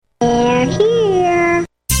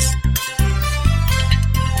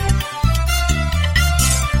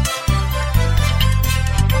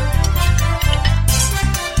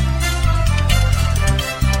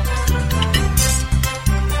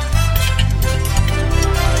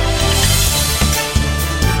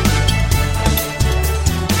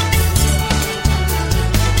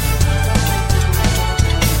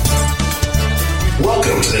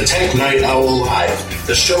to Tech Night Owl Live,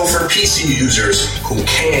 the show for PC users who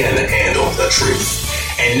can handle the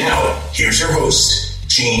truth. And now, here's your host,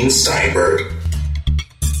 Gene Steinberg.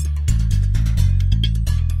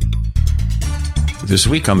 This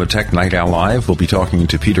week on the Tech Night Owl Live, we'll be talking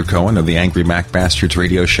to Peter Cohen of the Angry Mac Bastards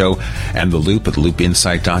radio show and The Loop at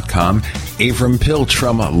loopinsight.com, Avram Pilch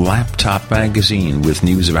from Laptop Magazine with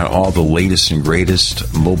news about all the latest and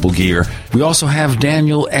greatest mobile gear. We also have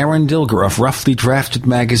Daniel Arendilger of Roughly Drafted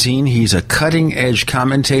Magazine. He's a cutting-edge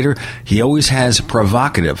commentator. He always has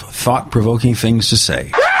provocative, thought-provoking things to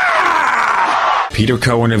say. Peter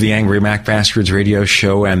Cohen of the Angry Mac Bastards radio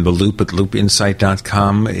show and The Loop at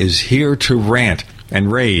loopinsight.com is here to rant and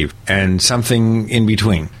rave and something in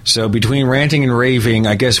between. So between ranting and raving,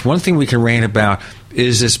 I guess one thing we can rant about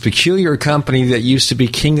is this peculiar company that used to be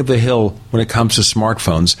king of the hill when it comes to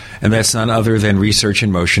smartphones, and that's none other than Research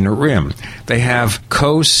in Motion or RIM. They have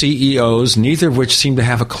co-CEOs, neither of which seem to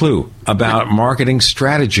have a clue about marketing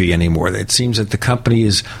strategy anymore. It seems that the company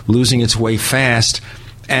is losing its way fast.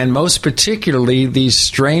 And most particularly, these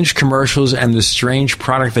strange commercials and the strange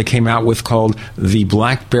product they came out with called the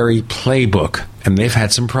BlackBerry Playbook. And they've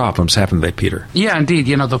had some problems, haven't they, Peter? Yeah, indeed.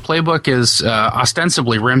 You know, the Playbook is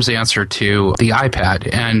ostensibly RIM's answer to the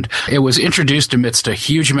iPad. And it was introduced amidst a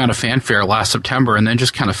huge amount of fanfare last September and then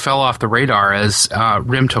just kind of fell off the radar as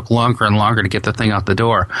RIM took longer and longer to get the thing out the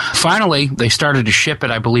door. Finally, they started to ship it,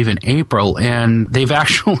 I believe, in April. And they've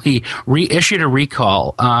actually reissued a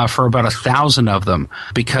recall for about 1,000 of them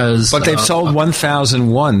because... But they've sold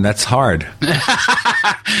 1,001. That's hard.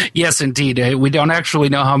 Yes, indeed. We don't actually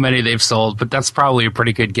know how many they've sold, but that's probably a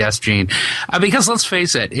pretty good guess, Gene. Because let's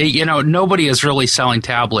face it, nobody is really selling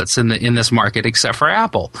tablets in this market except for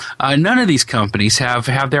Apple. None of these companies have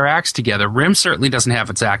their acts together. RIM certainly doesn't have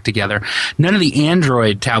its act together. None of the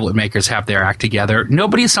Android tablet makers have their act together.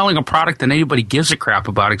 Nobody is selling a product that anybody gives a crap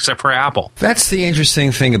about except for Apple. That's the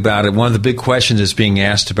interesting thing about it. One of the big questions that's being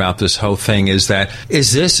asked about this whole thing is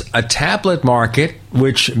this a tablet market,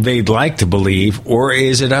 which they'd like to believe, or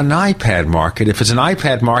is it an iPad market? If it's an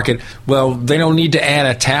iPad market, well, they don't need to add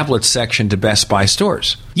a tablet section to Best Buy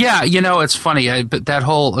stores. Yeah, it's funny, but that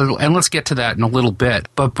whole, and let's get to that in a little bit,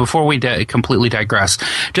 but before we completely digress,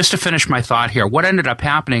 just to finish my thought here, what ended up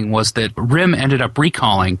happening was that RIM ended up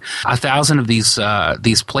recalling 1,000 of these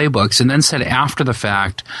playbooks and then said after the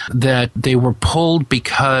fact that they were pulled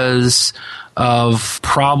because of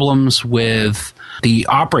problems with the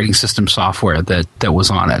operating system software that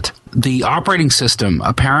was on it. The operating system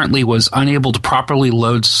apparently was unable to properly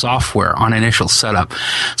load software on initial setup.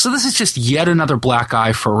 So this is just yet another black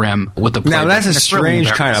eye for RIM with the Playbook. Now, that's a strange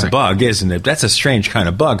kind of bug, isn't it? That's a strange kind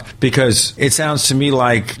of bug because it sounds to me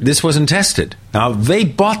like this wasn't tested. Now, they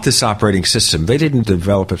bought this operating system. They didn't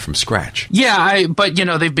develop it from scratch. Yeah, but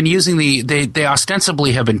they've been using they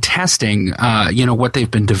ostensibly have been testing, what they've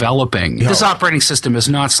been developing. No. This operating system is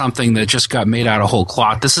not something that just got made out of whole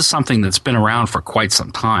cloth. This is something that's been around for quite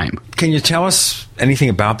some time. Can you tell us anything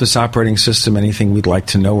about this operating system, anything we'd like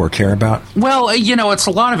to know or care about? Well, it's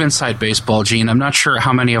a lot of inside baseball, Gene. I'm not sure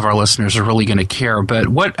how many of our listeners are really going to care, but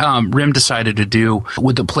what RIM decided to do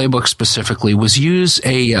with the Playbook specifically was use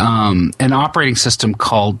an operating system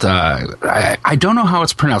called, I don't know how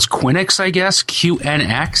it's pronounced, Quinix, I guess,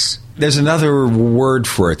 QNX. There's another word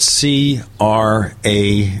for it, C-R-A,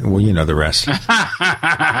 well, you know the rest.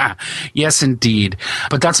 Yes, indeed.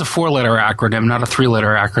 But that's a 4-letter acronym, not a 3-letter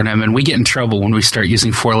acronym, and we get in trouble when we start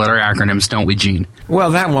using 4-letter acronyms, don't we, Gene?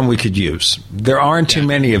 Well, that one we could use. There aren't too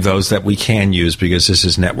many of those that we can use because this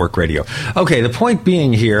is network radio. Okay, the point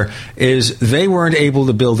being here is they weren't able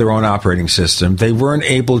to build their own operating system. They weren't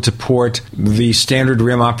able to port the standard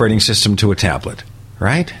RIM operating system to a tablet,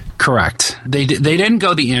 right? Correct. They didn't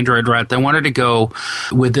go the Android route. They wanted to go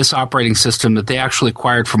with this operating system that they actually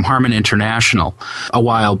acquired from Harman International a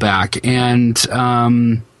while back. And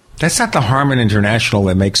that's not the Harman International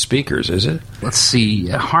that makes speakers, is it? Let's see.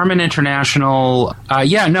 Harman International.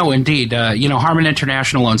 Indeed. Harman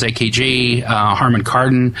International owns AKG, Harman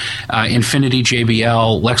Kardon, Infinity,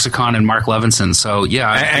 JBL, Lexicon, and Mark Levinson. So,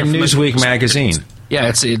 yeah. And Newsweek magazine.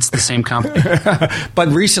 Yeah, it's the same company. But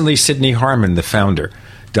recently, Sidney Harman, the founder,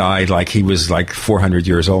 died like he was 400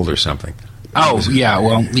 years old or something. Oh, yeah,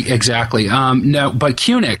 well, exactly. No, but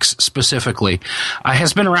QNX specifically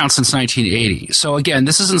has been around since 1980. So again,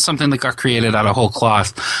 this isn't something that got created out of whole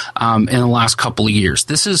cloth in the last couple of years.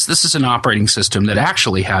 This is an operating system that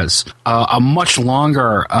actually has a much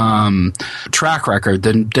longer track record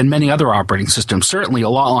than many other operating systems. Certainly a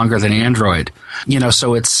lot longer than Android.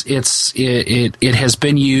 So it has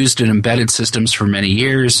been used in embedded systems for many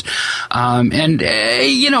years, and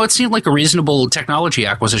it seemed like a reasonable technology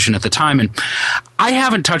acquisition at the time. And I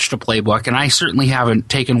haven't touched a playbook, and I certainly haven't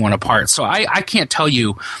taken one apart. So I can't tell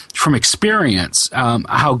you from experience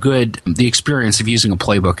how good the experience of using a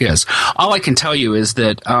playbook is. All I can tell you is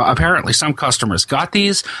that apparently some customers got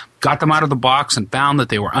them out of the box and found that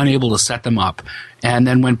they were unable to set them up, and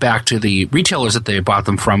then went back to the retailers that they bought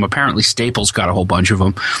them from. Apparently Staples got a whole bunch of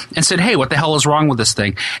them and said, hey, what the hell is wrong with this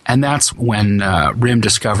thing? And that's when RIM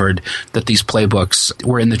discovered that these playbooks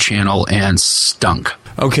were in the channel and stunk.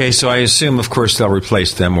 Okay, so I assume, of course, they'll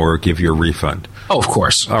replace them or give you a refund. Oh, of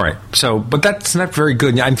course. All right. So, but that's not very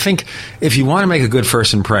good. I think if you want to make a good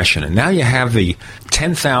first impression, and now you have the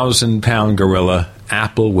 10,000-pound gorilla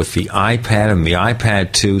Apple with the iPad and the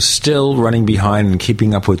iPad 2 still running behind and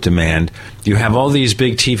keeping up with demand. You have all these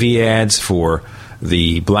big TV ads for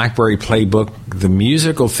the BlackBerry Playbook. The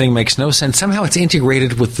musical thing makes no sense. Somehow it's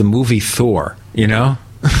integrated with the movie Thor, you know?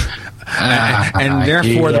 And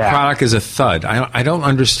therefore the product is a thud. I don't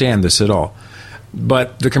understand this at all.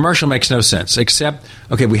 But the commercial makes no sense, except,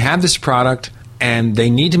 okay, we have this product, and they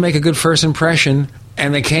need to make a good first impression,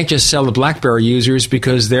 and they can't just sell to BlackBerry users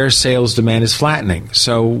because their sales demand is flattening.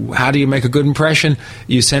 So how do you make a good impression?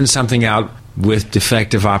 You send something out with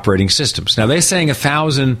defective operating systems. Now, they're saying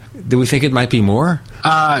 1,000. Do we think it might be more?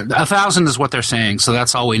 1,000 is what they're saying, so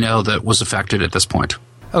that's all we know that was affected at this point.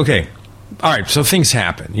 Okay. All right, so things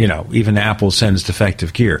happen. You know, even Apple sends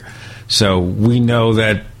defective gear. So we know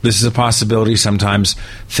that this is a possibility. Sometimes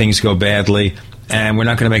things go badly, and we're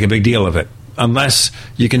not going to make a big deal of it. Unless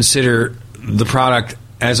you consider the product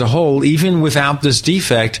as a whole, even without this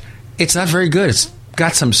defect, it's not very good. It's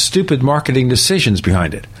got some stupid marketing decisions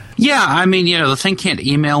behind it. Yeah, I mean, you know, the thing can't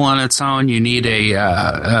email on its own. You need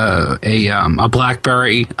a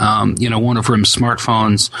BlackBerry, one of RIM's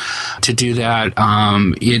smartphones to do that.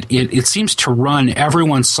 It seems to run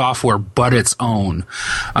everyone's software but its own.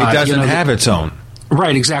 It doesn't have its own.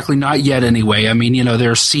 Right, exactly. Not yet, anyway. I mean, you know,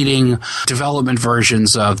 they're seeding development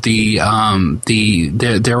versions of their own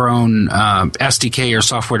SDK or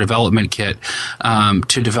software development kit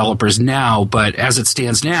to developers now. But as it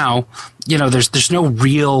stands now, you know, there's no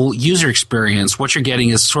real user experience. What you're getting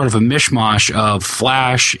is sort of a mishmash of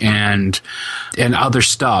Flash and other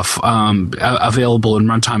stuff available in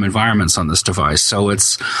runtime environments on this device. So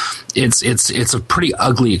it's a pretty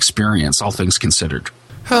ugly experience, all things considered.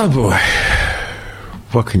 Oh boy.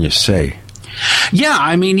 What can you say? Yeah,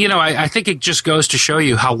 I mean, you know, I think it just goes to show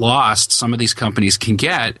you how lost some of these companies can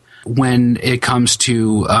get when it comes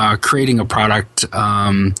to creating a product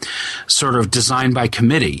sort of designed by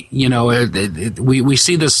committee. You know, we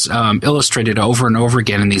see this illustrated over and over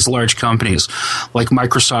again in these large companies like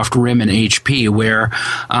Microsoft, RIM, and HP, where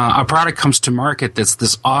a product comes to market that's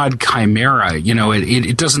this odd chimera. You know,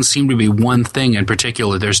 it doesn't seem to be one thing in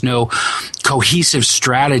particular. There's no cohesive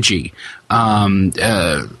strategy. In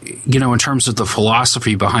terms of the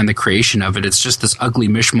philosophy behind the creation of it. It's just this ugly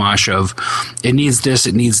mishmash of it needs this,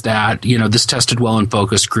 it needs that. You know, this tested well in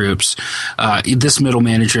focus groups. This middle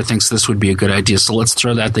manager thinks this would be a good idea, so let's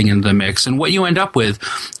throw that thing into the mix. And what you end up with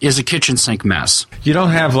is a kitchen sink mess. You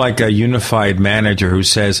don't have like a unified manager who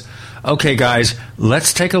says, okay, guys,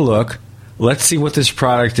 let's take a look. Let's see what this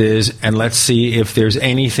product is, and let's see if there's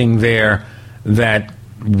anything there that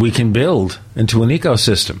we can build into an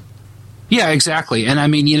ecosystem. Yeah, exactly. And I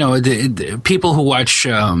mean, you know, the people who watch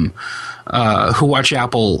Apple,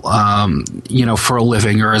 for a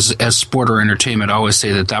living or as sport or entertainment always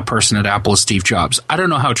say that person at Apple is Steve Jobs. I don't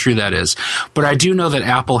know how true that is, but I do know that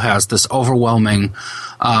Apple has this overwhelming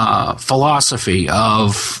philosophy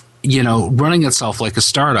of, you know, running itself like a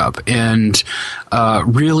startup and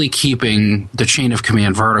really keeping the chain of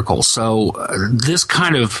command vertical. So this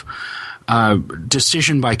kind of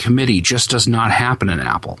decision by committee just does not happen in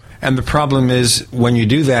Apple. And the problem is when you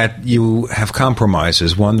do that, you have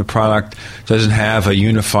compromises. One, the product doesn't have a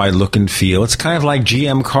unified look and feel. It's kind of like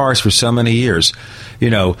GM cars for so many years.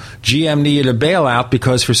 You know, GM needed a bailout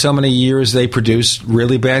because for so many years they produced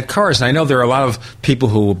really bad cars. And I know there are a lot of people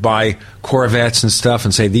who buy Corvettes and stuff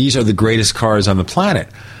and say these are the greatest cars on the planet.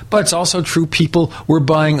 But it's also true people were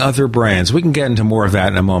buying other brands. We can get into more of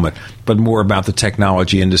that in a moment, but more about the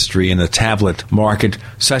technology industry and the tablet market,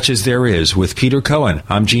 such as there is, with Peter Cohen.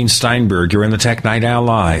 I'm Gene Steinberg. You're in the Tech Night Owl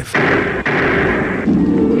Live.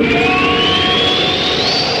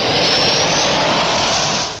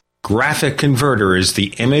 Graphic Converter is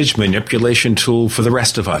the image manipulation tool for the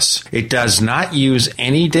rest of us. It does not use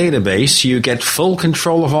any database. You get full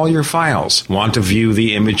control of all your files. Want to view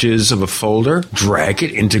the images of a folder? Drag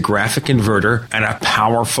it into Graphic Converter and a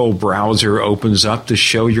powerful browser opens up to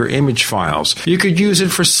show your image files. You could use it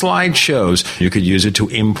for slideshows. You could use it to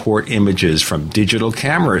import images from digital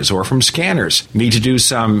cameras or from scanners. Need to do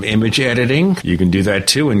some image editing? You can do that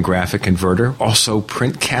too in Graphic Converter. Also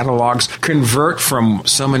print catalogs. Convert from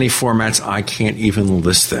so many formats I can't even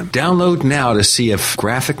list them. Download now to see if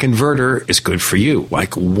Graphic Converter is good for you,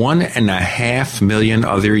 like 1.5 million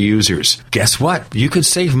other users. Guess what? You could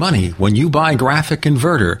save money when you buy Graphic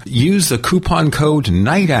Converter. Use the coupon code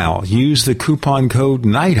Night Owl. Use the coupon code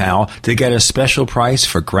Night Owl to get a special price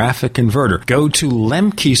for Graphic Converter. Go to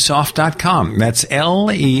lemkesoft.com. That's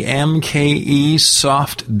Lemke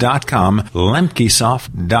soft.com.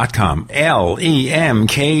 Lemkesoft.com.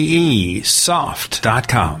 Lemke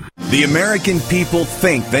soft.com. The American people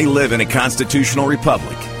think they live in a constitutional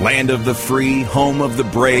republic, land of the free, home of the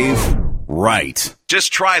brave. Right.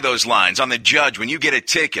 Just try those lines on the judge when you get a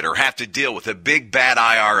ticket or have to deal with a big bad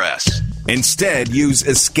IRS. Instead, use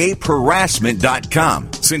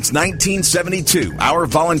escapeharassment.com. Since 1972, our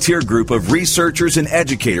volunteer group of researchers and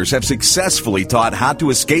educators have successfully taught how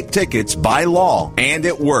to escape tickets by law, and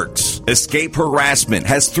it works. Escape Harassment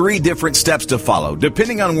has 3 different steps to follow,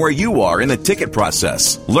 depending on where you are in the ticket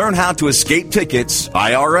process. Learn how to escape tickets,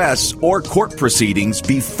 IRS, or court proceedings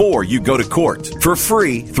before you go to court. For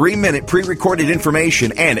free, 3-minute pre-recorded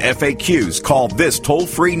information and FAQs, call this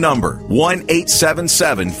toll-free number,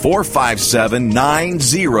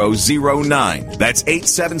 1-877-457-9009. That's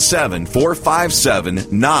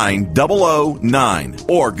 877-457-9009.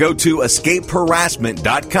 Or go to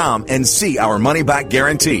escapeharassment.com and see our money-back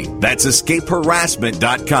guarantee. That's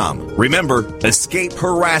escapeharassment.com. Remember, Escape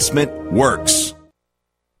Harassment works.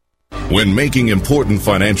 When making important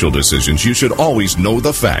financial decisions, you should always know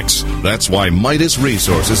the facts. That's why Midas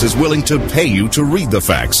Resources is willing to pay you to read the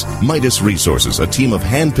facts. Midas Resources, a team of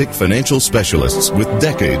hand-picked financial specialists with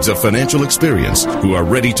decades of financial experience who are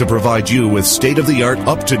ready to provide you with state-of-the-art,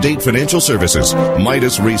 up-to-date financial services.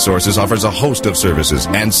 Midas Resources offers a host of services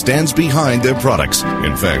and stands behind their products.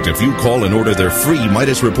 In fact, if you call and order their free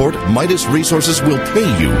Midas report, Midas Resources will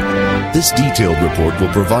pay you. This detailed report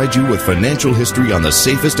will provide you with financial history on the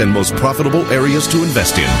safest and most profitable areas to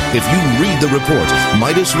invest in. If you read the report,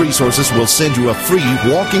 Midas Resources will send you a free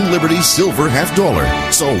Walking Liberty Silver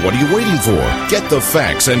 $50. So what are you waiting for? Get the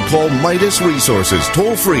facts and call Midas Resources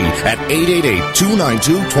toll free at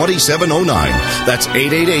 888-292-2709. That's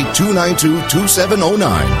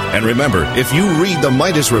 888-292-2709. And remember, if you read the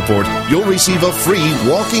Midas report, you'll receive a free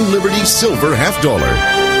Walking Liberty Silver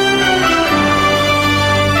 $50.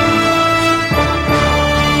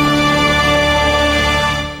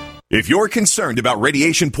 If you're concerned about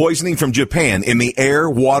radiation poisoning from Japan in the air,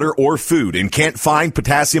 water, or food and can't find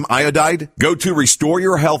potassium iodide, go to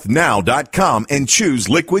RestoreYourHealthNow.com and choose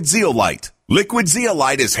Liquid Zeolite. Liquid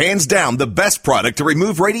Zeolite is hands down the best product to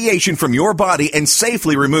remove radiation from your body and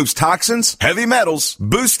safely removes toxins, heavy metals,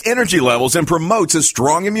 boosts energy levels, and promotes a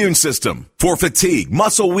strong immune system. For fatigue,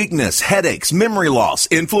 muscle weakness, headaches, memory loss,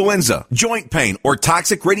 influenza, joint pain, or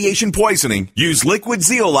toxic radiation poisoning, use Liquid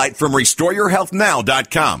Zeolite from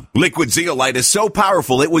RestoreYourHealthNow.com. Liquid Zeolite is so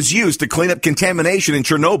powerful it was used to clean up contamination in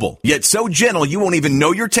Chernobyl, yet so gentle you won't even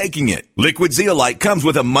know you're taking it. Liquid Zeolite comes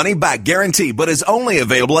with a money-back guarantee, but is only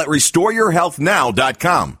available at RestoreYourHealthNow.com.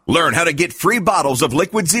 Learn how to get free bottles of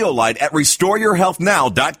Liquid Zeolite at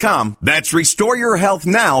RestoreYourHealthNow.com. That's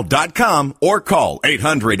RestoreYourHealthNow.com or call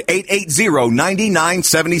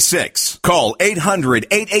 800-880-9976. Call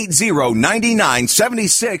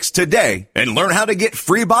 800-880-9976 today and learn how to get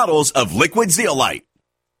free bottles of Liquid Zeolite.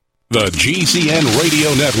 The GCN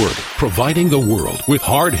Radio Network, providing the world with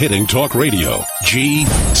hard-hitting talk radio.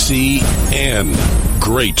 GCN.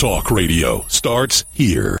 Great talk radio starts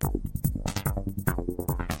here.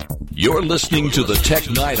 You're listening to the Tech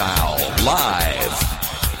Night Owl live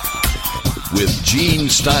with Gene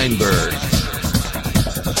Steinberg.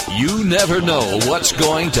 You never know what's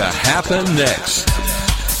going to happen next.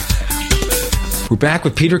 We're back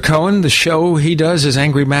with Peter Cohen. The show he does is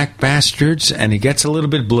Angry Mac Bastards, and he gets a little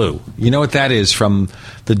bit blue. You know what that is from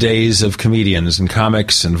the days of comedians and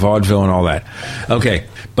comics and vaudeville and all that. Okay,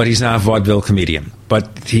 but he's not a vaudeville comedian.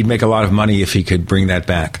 But he'd make a lot of money if he could bring that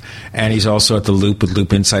back. And he's also at The Loop at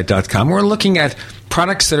loopinsight.com. We're looking at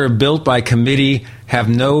products that are built by committee, have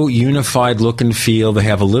no unified look and feel. They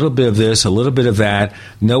have a little bit of this, a little bit of that,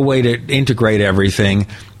 no way to integrate everything.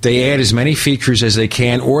 They add as many features as they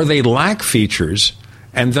can, or they lack features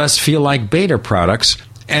and thus feel like beta products.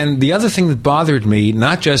 And the other thing that bothered me,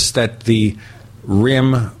 not just that the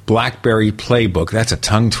RIM BlackBerry Playbook, that's a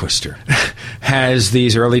tongue twister, has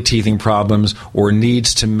these early teething problems or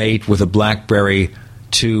needs to mate with a BlackBerry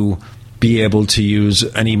to be able to use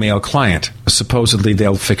an email client. Supposedly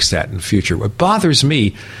they'll fix that in the future. What bothers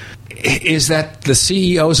me is that the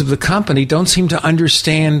CEOs of the company don't seem to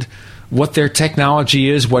understand what their technology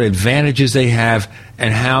is, what advantages they have,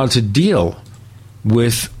 and how to deal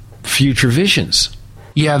with future visions.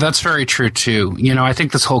 Yeah, that's very true, too. I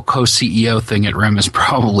think this whole co-CEO thing at RIM is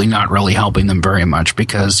probably not really helping them very much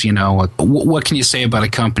because, what can you say about a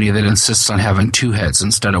company that insists on having two heads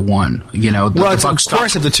instead of one? Of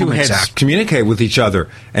course, if the two heads communicate with each other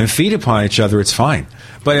and feed upon each other, it's fine.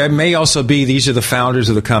 But it may also be these are the founders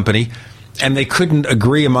of the company, and they couldn't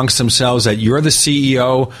agree amongst themselves that you're the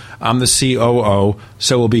CEO, I'm the COO,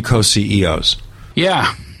 so we'll be co-CEOs.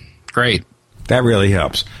 Yeah, great. That really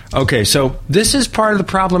helps. Okay, so this is part of the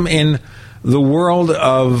problem in the world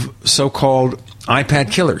of so-called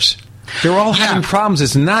iPad killers. They're all having problems.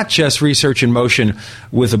 It's not just research in motion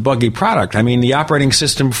with a buggy product. I mean, the operating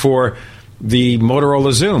system for the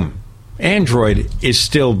Motorola Xoom, Android, is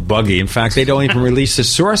still buggy. In fact, they don't even release the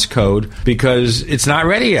source code because it's not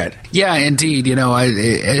ready yet. Yeah, indeed. They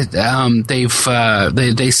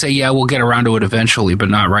say, yeah, we'll get around to it eventually, but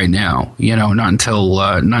not right now. Not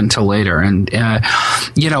until later. And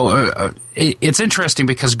it's interesting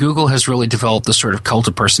because Google has really developed this sort of cult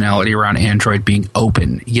of personality around Android being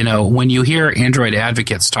open. When you hear Android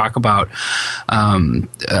advocates talk about the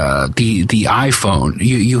iPhone,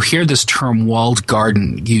 you hear this term walled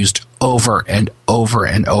garden used over and over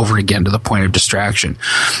and over again to the point of distraction.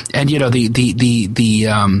 And the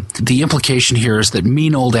implication here is that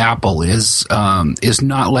mean old Apple is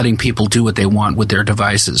not letting people do what they want with their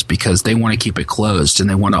devices because they want to keep it closed and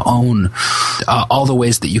they want to own all the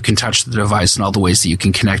ways that you can touch the device and all the ways that you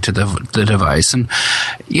can connect to the device. And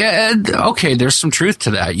yeah, okay, there's some truth to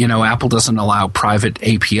that. Apple doesn't allow private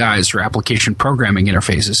APIs or application programming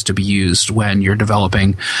interfaces to be used when you're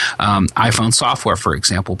developing iPhone software, for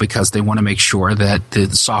example, because they want to make sure that the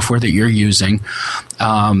software that you're using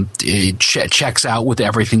it checks out with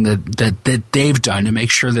everything that they've done to make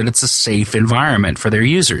sure that it's a safe environment for their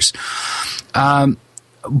users.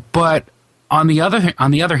 But on the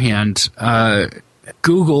other hand,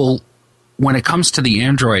 Google, when it comes to the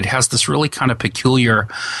Android, has this really kind of peculiar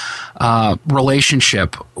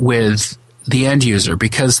relationship with the end user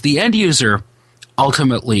because the end user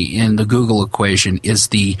ultimately in the Google equation is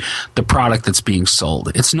the product that's being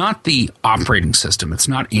sold. It's not the operating system. It's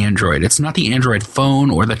not Android. It's not the Android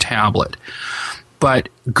phone or the tablet. But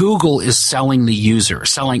Google is selling the user,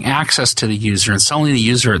 selling access to the user, and selling the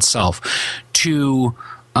user itself to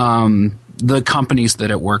the companies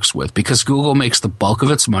that it works with, because Google makes the bulk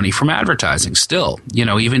of its money from advertising still.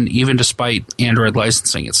 Even despite Android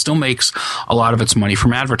licensing, it still makes a lot of its money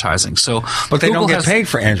from advertising. So, but they don't get paid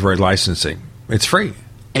for Android licensing. It's free.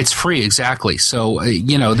 It's free, exactly. So,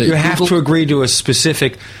 you have to agree to a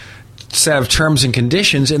specific set of terms and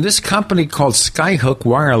conditions, and this company called Skyhook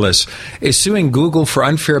Wireless is suing Google for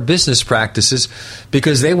unfair business practices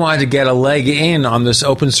because they wanted to get a leg in on this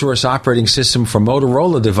open source operating system for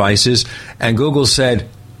Motorola devices, and Google said,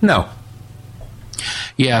 no.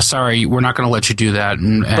 Yeah, sorry, we're not going to let you do that.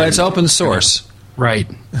 But it's open source. Right.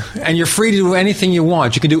 And you're free to do anything you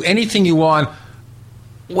want. You can do anything you want.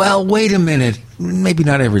 Well, wait a minute. Maybe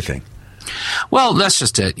not everything. Well, that's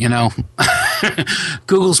just it,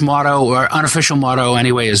 Google's motto, or unofficial motto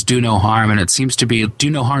anyway, is do no harm, and it seems to be do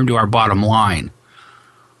no harm to our bottom line.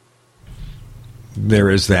 There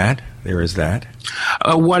is that.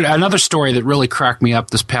 Another story that really cracked me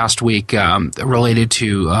up this past week related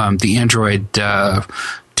to the Android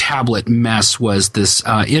tablet mess was this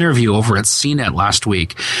interview over at CNET last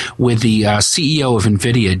week with the CEO of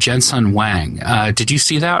NVIDIA, Jensen Huang. Did you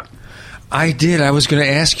see that? I did. I was going to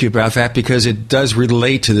ask you about that because it does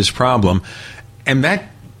relate to this problem. And that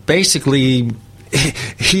basically,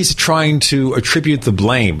 he's trying to attribute the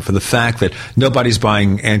blame for the fact that nobody's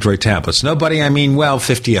buying Android tablets. Nobody,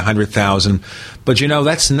 50, 100,000. But,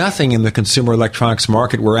 that's nothing in the consumer electronics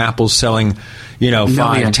market where Apple's selling,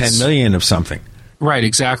 5, 10 million of something. Right,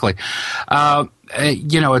 exactly.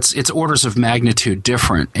 It's orders of magnitude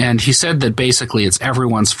different. And he said that basically it's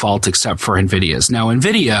everyone's fault except for NVIDIA's. Now,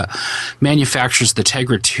 NVIDIA manufactures the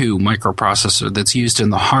Tegra 2 microprocessor that's used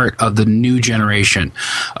in the heart of the new generation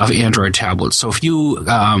of Android tablets. So if you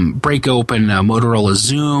break open a Motorola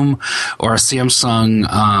Xoom or a Samsung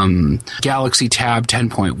Galaxy Tab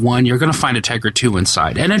 10.1, you're going to find a Tegra 2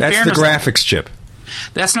 inside. And that's the graphics chip.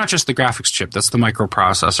 That's not just the graphics chip. That's the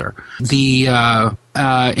microprocessor.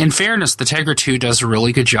 In fairness, the Tegra 2 does a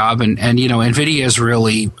really good job, and NVIDIA is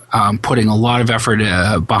really putting a lot of effort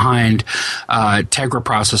behind Tegra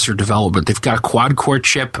processor development. They've got a quad-core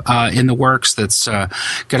chip in the works that's going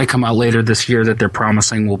to come out later this year that they're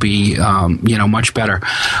promising will be much better.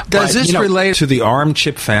 Does this relate to the ARM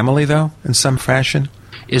chip family, though, in some fashion?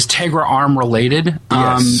 Is Tegra ARM related?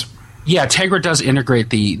 Yes. Yeah, Tegra does integrate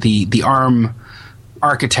the ARM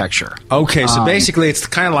architecture. Okay, so basically it's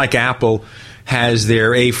kind of like Apple has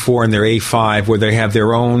their A4 and their A5 where they have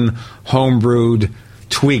their own homebrewed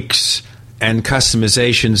tweaks and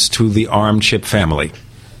customizations to the ARM chip family.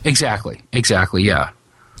 Exactly, yeah.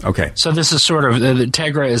 Okay. So this is sort of, the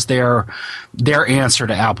Tegra is their answer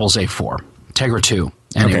to Apple's A4. Tegra 2,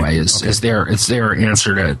 anyway, is their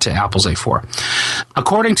answer to Apple's A4.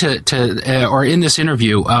 According to or in this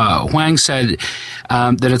interview, Huang said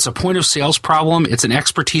that it's a point of sales problem, it's an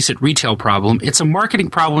expertise at retail problem, it's a marketing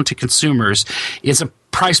problem to consumers, it's a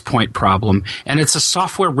price point problem, and it's a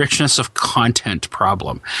software richness of content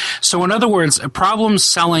problem. So, in other words, problems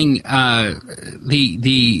selling the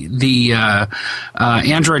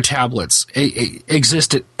Android tablets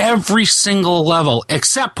exist at every single level,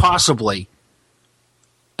 except possibly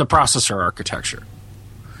the processor architecture.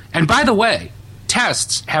 And by the way,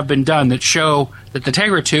 tests have been done that show that the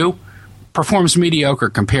Tegra 2 performs mediocre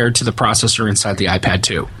compared to the processor inside the iPad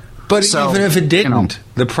 2. But even if it didn't,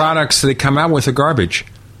 the products they come out with are garbage.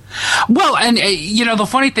 Well, and the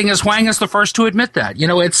funny thing is, Huang is the first to admit that.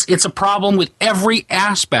 It's a problem with every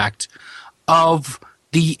aspect of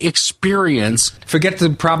the experience. Forget the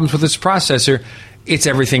problems with this processor; it's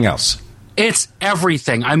everything else. It's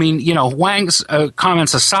everything. I mean, Huang's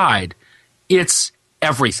comments aside, it's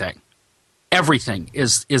everything. Everything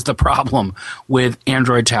is the problem with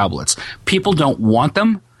Android tablets. People don't want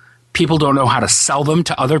them. People don't know how to sell them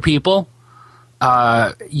to other people.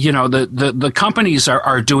 The companies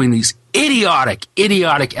are doing these idiotic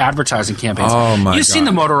advertising campaigns. Oh my God. You've seen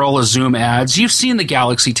the Motorola Zoom ads. You've seen the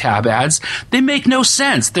Galaxy Tab ads. They make no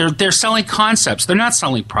sense. They're selling concepts. They're not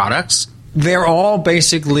selling products. They're all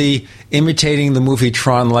basically imitating the movie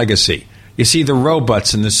Tron Legacy. You see the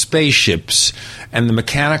robots and the spaceships and the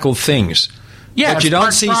mechanical things. Yeah, but you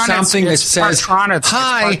don't see something that says,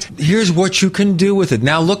 hi, here's what you can do with it.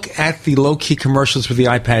 Now look at the low-key commercials for the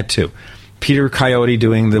iPad 2. Peter Coyote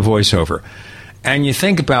doing the voiceover. And you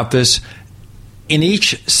think about this, in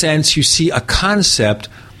each sense you see a concept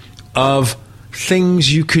of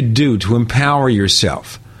things you could do to empower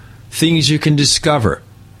yourself, things you can discover.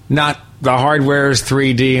 Not the hardware is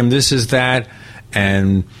 3D and this is that,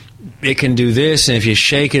 and it can do this, and if you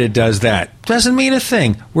shake it, it does that. Doesn't mean a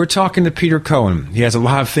thing. We're talking to Peter Cohen. He has a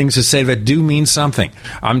lot of things to say that do mean something.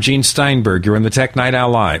 I'm Gene Steinberg. You're in the Tech Night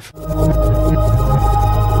Owl Live.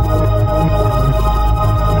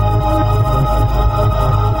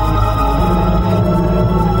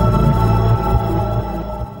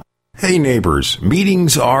 Hey neighbors,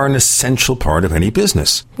 meetings are an essential part of any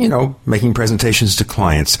business. Making presentations to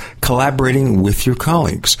clients, collaborating with your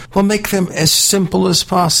colleagues. Well, make them as simple as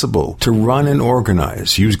possible to run and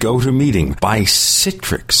organize. Use GoToMeeting by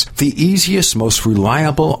Citrix, the easiest, most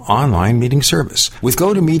reliable online meeting service. With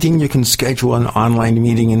GoToMeeting, you can schedule an online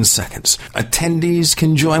meeting in seconds. Attendees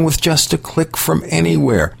can join with just a click from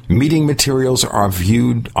anywhere. Meeting materials are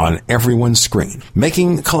viewed on everyone's screen,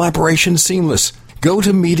 making collaboration seamless.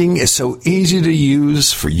 GoToMeeting is so easy to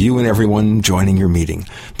use for you and everyone joining your meeting.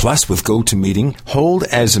 Plus, with GoToMeeting, hold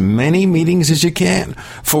as many meetings as you can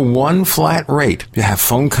for one flat rate. You have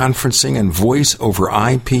phone conferencing and voice over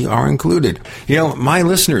IP are included. My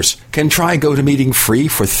listeners can try GoToMeeting free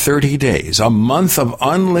for 30 days, a month of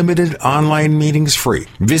unlimited online meetings free.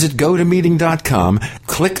 Visit GoToMeeting.com,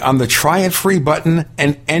 click on the Try It Free button,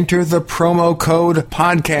 and enter the promo code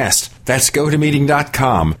podcast. That's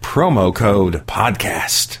GoToMeeting.com, promo code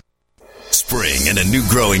podcast. Spring and a new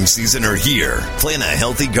growing season are here. Plan a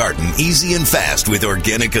healthy garden easy and fast with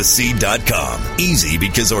OrganicaSeed.com. Easy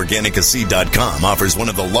because OrganicaSeed.com offers one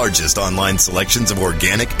of the largest online selections of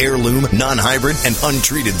organic, heirloom, non-hybrid, and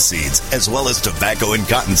untreated seeds, as well as tobacco and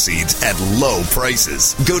cotton seeds at low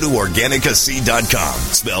prices. Go to OrganicaSeed.com,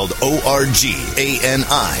 spelled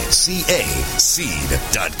ORGANICA,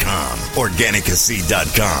 seed.com.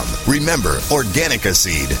 OrganicaSeed.com. Remember, Organica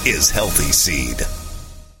Seed is healthy seed.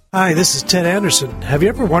 Hi, this is Ted Anderson. Have you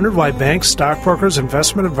ever wondered why banks, stockbrokers,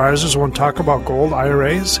 investment advisors won't talk about gold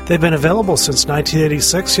IRAs? They've been available since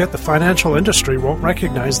 1986, yet the financial industry won't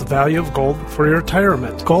recognize the value of gold for your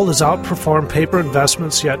retirement. Gold has outperformed paper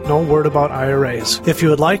investments, yet no word about IRAs. If you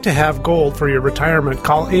would like to have gold for your retirement,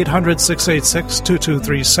 call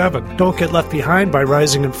 800-686-2237. Don't get left behind by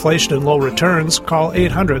rising inflation and low returns. Call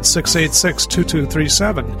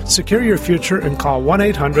 800-686-2237. Secure your future and call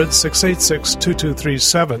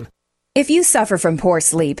 1-800-686-2237. If you suffer from poor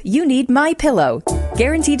sleep, you need MyPillow.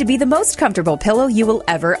 Guaranteed to be the most comfortable pillow you will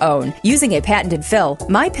ever own. Using a patented fill,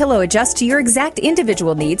 MyPillow adjusts to your exact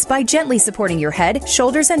individual needs by gently supporting your head,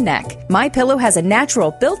 shoulders, and neck. MyPillow has a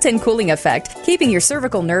natural built-in cooling effect, keeping your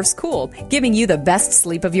cervical nerves cool, giving you the best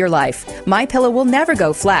sleep of your life. MyPillow will never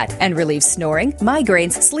go flat and relieves snoring,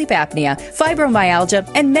 migraines, sleep apnea,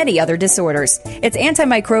 fibromyalgia, and many other disorders. It's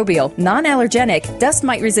antimicrobial, non-allergenic, dust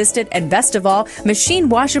mite resistant, and best of all, machine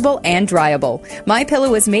washable and dryable.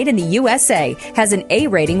 MyPillow is made in the USA, has an A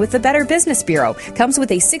rating with the Better Business Bureau, comes with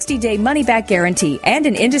a 60-day money-back guarantee and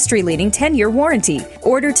an industry-leading 10-year warranty.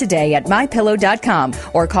 Order today at MyPillow.com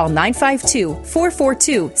or call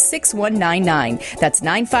 952-442-6199. That's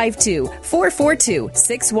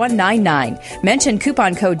 952-442-6199. Mention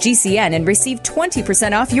coupon code GCN and receive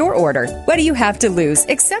 20% off your order. What do you have to lose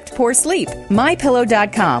except poor sleep?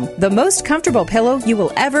 MyPillow.com, the most comfortable pillow you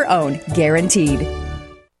will ever own, guaranteed.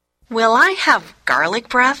 Will I have garlic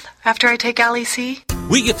breath after I take Ali C?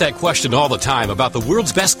 We get that question all the time about the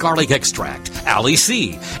world's best garlic extract, Ali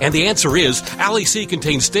C. And the answer is, Ali C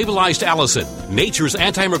contains stabilized allicin, nature's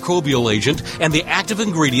antimicrobial agent, and the active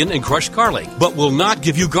ingredient in crushed garlic, but will not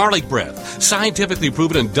give you garlic breath. Scientifically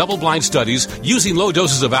proven in double-blind studies, using low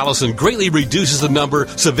doses of allicin greatly reduces the number,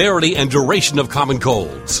 severity, and duration of common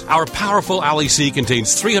colds. Our powerful Ali C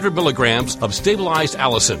contains 300 milligrams of stabilized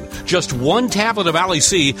allicin. Just one tablet of Ali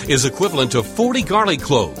C is equivalent to 40 garlic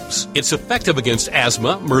cloves. It's effective against asthma,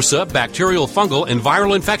 MRSA, bacterial, fungal, and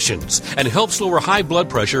viral infections, and helps lower high blood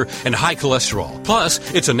pressure and high cholesterol. Plus,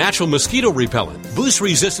 it's a natural mosquito repellent. Boosts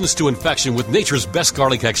resistance to infection with nature's best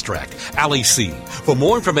garlic extract, Ali C. For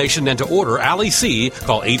more information and to order Ali C,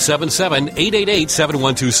 call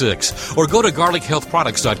 877-888-7126 or go to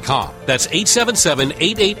garlichealthproducts.com. That's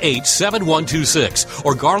 877-888-7126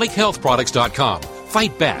 or garlichealthproducts.com.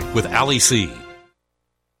 Fight back with Ali C.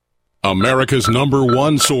 America's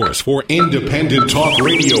 #1 source for independent talk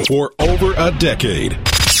radio for over a decade.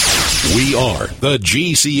 We are the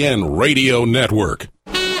GCN Radio Network.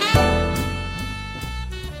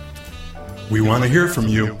 We want to hear from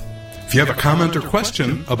you. If you have a comment or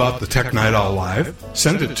question about the Tech Night Owl Live,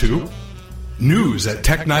 send it to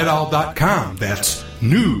news@technightowl.com. That's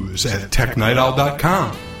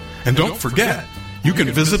news@technightowl.com. And don't forget, you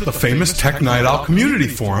can visit the famous Tech Night Owl community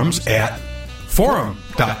forums at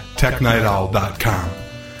forum.technightowl.com.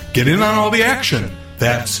 Get in on all the action.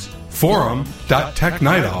 That's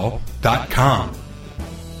forum.technightowl.com.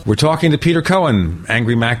 We're talking to Peter Cohen,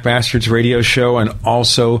 Angry Mac Bastards radio show, and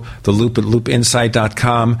also the Loop at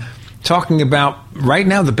loopinsight.com, talking about right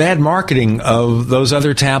now the bad marketing of those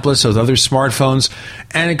other tablets, those other smartphones,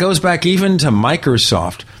 and it goes back even to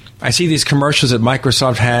Microsoft. I see these commercials that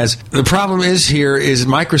Microsoft has. The problem is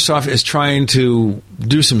Microsoft is trying to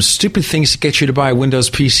do some stupid things to get you to buy a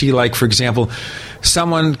Windows PC. Like, for example,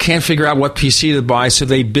 someone can't figure out what PC to buy, so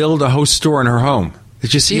they build a host store in her home.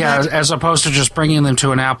 Did you see that? Yeah, as opposed to just bringing them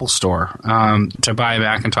to an Apple store to buy a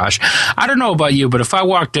Macintosh. I don't know about you, but if I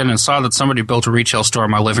walked in and saw that somebody built a retail store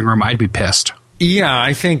in my living room, I'd be pissed. Yeah,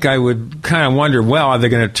 I think I would kind of wonder, well, are they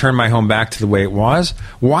going to turn my home back to the way it was?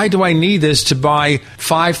 Why do I need this to buy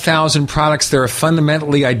 5,000 products that are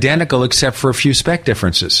fundamentally identical except for a few spec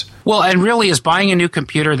differences? Well, and really, is buying a new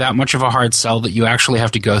computer that much of a hard sell that you actually have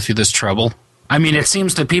to go through this trouble? I mean, it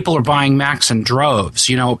seems that people are buying Macs in droves.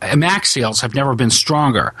 You know, Mac sales have never been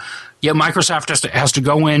stronger. Yet Microsoft has to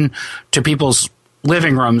go in to people's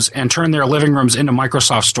living rooms and turn their living rooms into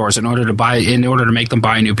Microsoft stores in order to make them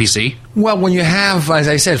buy a new PC? Well, when you have, as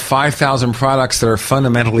I said, 5,000 products that are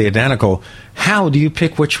fundamentally identical, how do you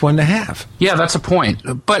pick which one to have? Yeah, that's a point.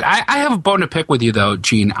 But I have a bone to pick with you, though,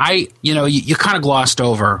 Gene. You kind of glossed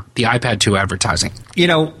over the iPad 2 advertising. You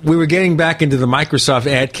know, we were getting back into the Microsoft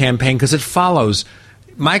ad campaign because it follows.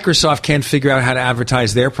 Microsoft can't figure out how to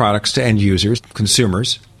advertise their products to end users,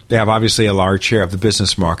 consumers. They have obviously a large share of the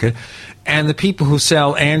business market. And the people who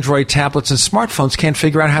sell Android tablets and smartphones can't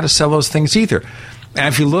figure out how to sell those things either.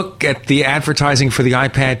 And if you look at the advertising for the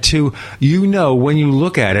iPad 2, you know when you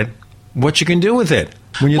look at it what you can do with it.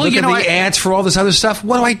 When you look at the ads for all this other stuff,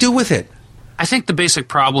 what do I do with it? I think the basic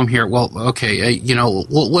problem here,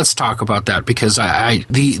 let's talk about that, because the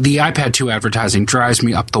iPad 2 advertising drives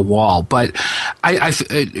me up the wall. But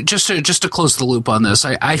just to close the loop on this,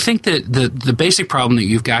 I think that the basic problem that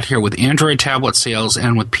you've got here with Android tablet sales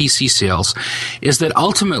and with PC sales is that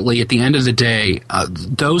ultimately, at the end of the day,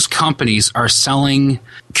 those companies are selling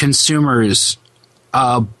consumers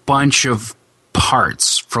a bunch of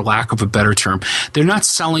parts, for lack of a better term. They're not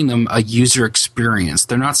selling them a user experience.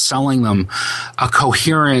 They're not selling them a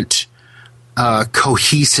coherent,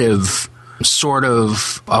 cohesive sort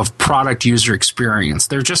of product user experience.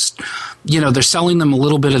 They're just, they're selling them a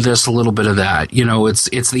little bit of this, a little bit of that.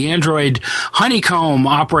 It's the Android Honeycomb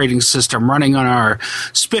operating system running on our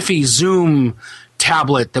spiffy Zoom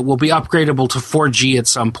tablet that will be upgradable to 4G at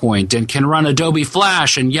some point and can run Adobe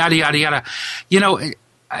Flash and yada, yada, yada.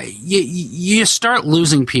 You start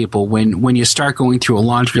losing people when you start going through a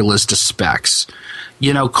laundry list of specs.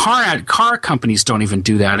 Car companies don't even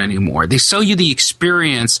do that anymore. They sell you the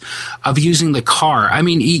experience of using the car. I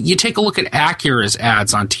mean, you take a look at Acura's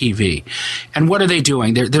ads on TV, and what are they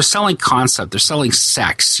doing? They're selling concept. They're selling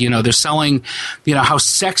sex. They're selling, how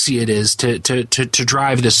sexy it is to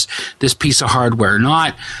drive this piece of hardware.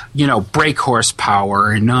 Not, brake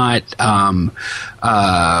horsepower, and not,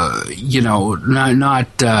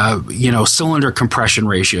 cylinder compression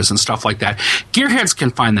ratios and stuff like that. Gearheads can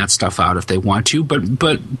find that stuff out if they want to,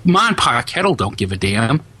 but Ma and Pa Kettle don't give a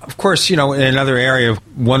damn. Of course, in another area,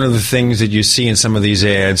 one of the things that you see in some of these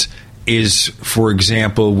ads is, for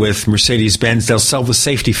example, with Mercedes-Benz, they'll sell the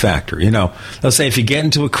safety factor. They'll say if you get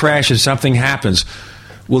into a crash and something happens,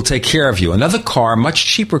 we'll take care of you. Another car, much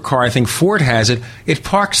cheaper car, I think Ford has it, it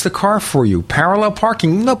parks the car for you. Parallel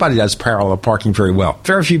parking, nobody does parallel parking very well.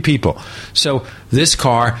 Very few people. So this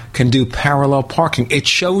car can do parallel parking. It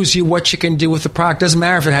shows you what you can do with the product. Doesn't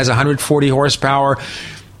matter if it has 140 horsepower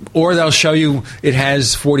or they'll show you it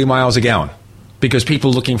has 40 miles a gallon, because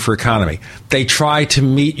people are looking for economy. They try to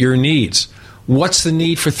meet your needs. What's the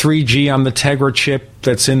need for 3G on the Tegra chip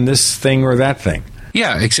that's in this thing or that thing?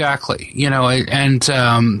 Yeah, exactly.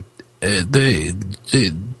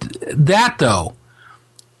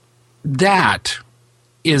 That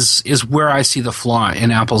is where I see the flaw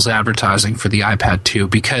in Apple's advertising for the iPad 2,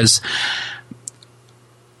 because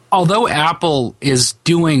although Apple is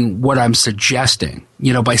doing what I'm suggesting,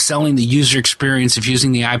 by selling the user experience of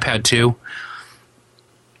using the iPad 2,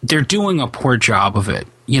 they're doing a poor job of it.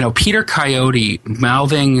 Peter Coyote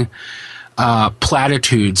mouthing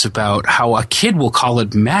platitudes about how a kid will call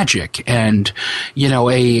it magic, and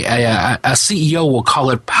a CEO will call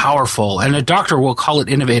it powerful, and a doctor will call it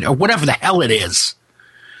innovative, or whatever the hell it is.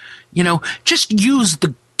 Just use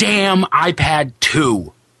the damn iPad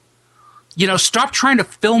 2. Stop trying to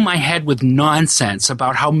fill my head with nonsense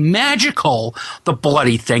about how magical the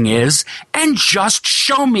bloody thing is, and just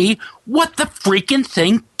show me what the freaking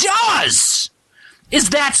thing does. Is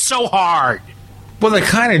that so hard? Well, they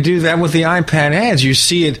kind of do that with the iPad ads. You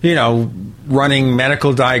see it, running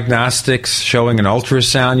medical diagnostics, showing an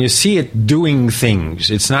ultrasound. You see it doing things.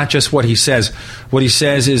 It's not just what he says. What he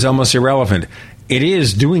says is almost irrelevant. It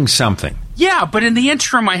is doing something. Yeah, but in the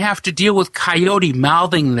interim, I have to deal with Coyote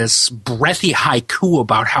mouthing this breathy haiku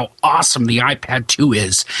about how awesome the iPad 2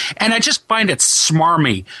 is. And I just find it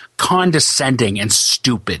smarmy, condescending, and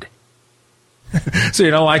stupid. So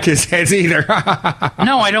you don't like his ads either?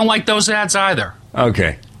 No, I don't like those ads either.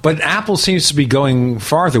 Okay. But Apple seems to be going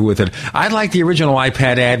farther with it. I like the original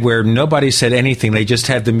iPad ad where nobody said anything. They just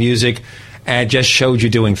had the music and just showed you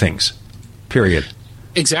doing things. Period.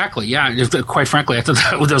 Exactly, yeah. Quite frankly, I thought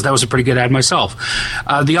that was a pretty good ad myself.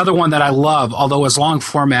 The other one that I love, although it's long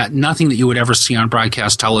format, nothing that you would ever see on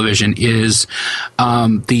broadcast television, is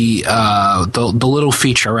the little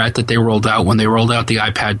featurette that they rolled out when they rolled out the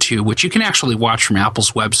iPad 2, which you can actually watch from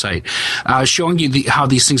Apple's website, showing you how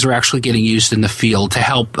these things are actually getting used in the field to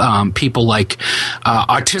help people like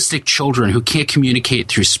autistic children who can't communicate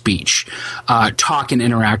through speech talk and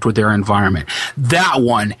interact with their environment. That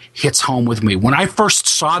one hits home with me. When I first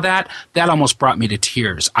saw that almost brought me to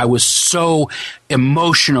tears. I was so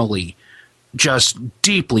emotionally just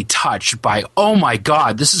deeply touched by, oh my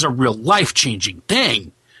God, this is a real life-changing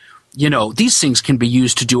thing. These things can be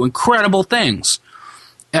used to do incredible things.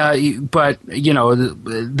 But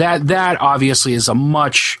that obviously is a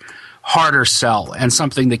much harder sell and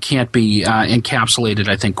something that can't be encapsulated,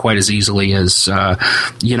 I think, quite as easily as,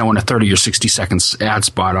 in a 30 or 60 seconds ad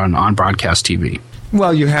spot on broadcast TV.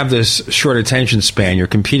 Well, you have this short attention span. You're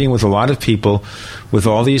competing with a lot of people with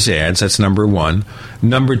all these ads. That's number one.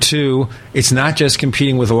 Number two, it's not just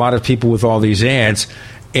competing with a lot of people with all these ads.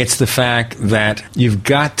 It's the fact that you've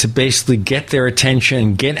got to basically get their attention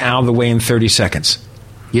and get out of the way in 30 seconds.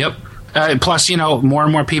 Yep. Plus, more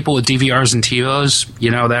and more people with DVRs and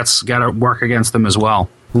TiVos, that's got to work against them as well.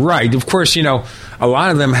 Right. Of course, a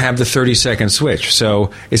lot of them have the 30-second switch.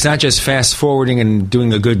 So it's not just fast-forwarding and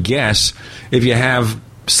doing a good guess. If you have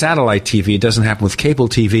satellite TV, it doesn't happen with cable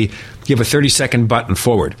TV, you have a 30-second button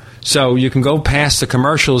forward. So you can go past the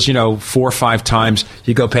commercials, 4 or 5 times.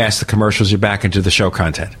 You go past the commercials, you're back into the show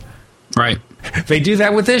content. Right. They do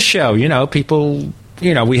that with this show. People,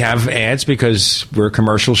 we have ads because we're a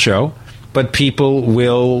commercial show, but people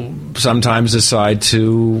will sometimes decide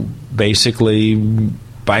to basically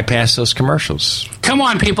bypass those commercials. Come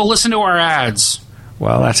on, people, listen to our ads.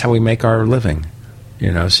 Well, that's how we make our living,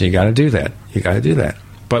 so you got to do that.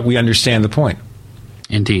 But we understand the point.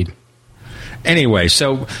 Indeed. Anyway,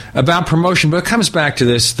 so about promotion, but it comes back to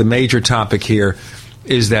this. The major topic here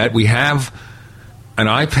is that we have an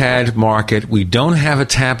iPad market. We don't have a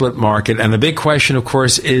tablet market. And the big question, of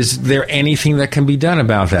course, is there anything that can be done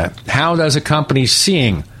about that? How does a company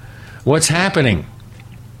seeing what's happening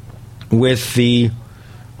with the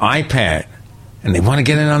iPad and they want to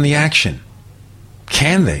get in on the action?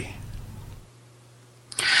 Can they?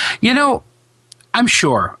 I'm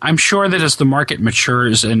sure that as the market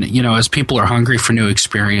matures and, as people are hungry for new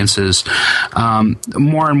experiences,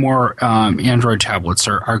 more and more Android tablets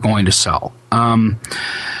are going to sell. And,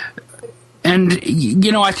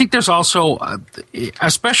 I think there's also,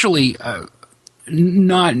 especially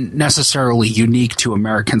not necessarily unique to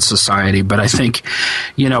American society, but I think,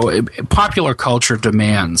 popular culture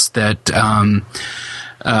demands that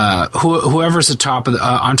whoever's on top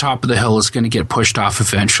of the hill is going to get pushed off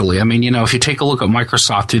eventually. I mean, if you take a look at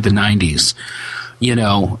Microsoft through the 90s,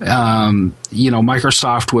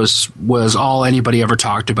 Microsoft was all anybody ever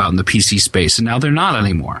talked about in the PC space, and now they're not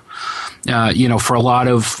anymore. For a lot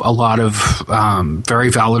of very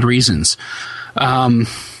valid reasons. And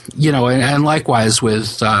likewise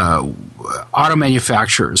with auto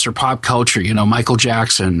manufacturers or pop culture, Michael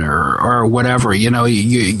Jackson or whatever, you're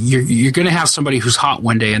going to have somebody who's hot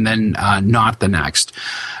one day and then not the next.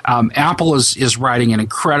 Apple is riding an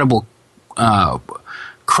incredible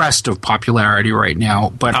crest of popularity right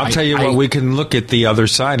now. But I'll tell you what, we can look at the other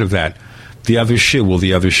side of that. The other shoe. Will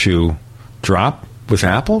the other shoe drop with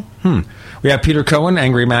Apple? We have Peter Cohen,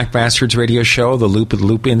 Angry Mac Bastards radio show, The Loop at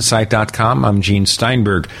loopinsight.com. I'm Gene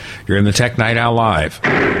Steinberg. You're in the Tech Night Owl Live.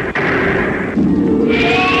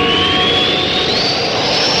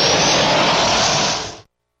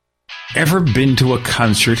 Ever been to a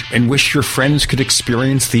concert and wish your friends could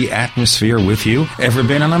experience the atmosphere with you? Ever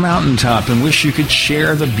been on a mountaintop and wish you could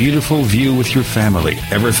share the beautiful view with your family?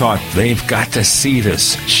 Ever thought, they've got to see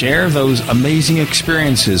this? Share those amazing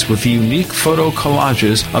experiences with the unique photo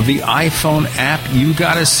collages of the iPhone app You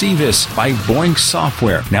Gotta See This by Boink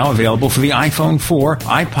Software. Now available for the iPhone 4,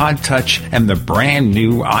 iPod Touch, and the brand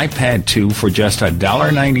new iPad 2 for just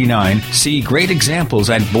 $1.99. See great examples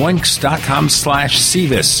at boinks.com/see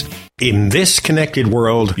this. In this connected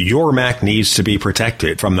world, your Mac needs to be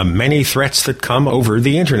protected from the many threats that come over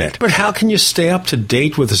the internet. But how can you stay up to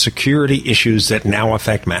date with the security issues that now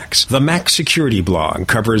affect Macs? The Mac Security Blog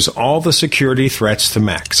covers all the security threats to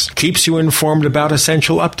Macs, keeps you informed about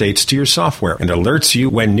essential updates to your software, and alerts you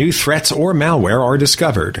when new threats or malware are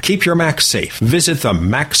discovered. Keep your Mac safe. Visit the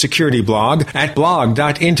Mac Security Blog at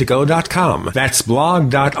blog.intego.com. That's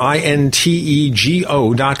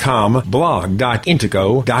blog.intego.com,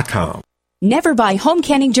 blog.intego.com. Never buy home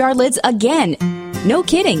canning jar lids again. No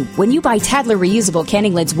kidding. When you buy Tadler reusable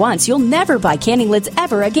canning lids once, you'll never buy canning lids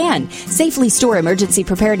ever again. Safely store emergency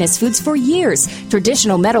preparedness foods for years.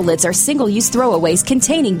 Traditional metal lids are single-use throwaways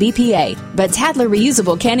containing BPA. But Tadler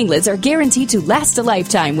reusable canning lids are guaranteed to last a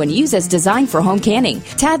lifetime when used as designed for home canning.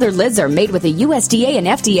 Tadler lids are made with a USDA and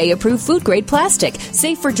FDA-approved food-grade plastic,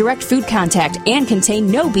 safe for direct food contact, and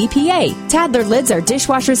contain no BPA. Tadler lids are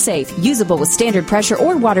dishwasher safe, usable with standard pressure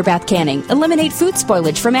or water bath canning, eliminate food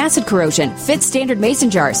spoilage from acid corrosion, fit standard mason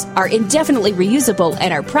jars, are indefinitely reusable,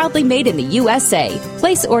 and are proudly made in the USA.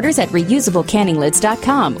 Place orders at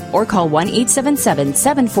reusablecanninglids.com or call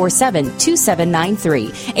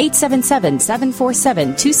 1-877-747-2793.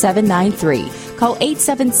 877-747-2793. Call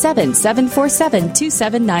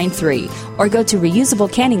 877-747-2793 or go to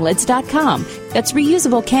reusablecanninglids.com. That's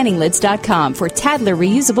reusablecanninglids.com for Tadler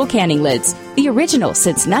reusable canning lids, the original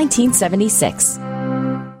since 1976.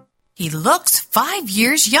 He looks 5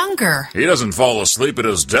 years younger. He doesn't fall asleep at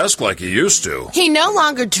his desk like he used to. He no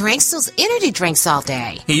longer drinks those energy drinks all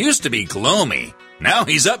day. He used to be gloomy. Now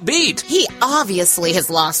he's upbeat. He obviously has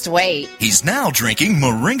lost weight. He's now drinking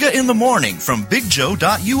Moringa in the Morning from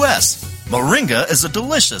BigJoe.us. Moringa is a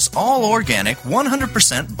delicious, all-organic,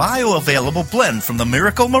 100% bioavailable blend from the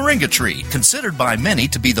miracle moringa tree, considered by many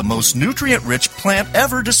to be the most nutrient-rich plant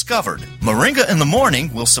ever discovered. Moringa in the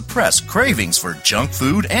morning will suppress cravings for junk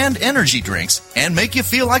food and energy drinks and make you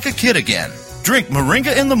feel like a kid again. Drink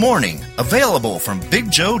Moringa in the morning, available from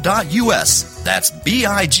BigJoe.us. That's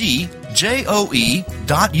BIGJOE.us.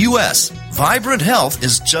 Vibrant Health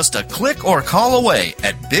is just a click or call away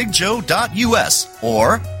at BigJoe.us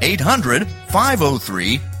or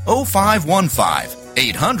 800-503-0515.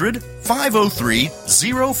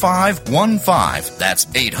 800-503-0515. That's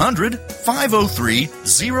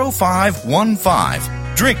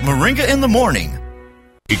 800-503-0515. Drink Moringa in the morning.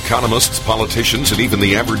 Economists, politicians, and even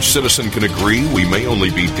the average citizen can agree we may only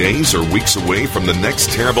be days or weeks away from the next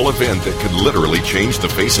terrible event that could literally change the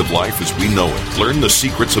face of life as we know it. Learn the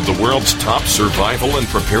secrets of the world's top survival and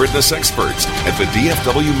preparedness experts at the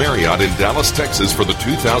DFW Marriott in Dallas, Texas for the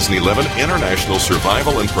 2011 International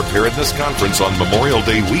Survival and Preparedness Conference on Memorial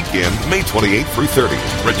Day weekend, May 28th through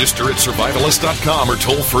 30th. Register at survivalist.com or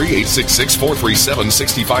toll free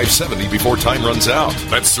 866-437-6570 before time runs out.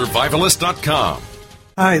 That's survivalist.com.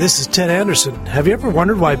 Hi, this is Ted Anderson. Have you ever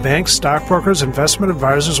wondered why banks, stockbrokers, investment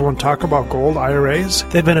advisors won't talk about gold IRAs?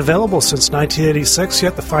 They've been available since 1986,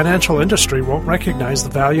 yet the financial industry won't recognize the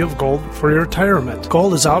value of gold for your retirement.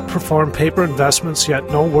 Gold has outperformed paper investments, yet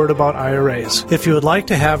no word about IRAs. If you would like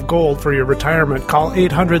to have gold for your retirement, call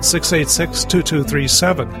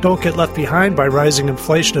 800-686-2237. Don't get left behind by rising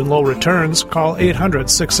inflation and low returns. Call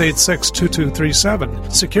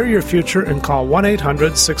 800-686-2237. Secure your future and call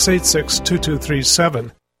 1-800-686-2237.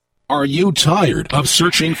 Are you tired of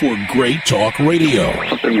searching for great talk radio?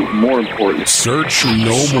 Something more important. Search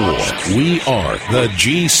no more. We are the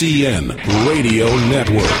GCN Radio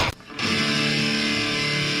Network.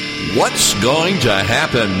 What's going to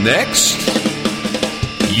happen next?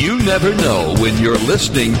 You never know when you're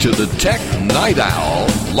listening to the Tech Night Owl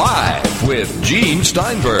live with Gene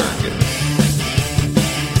Steinberg.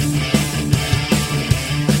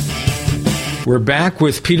 We're back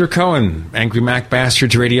with Peter Cohen, Angry Mac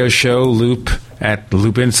Bastards radio show, Loop at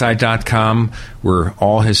loopinsight.com, where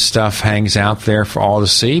all his stuff hangs out there for all to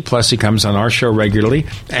see. Plus, he comes on our show regularly.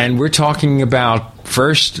 And we're talking about,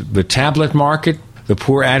 first, the tablet market, the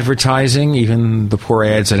poor advertising, even the poor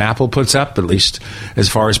ads that Apple puts up, at least as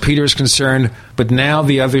far as Peter's concerned. But now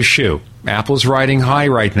the other shoe. Apple's riding high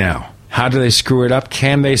right now. How do they screw it up?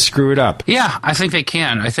 Can they screw it up? Yeah, I think they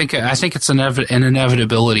can. I think it's an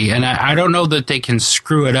inevitability, and I don't know that they can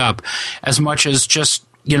screw it up as much as just,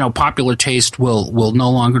 popular taste will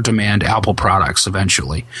no longer demand Apple products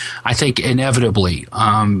eventually. I think inevitably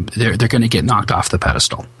they're going to get knocked off the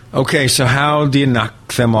pedestal. Okay, so how do you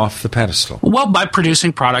knock them off the pedestal? Well, by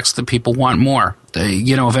producing products that people want more.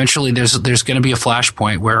 Eventually there's going to be a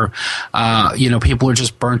flashpoint where, people are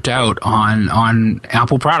just burnt out on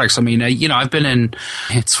Apple products. I mean, I've been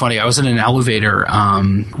it's funny, I was in an elevator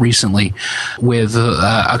recently with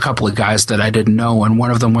a couple of guys that I didn't know, and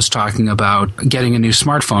one of them was talking about getting a new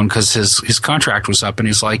smartphone because his contract was up, and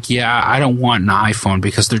he's like, yeah, I don't want an iPhone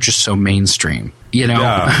because they're just so mainstream,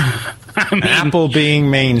 Yeah. I mean, Apple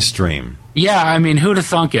being mainstream. Yeah, I mean, who'd have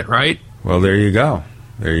thunk it, right? Well, there you go.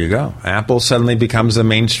 There you go. Apple suddenly becomes a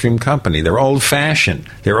mainstream company. They're old-fashioned.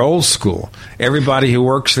 They're old school. Everybody who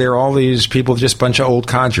works there, all these people, just a bunch of old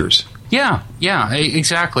codgers. Yeah,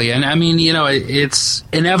 exactly. And I mean, it's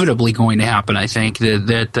inevitably going to happen, I think,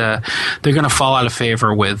 that they're going to fall out of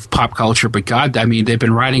favor with pop culture. But God, I mean, they've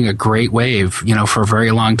been riding a great wave, for a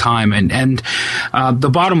very long time. And the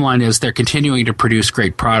bottom line is they're continuing to produce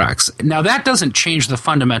great products. Now, that doesn't change the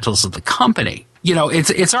fundamentals of the company.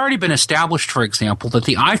 It's already been established, for example, that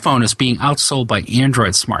the iPhone is being outsold by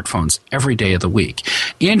Android smartphones every day of the week.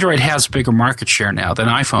 Android has a bigger market share now than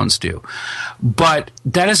iPhones do. But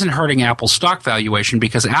that isn't hurting Apple's stock valuation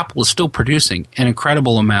because Apple is still producing an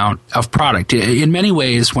incredible amount of product. In many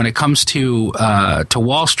ways, when it comes to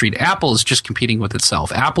Wall Street, Apple is just competing with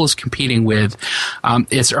itself. Apple is competing with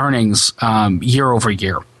its earnings year over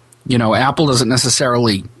year. Apple doesn't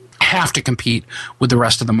necessarily have to compete with the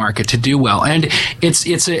rest of the market to do well. And it's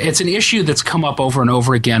an issue that's come up over and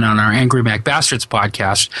over again on our Angry Mac Bastards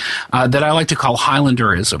podcast that I like to call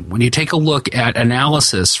Highlanderism. When you take a look at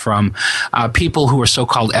analysis from people who are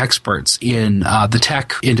so-called experts in the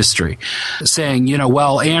tech industry, saying,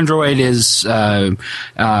 Android is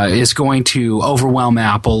going to overwhelm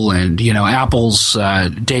Apple, and Apple's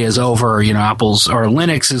day is over. Apple's or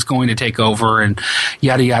Linux is going to take over, and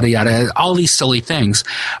yada yada yada. All these silly things.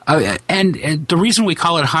 And the reason we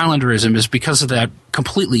call it Highlanderism is because of that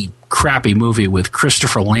completely crappy movie with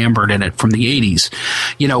Christopher Lambert in it from the 80s,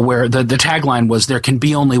 where the tagline was, "There can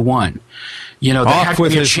be only one." Off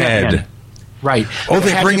with his head. Right. Oh,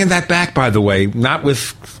 they're bringing that back, by the way. Not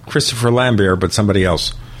with Christopher Lambert, but somebody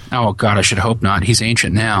else. Oh, God, I should hope not. He's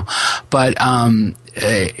ancient now. But,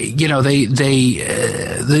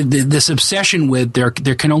 this obsession with there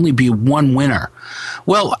can only be one winner.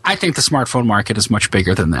 Well, I think the smartphone market is much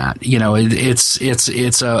bigger than that. It's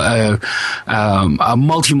a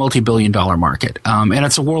multi-billion-dollar market, and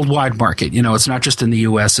it's a worldwide market. It's not just in the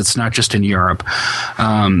U.S. It's not just in Europe.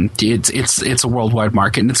 It's a worldwide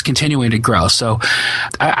market, and it's continuing to grow. So,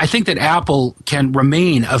 I think that Apple can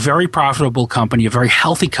remain a very profitable company, a very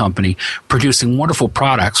healthy company, producing wonderful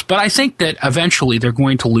products. But I think that eventually they're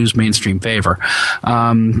going to lose mainstream favor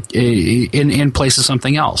in place of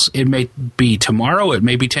something else. It may be tomorrow. It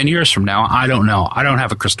may be 10 years from now. I don't know. I don't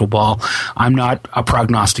have a crystal ball. I'm not a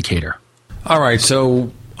prognosticator. All right.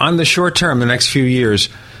 So on the short term, the next few years,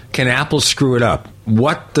 can Apple screw it up?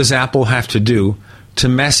 What does Apple have to do to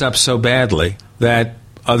mess up so badly that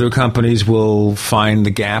other companies will find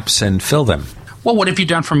the gaps and fill them? Well, what have you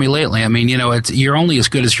done for me lately? I mean, you're only as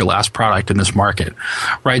good as your last product in this market,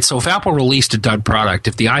 right? So if Apple released a dud product,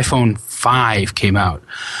 if the iPhone 5 came out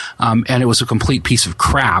and it was a complete piece of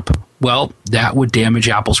crap, well, that would damage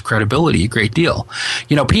Apple's credibility a great deal.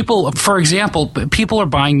 People, for example, people are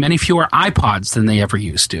buying many fewer iPods than they ever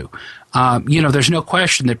used to. There's no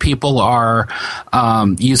question that people are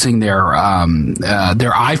using their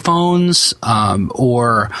iPhones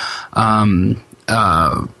or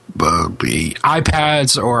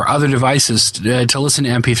iPads or other devices to listen to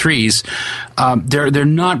MP3s. They're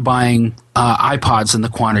not buying iPods in the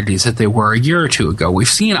quantities that they were a year or two ago. We've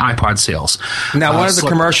seen iPod sales. Now, one of the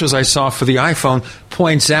commercials I saw for the iPhone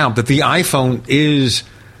points out that the iPhone is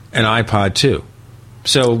an iPod too.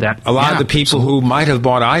 So a lot of the people who might have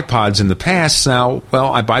bought iPods in the past now,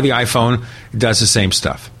 well, I buy the iPhone, it does the same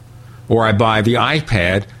stuff. Or I buy the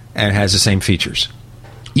iPad and it has the same features.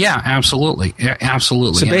 Yeah, absolutely.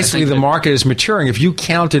 Absolutely. So basically the market is maturing. If you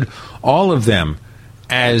counted all of them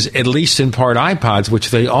as at least in part iPods,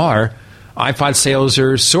 which they are, iPod sales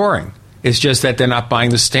are soaring. It's just that they're not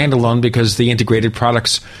buying the standalone because the integrated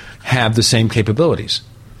products have the same capabilities.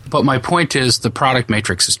 But my point is the product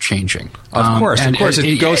matrix is changing. Of course, it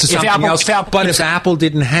goes to something else. But if Apple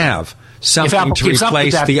didn't have something to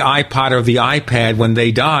replace the iPod or the iPad when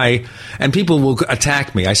they die, and people will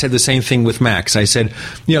attack me. I said the same thing with Macs. I said,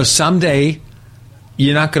 someday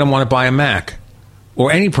you're not going to want to buy a Mac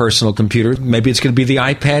or any personal computer. Maybe it's going to be the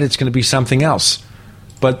iPad. It's going to be something else.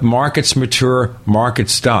 But markets mature,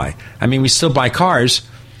 markets die. I mean, we still buy cars,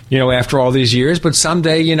 after all these years, but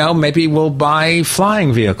someday, maybe we'll buy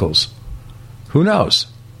flying vehicles. Who knows?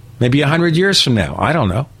 Maybe 100 years from now. I don't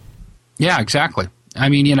know. Yeah, exactly. I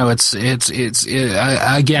mean, it's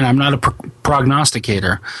again, I'm not a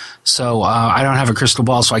prognosticator, so I don't have a crystal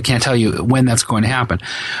ball, so I can't tell you when that's going to happen.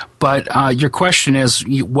 But your question is,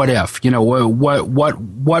 what if?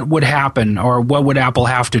 What would happen, or what would Apple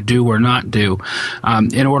have to do or not do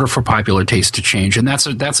in order for popular taste to change? And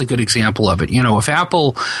that's a good example of it. If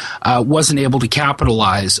Apple wasn't able to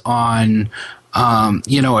capitalize on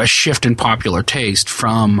a shift in popular taste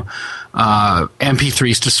from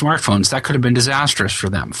MP3s to smartphones, that could have been disastrous for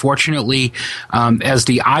them. Fortunately, as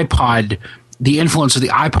the influence of the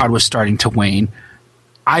iPod was starting to wane,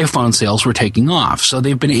 iPhone sales were taking off. So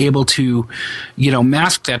they've been able to,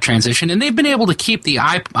 mask that transition, and they've been able to keep the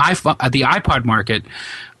iPod market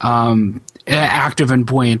active and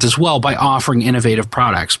buoyant as well by offering innovative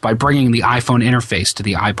products, by bringing the iPhone interface to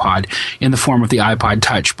the iPod in the form of the iPod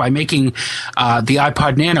Touch, by making the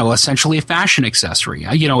iPod Nano essentially a fashion accessory.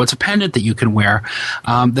 It's a pendant that you can wear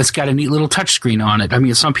that's got a neat little touch screen on it. I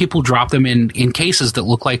mean, some people drop them in cases that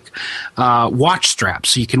look like watch straps,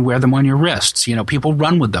 so you can wear them on your wrists. People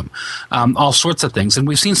run with them, all sorts of things. And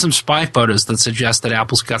we've seen some spy photos that suggest that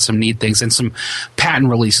Apple's got some neat things, and some patent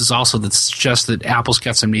releases also that suggest that Apple's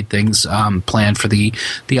got some neat things planned for the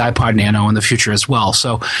iPod Nano in the future as well.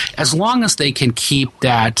 So as long as they can keep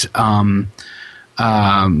that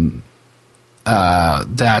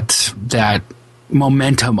that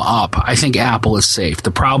momentum up, I think Apple is safe.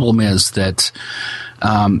 The problem is that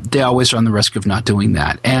they always run the risk of not doing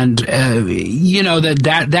that. And,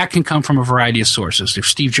 that can come from a variety of sources. If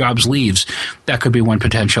Steve Jobs leaves, that could be one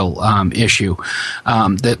potential issue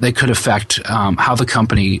that could affect how the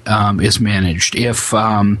company is managed. If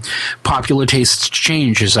popular tastes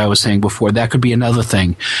change, as I was saying before, that could be another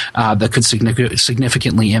thing that could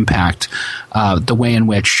significantly impact the way in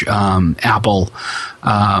which Apple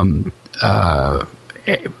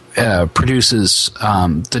produces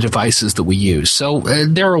the devices that we use. So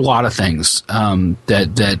there are a lot of things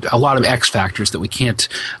that a lot of X factors that we can't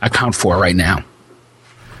account for right now.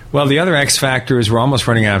 Well, the other X factor is we're almost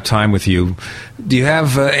running out of time with you. Do you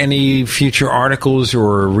have any future articles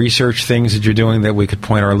or research things that you're doing that we could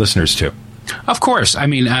point our listeners to? Of course. I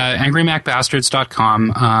mean,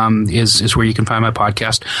 angrymacbastards.com is where you can find my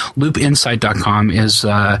podcast. Loopinsight.com is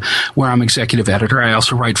where I'm executive editor. I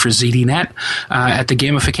also write for ZDNet at the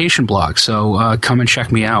Gamification blog. So come and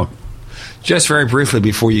check me out. Just very briefly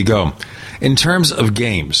before you go, in terms of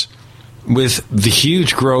games, with the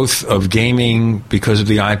huge growth of gaming because of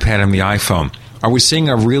the iPad and the iPhone, are we seeing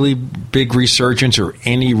a really big resurgence or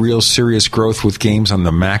any real serious growth with games on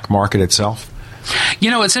the Mac market itself?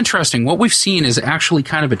 You know, it's interesting. What we've seen is actually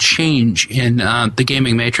kind of a change in the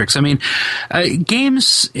gaming matrix. I mean,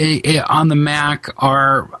 games on the Mac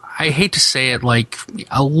are, I hate to say it, like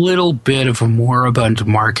a little bit of a moribund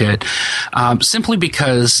market, simply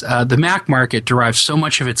because the Mac market derives so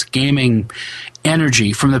much of its gaming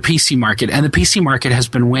energy from the PC market, and the PC market has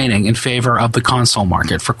been waning in favor of the console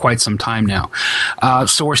market for quite some time now.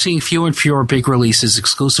 So we're seeing fewer and fewer big releases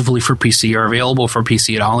exclusively for PC or available for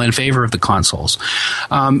PC at all in favor of the consoles.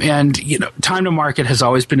 And, you know, time to market has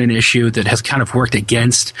always been an issue that has kind of worked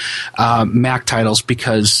against Mac titles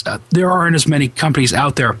because there aren't as many companies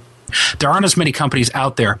out there. There aren't as many companies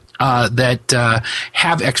out there that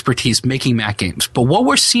have expertise making Mac games. But what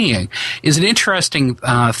we're seeing is an interesting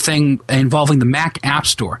thing involving the Mac App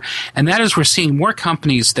Store, and that is we're seeing more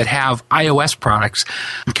companies that have iOS products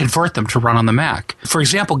convert them to run on the Mac. For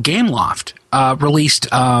example, Gameloft released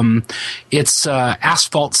its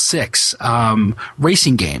Asphalt 6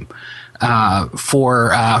 racing game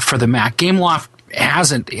for the Mac. Gameloft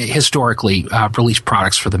hasn't historically released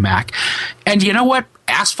products for the Mac. And you know what?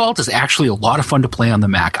 Asphalt is actually a lot of fun to play on the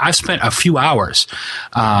Mac. I've spent a few hours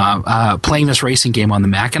playing this racing game on the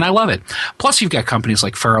Mac, and I love it. Plus, you've got companies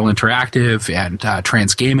like Feral Interactive and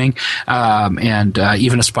Trans Gaming and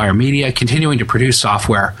even Aspire Media continuing to produce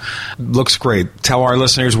software. Looks great. Tell our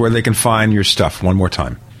listeners where they can find your stuff one more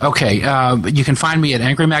time. Okay, you can find me at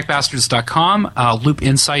angrymacbastards.com,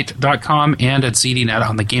 loopinsight.com, and at ZDNet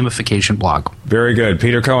on the Gamification blog. Very good.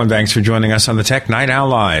 Peter Cohen, thanks for joining us on the Tech Night Owl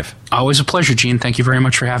Live. Always a pleasure, Gene. Thank you very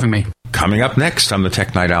much for having me. Coming up next on the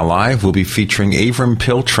Tech Night Owl Live, we'll be featuring Avram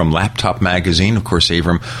Pilch from Laptop Magazine. Of course,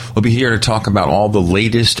 Avram will be here to talk about all the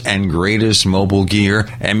latest and greatest mobile gear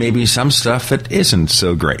and maybe some stuff that isn't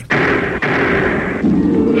so great.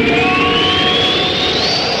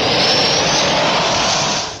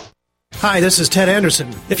 Hi, this is Ted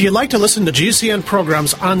Anderson. If you'd like to listen to GCN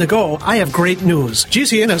programs on the go, I have great news.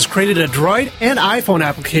 GCN has created a Droid and iPhone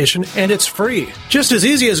application, and it's free. Just as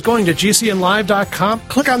easy as going to GCNlive.com,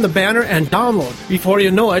 click on the banner, and download. Before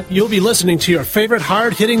you know it, you'll be listening to your favorite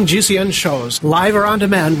hard-hitting GCN shows, live or on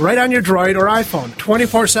demand, right on your Droid or iPhone,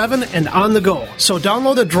 24/7 and on the go. So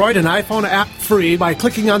download the Droid and iPhone app free by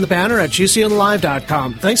clicking on the banner at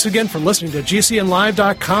GCNlive.com. Thanks again for listening to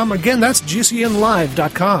GCNlive.com. Again, that's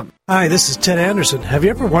GCNlive.com. Hi, this is Ted Anderson. Have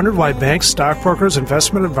you ever wondered why banks, stockbrokers,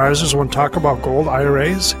 investment advisors won't talk about gold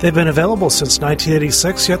IRAs? They've been available since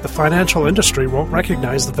 1986, yet the financial industry won't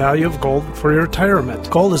recognize the value of gold for your retirement.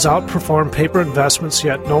 Gold has outperformed paper investments,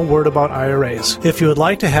 yet no word about IRAs. If you would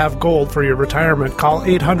like to have gold for your retirement, call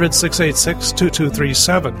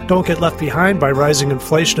 800-686-2237. Don't get left behind by rising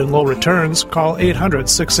inflation and low returns. Call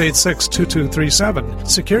 800-686-2237.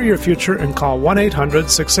 Secure your future and call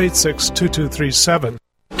 1-800-686-2237.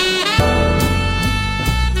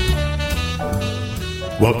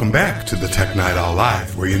 Welcome back to the Tech Night Owl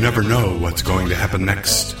Live, where you never know what's going to happen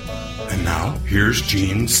next. And now, here's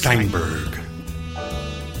Gene Steinberg.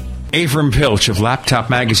 Avram Pilch of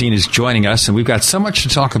Laptop Magazine is joining us, and we've got so much to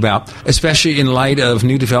talk about, especially in light of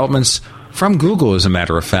new developments from Google, as a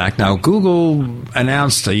matter of fact. Now, Google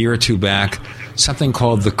announced a year or two back something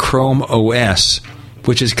called the Chrome OS,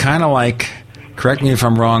 which is kind of like, correct me if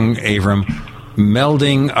I'm wrong, Avram,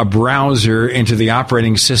 melding a browser into the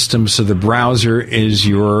operating system so the browser is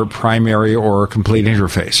your primary or complete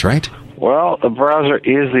interface, right? Well, the browser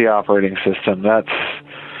is the operating system. That's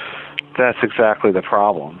exactly the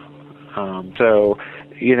problem. So,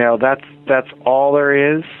 you know, that's all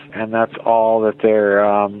there is, and that's all that there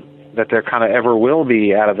kind of ever will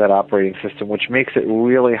be out of that operating system, which makes it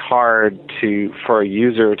really hard for a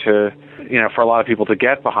user to, you know, for a lot of people to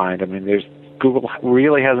get behind. I mean, Google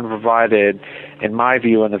really hasn't provided, in my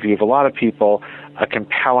view and the view of a lot of people, a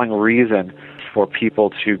compelling reason for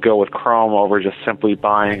people to go with Chrome over just simply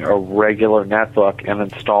buying a regular netbook and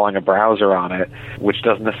installing a browser on it, which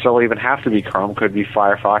doesn't necessarily even have to be Chrome. Could be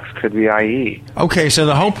Firefox, could be IE. Okay, so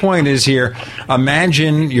the whole point is here,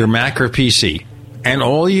 imagine your Mac or PC, and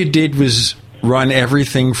all you did was run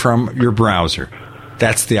everything from your browser.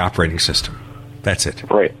 That's the operating system. That's it.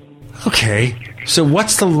 Right. Okay, so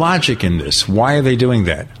what's the logic in this? Why are they doing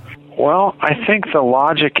that? Well, I think the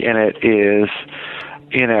logic in it is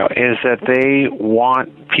that they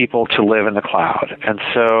want people to live in the cloud. And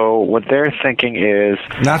so what they're thinking is...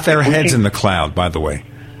 Not their heads in the cloud, by the way.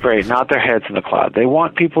 Right, not their heads in the cloud. They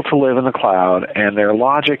want people to live in the cloud, and their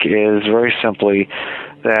logic is very simply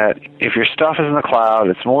that if your stuff is in the cloud,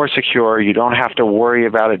 it's more secure. You don't have to worry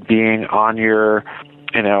about it being on your...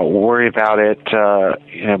 worry about it,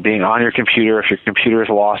 being on your computer. If your computer is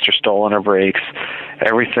lost or stolen or breaks,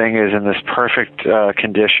 everything is in this perfect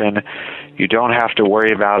condition. You don't have to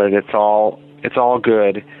worry about it. It's all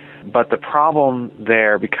good. But the problem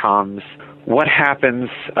there becomes, what happens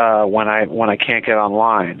when I can't get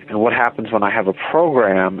online, and what happens when I have a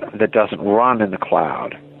program that doesn't run in the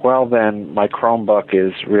cloud? Well, then my Chromebook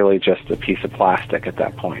is really just a piece of plastic at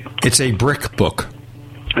that point. It's a brick book.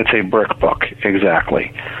 It's a brick book,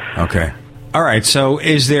 exactly. Okay. All right, so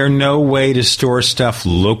is there no way to store stuff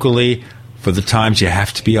locally for the times you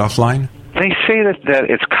have to be offline? They say that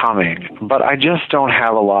it's coming, but I just don't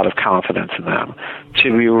have a lot of confidence in them,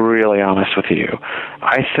 to be really honest with you.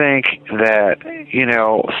 I think that,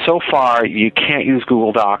 so far you can't use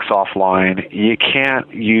Google Docs offline. You can't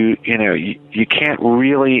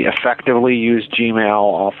really effectively use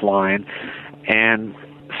Gmail offline. And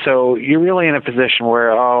so you're really in a position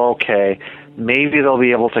where, maybe they'll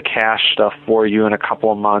be able to cache stuff for you in a couple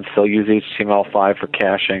of months. They'll use HTML5 for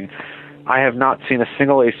caching. I have not seen a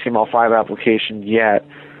single HTML5 application yet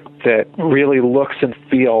that really looks and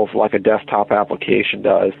feels like a desktop application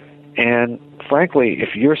does. And frankly,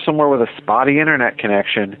 if you're somewhere with a spotty internet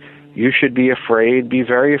connection, you should be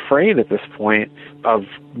very afraid at this point of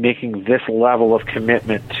making this level of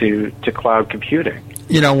commitment to cloud computing.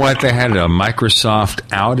 You know what? They had a Microsoft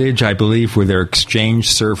outage, I believe, with their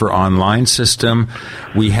Exchange Server Online system.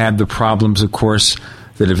 We had the problems, of course,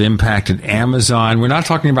 that have impacted Amazon. We're not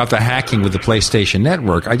talking about the hacking with the PlayStation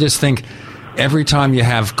Network. I just think every time you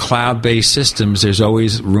have cloud-based systems, there's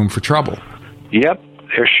always room for trouble. Yep,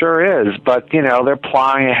 there sure is. But, they're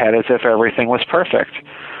plowing ahead as if everything was perfect.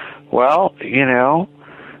 Well,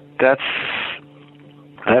 that's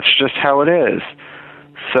just how it is.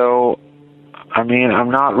 So, I'm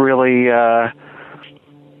not really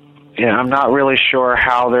sure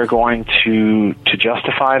how they're going to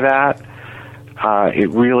justify that. It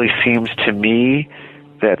really seems to me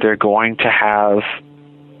that they're going to have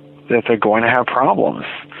problems.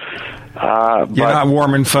 You're not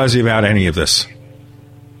warm and fuzzy about any of this.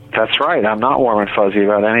 That's right. I'm not warm and fuzzy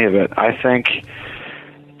about any of it. I think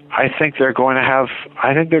they're going to have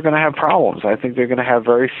problems. I think they're going to have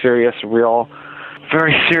very serious real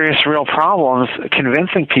problems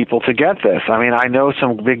convincing people to get this. I know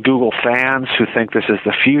some big Google fans who think this is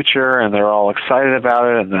the future and they're all excited about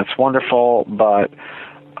it, and that's wonderful, but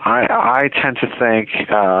I tend to think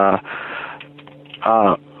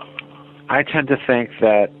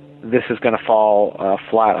that this is going to fall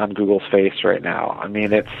flat on Google's face right now.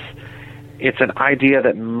 It's an idea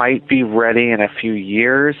that might be ready in a few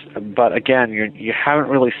years, but again, you haven't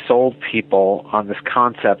really sold people on this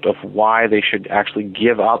concept of why they should actually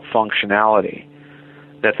give up functionality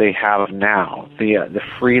that they have now, the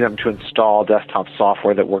freedom to install desktop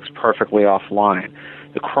software that works perfectly offline.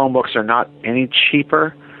 The Chromebooks are not any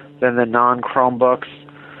cheaper than the non-Chromebooks,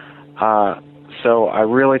 so I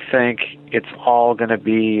really think it's all going to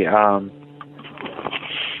be.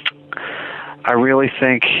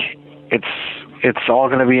 It's all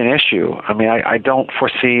going to be an issue. I don't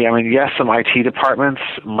foresee. Yes, some IT departments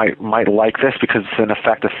might like this because it's in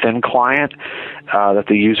effect a thin client that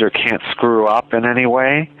the user can't screw up in any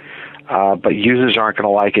way. But users aren't going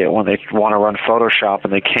to like it when they want to run Photoshop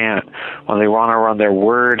and they can't. When they want to run their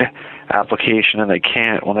Word application and they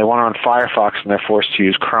can't. When they want to run Firefox and they're forced to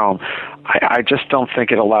use Chrome. I just don't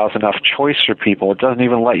think it allows enough choice for people. It doesn't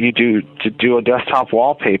even let you do a desktop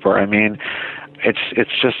wallpaper.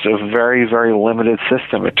 It's just a very, very limited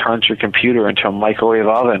system. It turns your computer into a microwave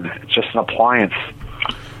oven. It's just an appliance.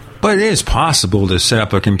 But it is possible to set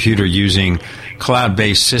up a computer using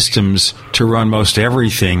cloud-based systems to run most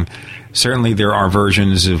everything. Certainly there are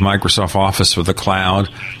versions of Microsoft Office with the cloud.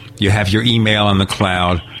 You have your email on the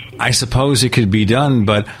cloud. I suppose it could be done,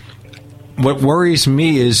 but what worries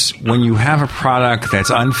me is when you have a product that's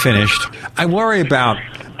unfinished, I worry about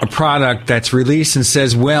a product that's released and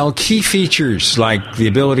says, well, key features like the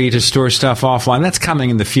ability to store stuff offline, that's coming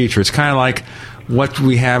in the future. It's kind of like what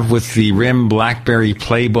we have with the RIM BlackBerry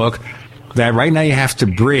Playbook, that right now you have to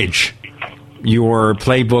bridge your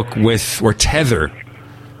Playbook with, or tether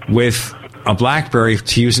with a BlackBerry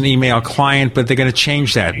to use an email client, but they're going to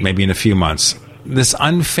change that maybe in a few months. This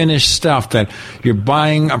unfinished stuff that you're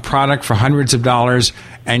buying a product for hundreds of dollars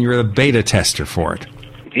and you're the beta tester for it.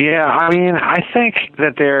 Yeah, I mean, I think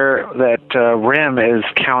that RIM is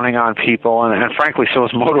counting on people, and frankly, so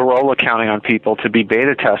is Motorola counting on people to be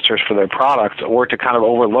beta testers for their products, or to kind of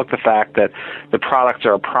overlook the fact that the products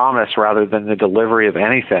are a promise rather than the delivery of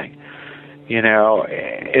anything. You know,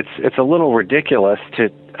 it's a little ridiculous to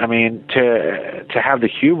have the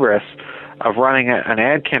hubris of running an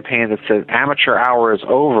ad campaign that says amateur hour is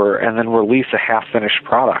over and then release a half-finished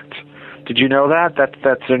product. Did you know that?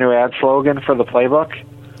 That's their new ad slogan for the Playbook?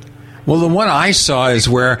 Well, the one I saw is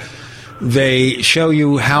where they show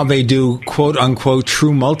you how they do quote-unquote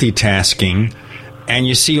true multitasking, and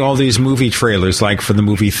you see all these movie trailers, like for the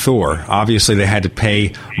movie Thor. Obviously, they had to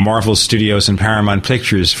pay Marvel Studios and Paramount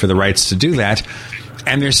Pictures for the rights to do that.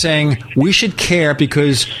 And they're saying, we should care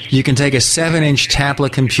because you can take a 7-inch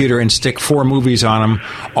tablet computer and stick 4 movies on them,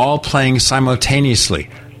 all playing simultaneously.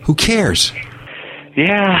 Who cares?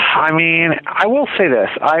 Yeah, I mean, I will say this.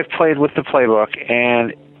 I've played with the Playbook,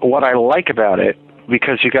 and what I like about it,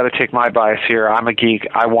 because you got to take my bias here, I'm a geek,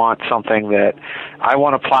 I want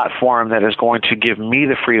a platform that is going to give me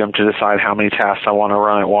the freedom to decide how many tasks I want to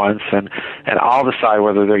run at once, and I'll decide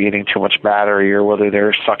whether they're eating too much battery or whether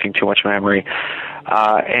they're sucking too much memory.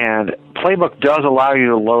 And Playbook does allow you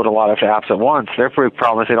to load a lot of apps at once. Their big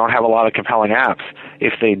problem is they don't have a lot of compelling apps.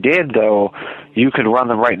 If they did, though, you could run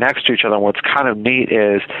them right next to each other. And what's kind of neat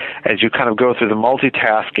is, as you kind of go through the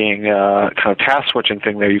multitasking, kind of task switching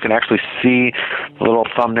thing there, you can actually see the little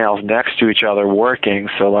thumbnails next to each other working.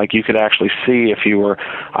 So, like, you could actually see if you were,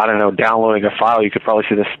 I don't know, downloading a file, you could probably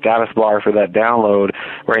see the status bar for that download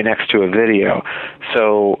right next to a video.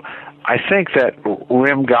 So I think that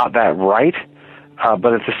RIM got that right.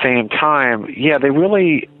 But at the same time, yeah,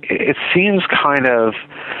 it seems kind of,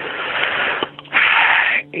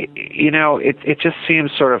 you know, it just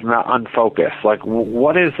seems sort of not unfocused. Like,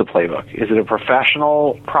 what is the Playbook? Is it a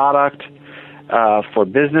professional product for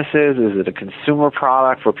businesses? Is it a consumer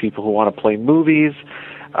product for people who want to play movies?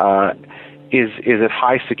 Is it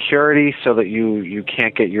high security so that you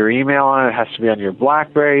can't get your email on it? It has to be on your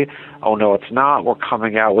BlackBerry. Oh, no, it's not. We're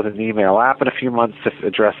coming out with an email app in a few months to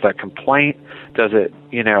address that complaint. Does it,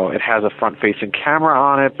 you know, it has a front-facing camera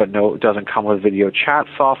on it, but no, it doesn't come with video chat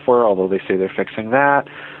software, although they say they're fixing that.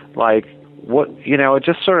 Like, what, you know, it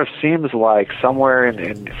just sort of seems like somewhere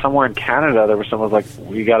in Canada there was someone like,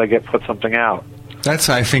 we got to put something out. That's,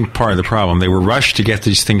 I think, part of the problem. They were rushed to get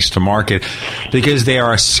these things to market because they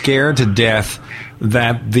are scared to death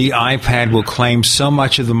that the iPad will claim so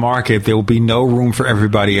much of the market, there will be no room for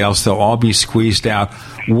everybody else. They'll all be squeezed out.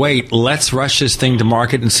 Wait, let's rush this thing to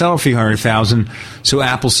market and sell a few 100,000 so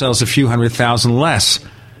Apple sells a few 100,000 less.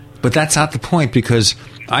 But that's not the point, because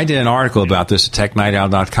I did an article about this at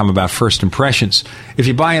TechNightOwl.com about first impressions. If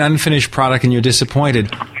you buy an unfinished product and you're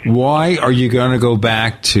disappointed, why are you going to go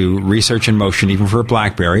back to Research in Motion, even for a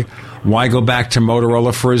BlackBerry? Why go back to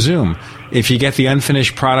Motorola for a Zoom? If you get the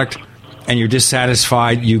unfinished product and you're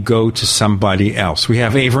dissatisfied, you go to somebody else. We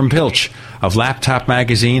have Avram Pilch of Laptop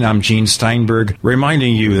Magazine. I'm Gene Steinberg,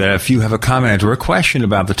 reminding you that if you have a comment or a question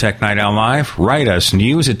about the Tech Night Owl Live, write us,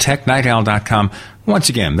 news@technightowl.com. Once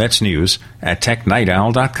again, that's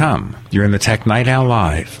news@technightowl.com. You're in the Tech Night Owl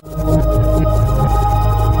Live.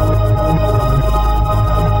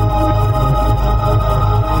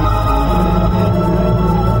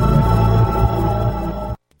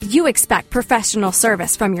 You expect professional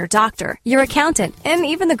service from your doctor, your accountant, and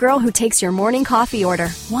even the girl who takes your morning coffee order.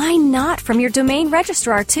 Why not from your domain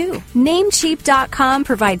registrar, too? Namecheap.com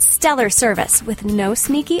provides stellar service with no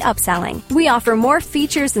sneaky upselling. We offer more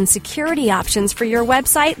features and security options for your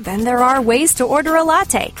website than there are ways to order a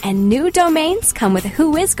latte. And new domains come with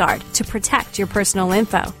WhoisGuard to protect your personal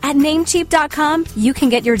info. At Namecheap.com, you can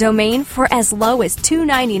get your domain for as low as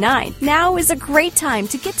 $2.99. Now is a great time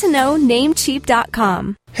to get to know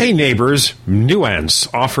Namecheap.com. Hey neighbors, Nuance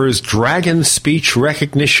offers Dragon speech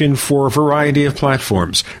recognition for a variety of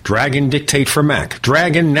platforms. Dragon Dictate for Mac,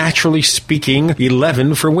 Dragon Naturally Speaking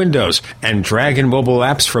 11 for Windows, and Dragon mobile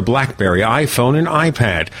apps for BlackBerry, iPhone, and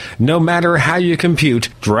iPad. No matter how you compute,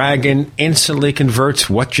 Dragon instantly converts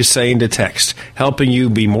what you say into text, helping you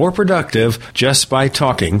be more productive just by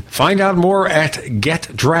talking. Find out more at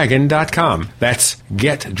GetDragon.com. That's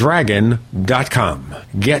GetDragon.com.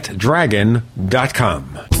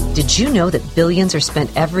 GetDragon.com. Did you know that billions are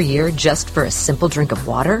spent every year just for a simple drink of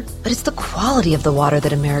water? But it's the quality of the water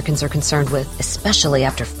that Americans are concerned with, especially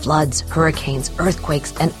after floods, hurricanes,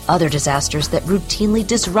 earthquakes, and other disasters that routinely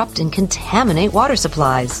disrupt and contaminate water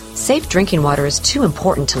supplies. Safe drinking water is too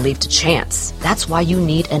important to leave to chance. That's why you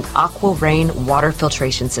need an AquaRain water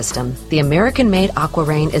filtration system. The American-made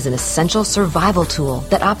AquaRain is an essential survival tool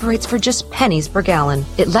that operates for just pennies per gallon.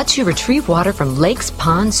 It lets you retrieve water from lakes,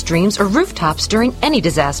 ponds, streams, or rooftops during any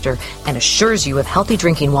disaster and assures you of healthy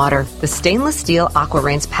drinking water. The stainless steel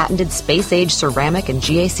AquaRain's patented space-age ceramic and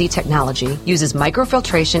GAC technology uses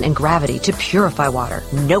microfiltration and gravity to purify water.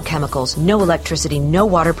 No chemicals, no electricity, no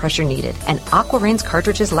water pressure needed. And AquaRain's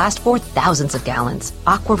cartridges last for thousands of gallons.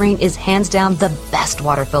 AquaRain is hands down the best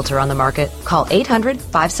water filter on the market. Call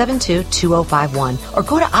 800-572-2051 or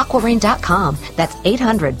go to aquarain.com. That's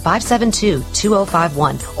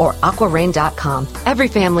 800-572-2051 or aquarain.com. Every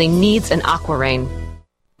family needs an AquaRain.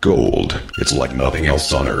 Gold. It's like nothing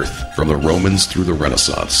else on Earth. From the Romans through the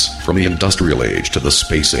Renaissance, from the Industrial Age to the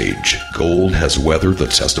Space Age, gold has weathered the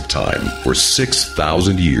test of time. For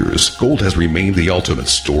 6,000 years, gold has remained the ultimate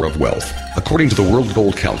store of wealth. According to the World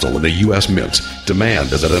Gold Council and the U.S. Mint,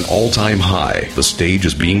 demand is at an all-time high. The stage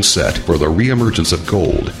is being set for the reemergence of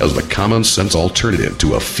gold as the common-sense alternative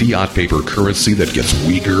to a fiat paper currency that gets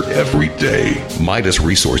weaker every day. Midas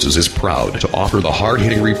Resources is proud to offer the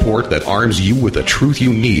hard-hitting report that arms you with the truth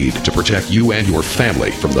you need to protect you and your family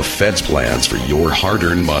from the Fed's plans for your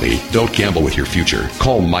hard-earned money. Don't gamble with your future.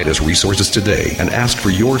 Call Midas Resources today and ask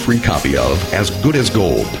for your free copy of As Good as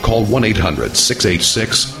Gold. Call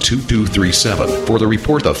 1-800-686-2237 for the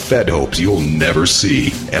report the Fed hopes you'll never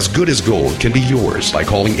see. As Good as Gold can be yours by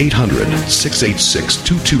calling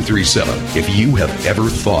 800-686-2237. If you have ever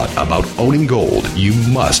thought about owning gold, you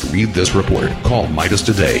must read this report. Call Midas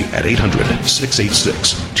today at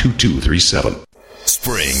 800-686-2237.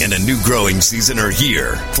 Spring and a new growing season are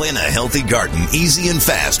here. Plan a healthy garden easy and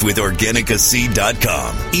fast with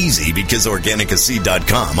OrganicaSeed.com. Easy because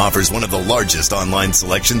OrganicaSeed.com offers one of the largest online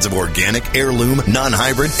selections of organic, heirloom,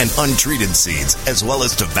 non-hybrid, and untreated seeds, as well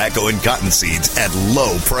as tobacco and cotton seeds at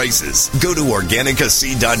low prices. Go to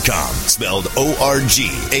OrganicaSeed.com, spelled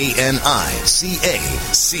ORGANICA,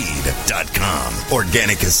 seed.com.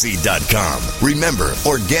 OrganicaSeed.com. Remember,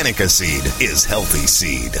 Organica Seed is healthy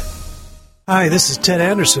seed. Hi, this is Ted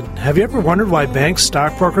Anderson. Have you ever wondered why banks,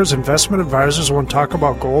 stockbrokers, investment advisors won't talk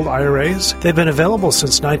about gold IRAs? They've been available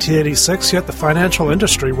since 1986, yet the financial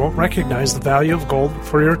industry won't recognize the value of gold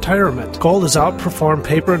for your retirement. Gold has outperformed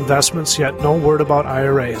paper investments, yet no word about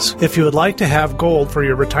IRAs. If you would like to have gold for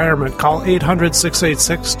your retirement, call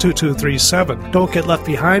 800-686-2237. Don't get left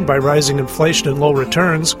behind by rising inflation and low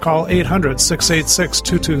returns. Call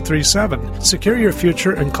 800-686-2237. Secure your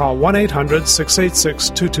future and call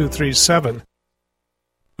 1-800-686-2237.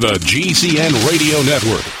 The GCN Radio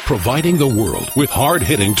Network, providing the world with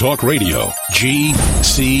hard-hitting talk radio.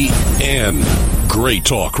 GCN. Great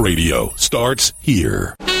talk radio starts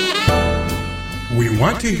here. We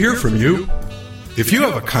want to hear from you. If you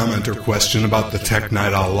have a comment or question about the Tech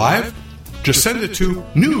Night Owl Live, just send it to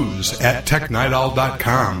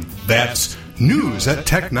news@technightowl.com. That's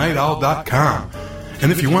news@technightowl.com.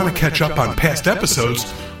 And if you want to catch up on past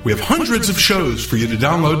episodes, we have hundreds of shows for you to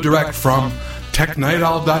download direct from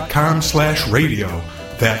technightowl.com/radio.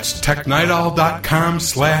 That's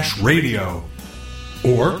technightowl.com/radio.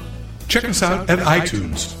 Or check us out at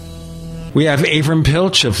iTunes. We have Avram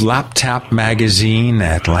Pilch of Laptop Magazine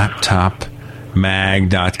at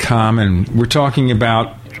laptopmag.com, and we're talking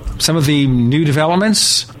about some of the new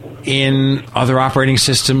developments in other operating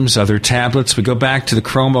systems, other tablets. We go back to the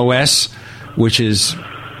Chrome OS, which is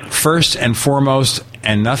first and foremost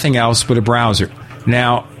and nothing else but a browser.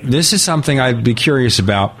 Now, this is something I'd be curious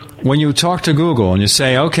about. When you talk to Google and you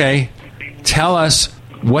say, okay, tell us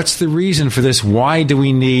what's the reason for this, why do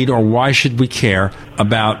we need or why should we care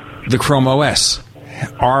about the Chrome OS?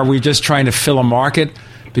 Are we just trying to fill a market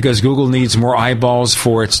because Google needs more eyeballs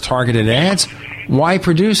for its targeted ads? Why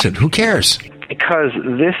produce it? Who cares? Because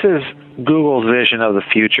this is Google's vision of the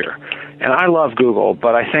future. And I love Google,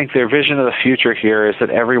 but I think their vision of the future here is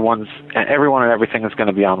that everyone and everything is going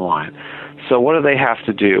to be online. So what do they have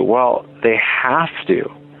to do? Well, they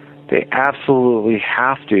absolutely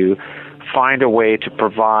have to find a way to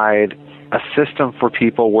provide a system for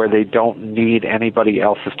people where they don't need anybody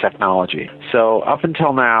else's technology. So up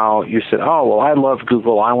until now, you said, oh, well, I love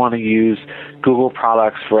Google. I want to use Google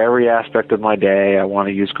products for every aspect of my day. I want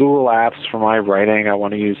to use Google Apps for my writing. I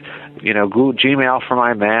want to use, Google Gmail for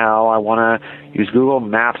my mail. I want to use Google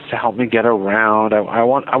Maps to help me get around. I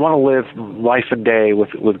want to live life and day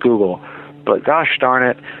with Google. But gosh darn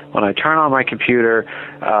it, when I turn on my computer,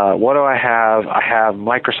 what do I have? I have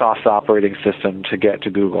Microsoft's operating system to get to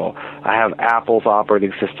Google. I have Apple's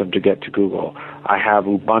operating system to get to Google. I have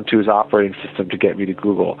Ubuntu's operating system to get me to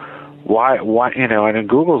Google. Why, and in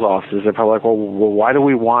Google's offices, they're probably like, well, why do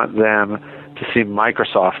we want them to see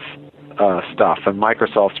Microsoft's stuff and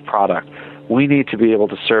Microsoft's product? We need to be able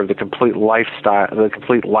to serve the complete life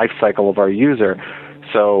cycle of our user.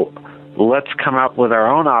 So let's come up with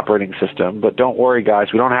our own operating system, but don't worry,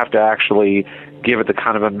 guys, we don't have to actually give it the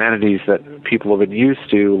kind of amenities that people have been used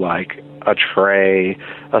to, like a tray,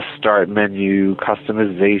 a start menu,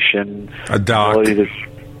 customization, a dock,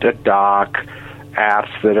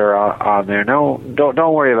 apps that are on there. No,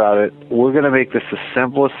 don't worry about it. We're going to make this the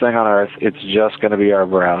simplest thing on earth. It's just going to be our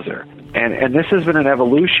browser. And this has been an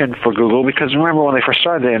evolution for Google, because remember when they first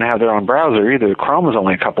started, they didn't have their own browser either. Chrome was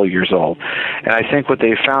only a couple of years old. And I think what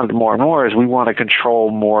they've found more and more is we want to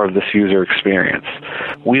control more of this user experience.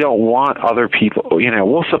 We don't want other people,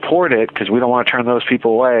 we'll support it because we don't want to turn those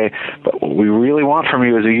people away, but what we really want from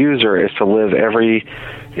you as a user is to live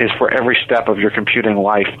for every step of your computing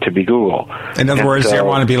life to be Google. In other words, they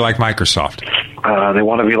want to be like Microsoft. They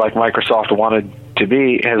want to be like Microsoft has wanted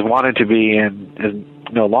to be, and is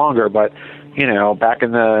no longer. But back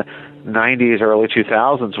in the 90s, early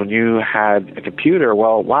 2000s, when you had a computer,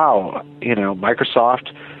 Microsoft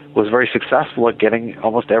was very successful at getting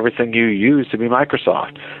almost everything you use to be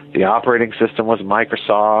Microsoft. The operating system was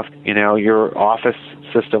Microsoft. Your Office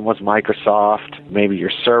system was Microsoft. Maybe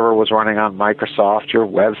your server was running on Microsoft. Your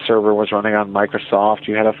web server was running on Microsoft.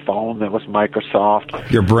 You had a phone that was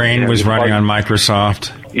Microsoft. Your brain was running on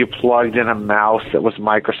Microsoft. You plugged in a mouse that was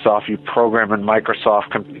Microsoft. You program in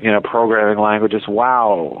Microsoft, programming languages.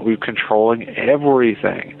 Wow, we're controlling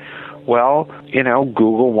everything. Well,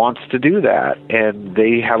 Google wants to do that, and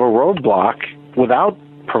they have a roadblock without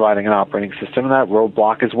providing an operating system, and that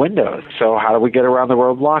roadblock is Windows. So how do we get around the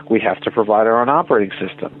roadblock? We have to provide our own operating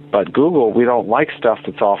system. But Google, we don't like stuff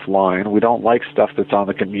that's offline. We don't like stuff that's on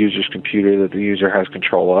the user's computer that the user has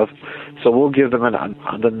control of. So we'll give them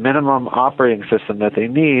the minimum operating system that they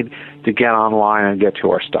need to get online and get to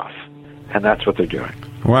our stuff. And that's what they're doing.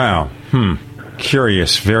 Wow.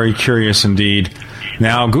 Curious. Very curious indeed.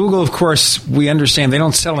 Now, Google, of course, we understand they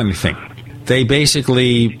don't sell anything. They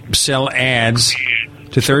basically sell ads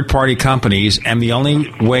to third-party companies, and the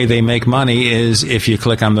only way they make money is if you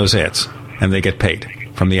click on those ads, and they get paid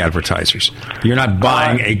from the advertisers. You're not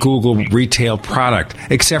buying a Google retail product,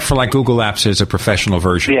 except for like Google Apps is a professional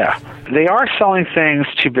version. Yeah. They are selling things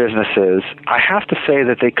to businesses. I have to say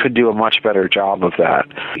that they could do a much better job of that.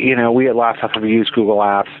 We at Laptop have used Google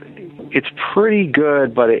Apps. It's pretty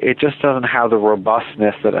good, but it just doesn't have the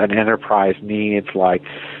robustness that an enterprise needs. Like,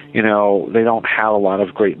 they don't have a lot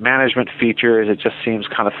of great management features. It just seems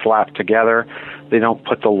kind of slapped together. They don't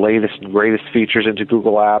put the latest and greatest features into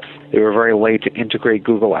Google Apps. They were very late to integrate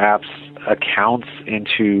Google Apps accounts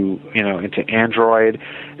into Android.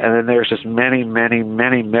 And then there's just many, many,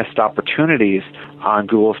 many missed opportunities on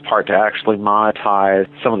Google's part to actually monetize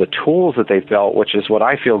some of the tools that they've built, which is what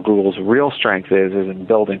I feel Google's real strength is in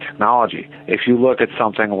building technology. If you look at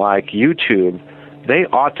something like YouTube, they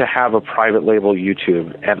ought to have a private label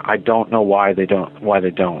YouTube, and I don't know why they don't.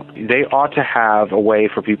 They ought to have a way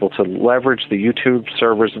for people to leverage the YouTube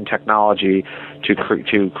servers and technology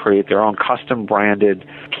to create their own custom branded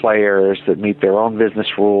players that meet their own business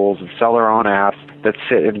rules and sell their own apps that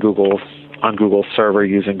sit in on Google's server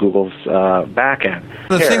using Google's backend.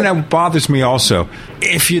 The thing that bothers me also,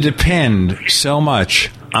 if you depend so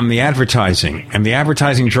much on the advertising and the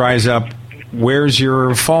advertising dries up, where's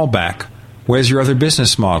your fallback? Where's your other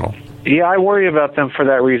business model? Yeah, I worry about them for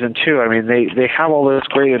that reason, too. I mean, they have all this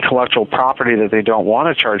great intellectual property that they don't want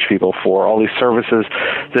to charge people for, all these services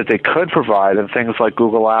that they could provide, and things like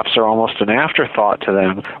Google Apps are almost an afterthought to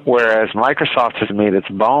them, whereas Microsoft has made its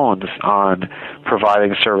bones on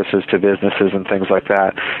providing services to businesses and things like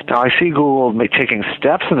that. Now, I see Google taking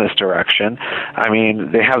steps in this direction. I mean,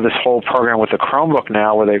 they have this whole program with the Chromebook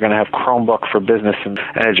now where they're going to have Chromebook for business and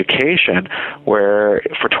education, where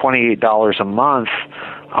for $28 a month,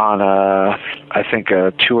 on I think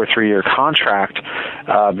a 2 or 3 year contract,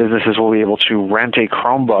 businesses will be able to rent a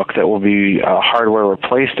Chromebook that will be hardware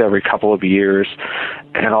replaced every couple of years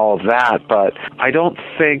and all of that. But I don't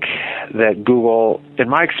think that Google, in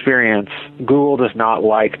my experience, Google does not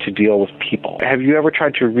like to deal with people. Have you ever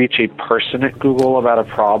tried to reach a person at Google about a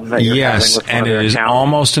problem that you're having with one and of their it is accounts?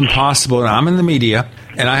 almost impossible. And I'm in the media,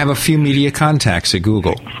 and I have a few media contacts at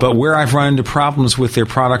Google. But where I've run into problems with their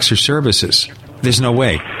products or services, There's no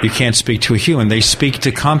way. You can't speak to a human. They speak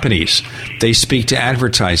to companies. They speak to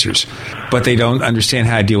advertisers. But they don't understand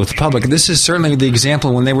how to deal with the public. This is certainly the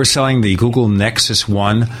example when they were selling the Google Nexus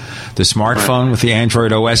 1, the smartphone with the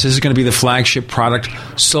Android OS. This is going to be the flagship product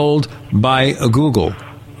sold by Google.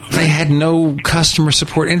 They had no customer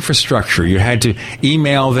support infrastructure. You had to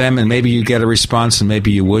email them, and maybe you get a response, and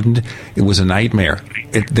maybe you wouldn't. It was a nightmare.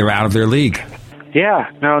 They're out of their league. Yeah,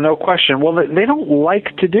 no question. Well, they don't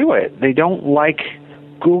like to do it.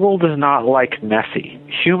 Google does not like messy.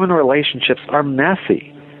 Human relationships are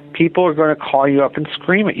messy. People are going to call you up and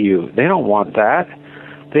scream at you. They don't want that.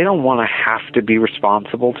 They don't want to have to be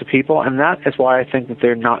responsible to people, and that is why I think that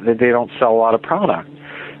they don't sell a lot of product.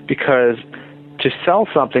 Because to sell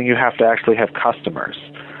something, you have to actually have customers.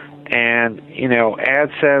 And,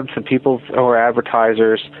 AdSense and people who are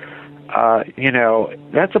advertisers,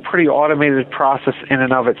 that's a pretty automated process in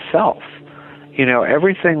and of itself.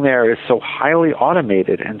 Everything there is so highly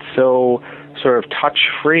automated and so sort of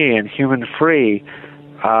touch-free and human-free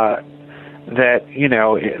that,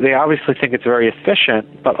 they obviously think it's very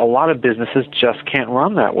efficient, but a lot of businesses just can't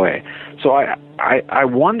run that way. So I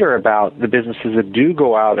wonder about the businesses that do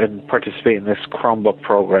go out and participate in this Chromebook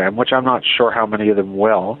program, which I'm not sure how many of them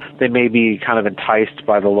will. They may be kind of enticed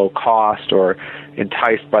by the low cost or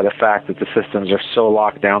enticed by the fact that the systems are so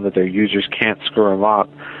locked down that their users can't screw them up.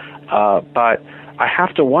 But I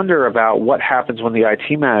have to wonder about what happens when the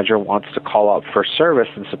IT manager wants to call up for service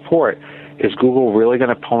and support. Is Google really going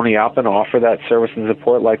to pony up and offer that service and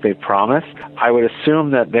support like they promised? I would assume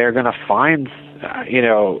that they're going to find,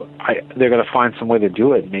 they're going to find some way to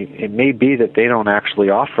do it. It may be that they don't actually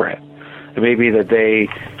offer it. It may be that they,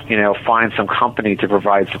 find some company to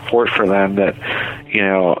provide support for them that,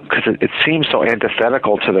 because it seems so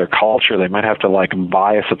antithetical to their culture. They might have to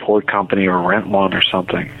buy a support company or rent one or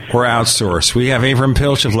something. Or outsource. We have Avram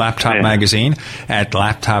Pilch of Laptop Magazine at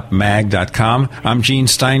laptopmag.com. I'm Gene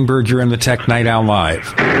Steinberg. You're in the Tech Night Owl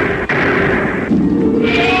Live.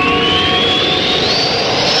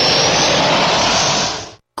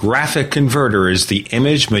 Graphic Converter is the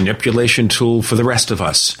image manipulation tool for the rest of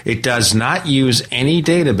us. It does not use any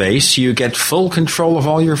database. You get full control of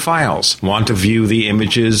all your files. Want to view the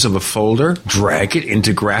images of a folder? Drag it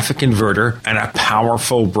into Graphic Converter, and a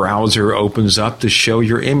powerful browser opens up to show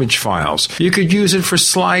your image files. You could use it for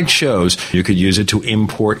slideshows. You could use it to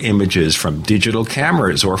import images from digital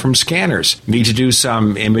cameras or from scanners. Need to do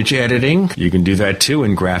some image editing? You can do that too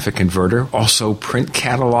in Graphic Converter. Also print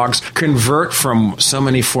catalogs. Convert from so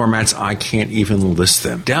many formats I can't even list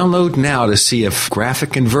them. Download now to see if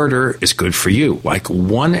Graphic Converter is good for you, like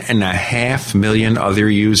 1.5 million other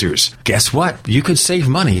users. Guess what? You could save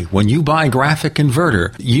money when you buy Graphic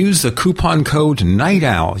Converter. Use the coupon code Night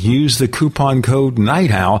Owl. Use the coupon code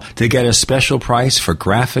Night Owl to get a special price for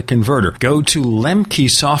Graphic Converter. Go to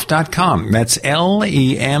lemkesoft.com. That's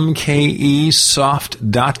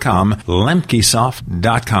LEMKEsoft.com.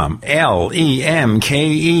 Lemkesoft.com.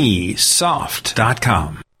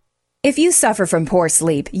 LEMKEsoft.com. If you suffer from poor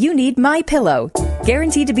sleep, you need MyPillow.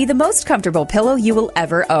 Guaranteed to be the most comfortable pillow you will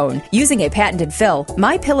ever own. Using a patented fill,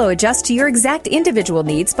 MyPillow adjusts to your exact individual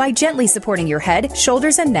needs by gently supporting your head,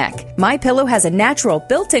 shoulders, and neck. MyPillow has a natural,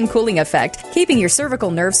 built-in cooling effect, keeping your cervical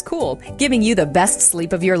nerves cool, giving you the best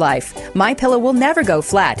sleep of your life. MyPillow will never go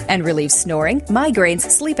flat and relieves snoring, migraines,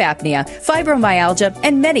 sleep apnea, fibromyalgia,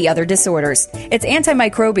 and many other disorders. It's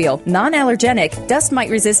antimicrobial, non-allergenic, dust mite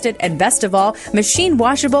resistant, and best of all, machine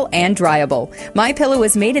washable and dryable. MyPillow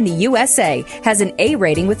is made in the USA, has an A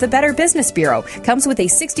rating with the Better Business Bureau, comes with a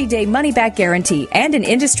 60-day money-back guarantee and an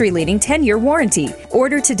industry-leading 10-year warranty.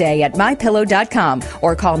 Order today at MyPillow.com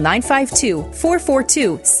or call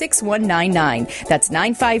 952-442-6199. That's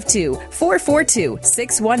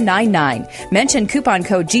 952-442-6199. Mention coupon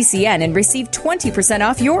code GCN and receive 20%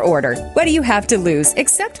 off your order. What do you have to lose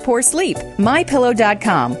except poor sleep?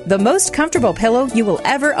 MyPillow.com, the most comfortable pillow you will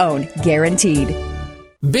ever own, guaranteed.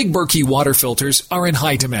 Big Berkey water filters are in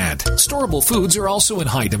high demand. Storable foods are also in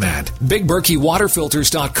high demand.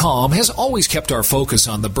 BigBerkeyWaterFilters.com has always kept our focus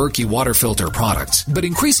on the Berkey water filter products, but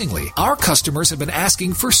increasingly, our customers have been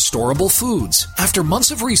asking for storable foods. After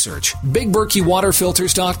months of research,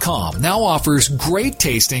 BigBerkeyWaterFilters.com now offers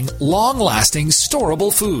great-tasting, long-lasting,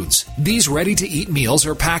 storable foods. These ready-to-eat meals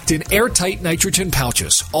are packed in airtight nitrogen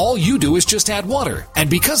pouches. All you do is just add water,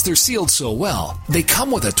 and because they're sealed so well, they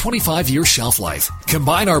come with a 25-year shelf life. Combine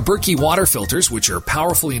Combine our Berkey water filters, which are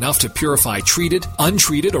powerful enough to purify treated,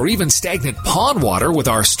 untreated, or even stagnant pond water with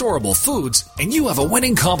our storable foods, and you have a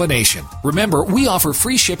winning combination. Remember, we offer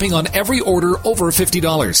free shipping on every order over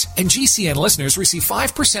 $50, and GCN listeners receive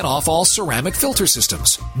 5% off all ceramic filter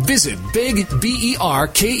systems. Visit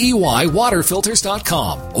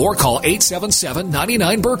BigBerkeyWaterFilters.com or call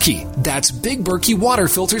 877-99-BERKEY. That's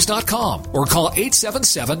BigBerkeyWaterFilters.com or call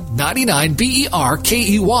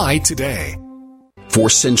 877-99-BERKEY today. For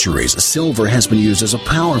centuries, silver has been used as a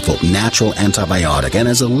powerful natural antibiotic, and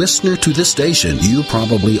as a listener to this station, you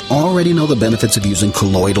probably already know the benefits of using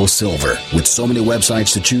colloidal silver. With so many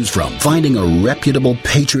websites to choose from, finding a reputable,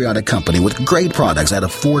 patriotic company with great products at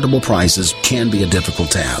affordable prices can be a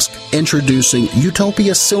difficult task. Introducing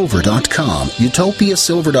UtopiaSilver.com.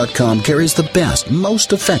 UtopiaSilver.com carries the best,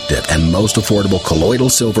 most effective, and most affordable colloidal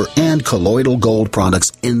silver and colloidal gold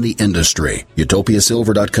products in the industry.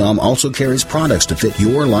 UtopiaSilver.com also carries products to fit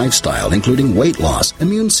your lifestyle, including weight loss,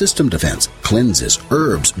 immune system defense, cleanses,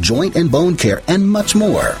 herbs, joint and bone care, and much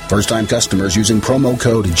more. First-time customers using promo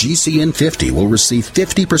code GCN50 will receive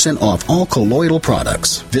 50% off all colloidal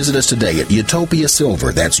products. Visit us today at Utopia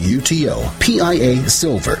Silver, that's UTOPIA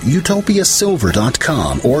Silver,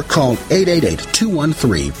 utopiasilver.com, or call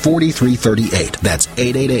 888-213-4338. That's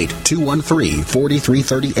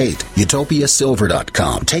 888-213-4338.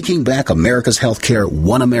 UtopiaSilver.com, taking back America's healthcare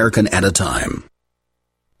one American at a time.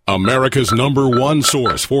 America's #1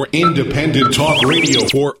 source for independent talk radio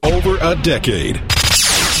for over a decade.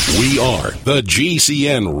 We are the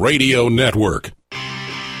GCN Radio Network.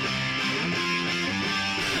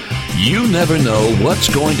 You never know what's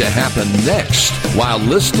going to happen next while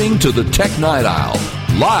listening to the Tech Night Owl,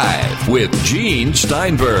 live with Gene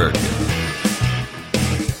Steinberg.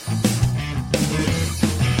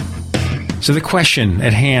 So the question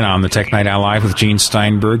at hand on the Tech Night Owl Live with Gene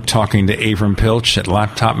Steinberg, talking to Avram Pilch at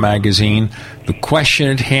Laptop Magazine. The question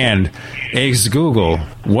at hand is Google.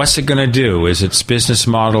 What's it going to do? Is its business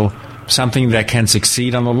model something that can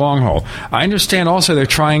succeed on the long haul? I understand also they're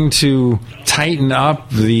trying to tighten up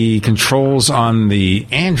the controls on the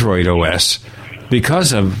Android OS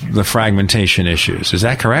because of the fragmentation issues. Is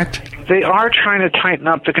that correct? They are trying to tighten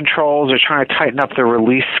up the controls. They're trying to tighten up the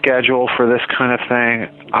release schedule for this kind of thing.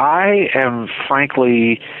 I am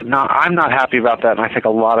frankly I'm not happy about that, and I think a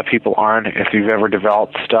lot of people aren't if you've ever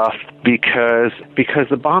developed stuff, because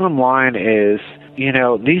the bottom line is,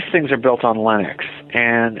 these things are built on Linux,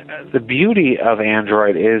 and the beauty of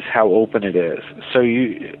Android is how open it is. So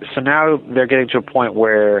now they're getting to a point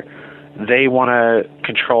where they want to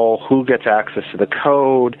control who gets access to the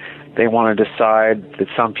code. They want to decide that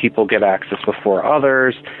some people get access before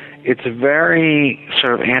others. It's very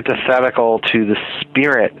sort of antithetical to the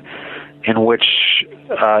spirit in which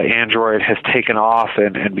Android has taken off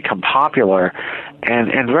and become popular,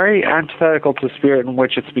 and very antithetical to the spirit in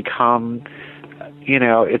which it's become,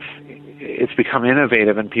 it's become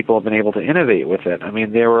innovative, and people have been able to innovate with it. I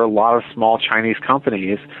mean, there were a lot of small Chinese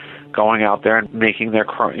companies going out there and making their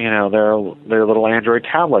little Android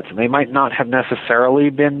tablets, and they might not have necessarily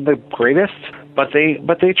been the greatest, but they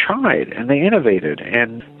tried and they innovated,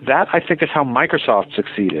 and that, I think, is how Microsoft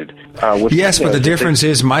succeeded. Yes, but the difference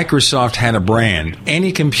is Microsoft had a brand.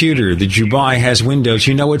 Any computer that you buy has Windows.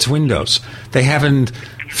 You know it's Windows. They haven't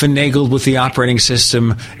finagled with the operating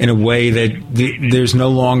system in a way that there's no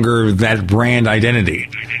longer that brand identity.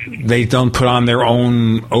 They don't put on their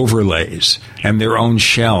own overlays and their own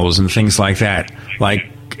shells and things like that. Like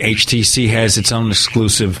HTC has its own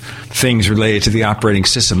exclusive things related to the operating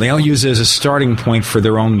system. They all use it as a starting point for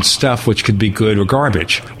their own stuff, which could be good or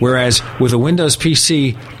garbage. Whereas with a Windows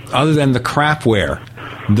PC, other than the crapware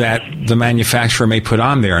that the manufacturer may put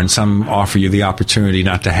on there, and some offer you the opportunity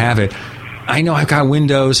not to have it, I know I've got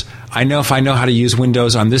Windows. I know if I know how to use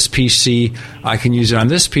Windows on this PC, I can use it on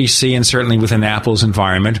this PC, and certainly within Apple's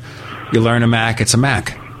environment. You learn a Mac, it's a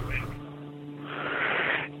Mac.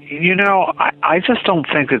 I just don't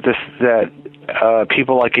think that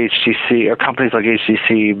people like HTC or companies like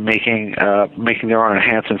HTC making their own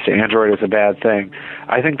enhancements to Android is a bad thing.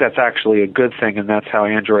 I think that's actually a good thing, and that's how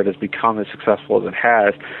Android has become as successful as it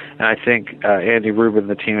has. And I think Andy Rubin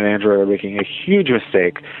and the team at Android are making a huge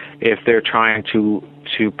mistake if they're trying to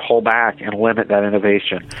pull back and limit that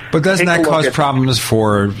innovation. But doesn't that cause problems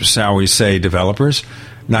for, shall we say, developers,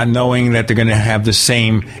 not knowing that they're going to have the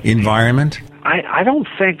same environment? I don't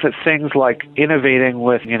think that things like innovating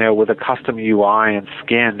with a custom UI and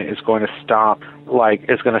skin is going to stop my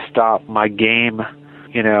game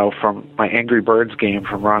from my Angry Birds game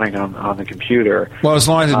from running on the computer. Well, as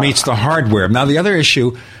long as it meets the hardware. Now, the other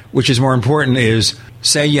issue, which is more important, is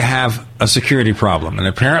say you have a security problem. And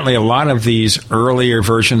apparently a lot of these earlier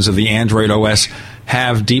versions of the Android OS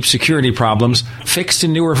have deep security problems fixed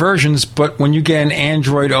in newer versions. But when you get an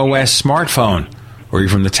Android OS smartphone or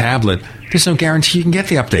even the tablet, there's no guarantee you can get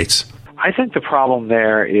the updates. I think the problem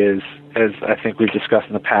there is, as I think we've discussed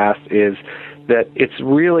in the past, is that it's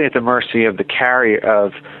really at the mercy of the carrier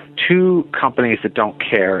of two companies that don't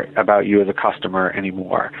care about you as a customer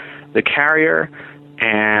anymore, the carrier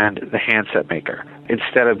and the handset maker,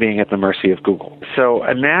 instead of being at the mercy of Google. So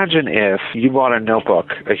imagine if you bought a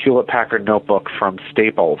notebook, a Hewlett-Packard notebook from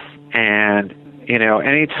Staples, and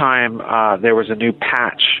anytime there was a new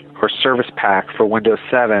patch or service pack for Windows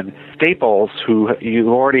 7, Staples, who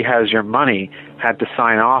already has your money, had to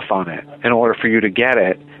sign off on it in order for you to get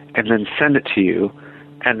it and then send it to you.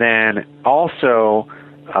 And then also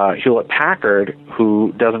Hewlett-Packard,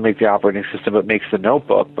 who doesn't make the operating system but makes the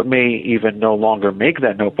notebook, but may even no longer make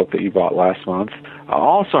that notebook that you bought last month,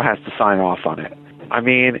 also has to sign off on it. I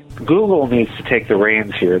mean, Google needs to take the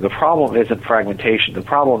reins here. The problem isn't fragmentation. The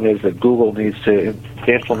problem is that Google needs to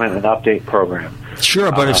implement an update program. Sure,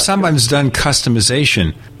 but if someone's done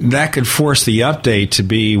customization, that could force the update to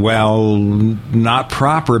be, not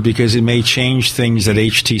proper because it may change things that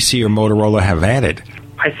HTC or Motorola have added.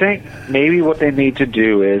 I think maybe what they need to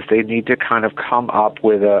do is they need to kind of come up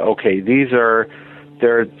with there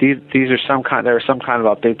are some kind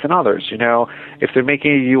of updates than others. If they're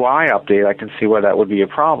making a UI update, I can see why that would be a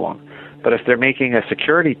problem. But if they're making a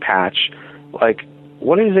security patch,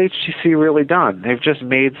 what has HTC really done? They've just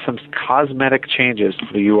made some cosmetic changes to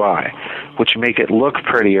the UI, which make it look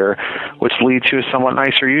prettier, which lead to a somewhat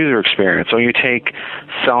nicer user experience. So you take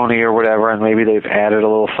Sony or whatever, and maybe they've added a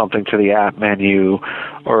little something to the app menu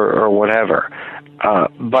or whatever.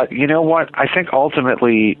 But you know what? I think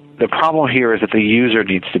ultimately the problem here is that the user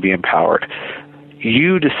needs to be empowered.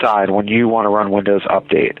 You decide when you want to run Windows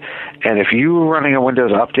Update. And if you're running a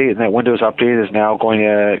Windows Update and that Windows Update is now going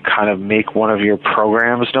to kind of make one of your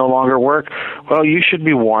programs no longer work, well, you should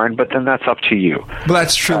be warned, but then that's up to you. Well,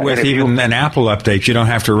 that's true with even an Apple update. You don't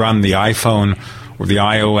have to run the iPhone or the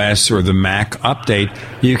iOS or the Mac update.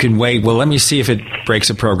 You can wait. Well, let me see if it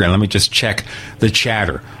breaks a program. Let me just check the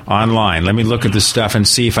chatter online. Let me look at the stuff and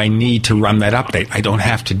see if I need to run that update. I don't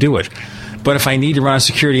have to do it. But if I need to run a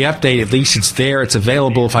security update, at least it's there. It's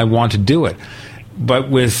available if I want to do it. But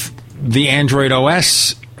with the Android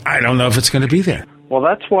OS, I don't know if it's going to be there. Well,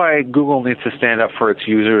 that's why Google needs to stand up for its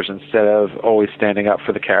users instead of always standing up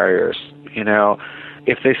for the carriers.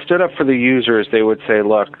 If they stood up for the users, they would say,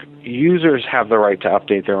 look, users have the right to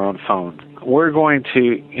update their own phone. We're going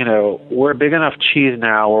to, we're a big enough cheese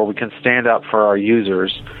now where we can stand up for our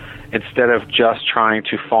users instead of just trying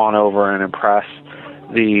to fawn over and impress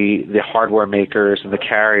the hardware makers and the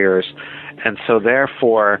carriers, and so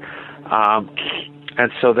therefore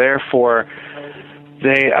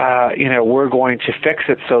they we're going to fix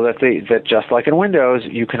it so that just like in Windows,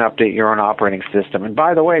 you can update your own operating system. And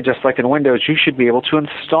by the way, just like in Windows, you should be able to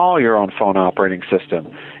install your own phone operating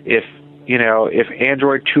system. If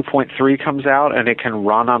Android 2.3 comes out and it can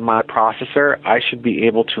run on my processor, I should be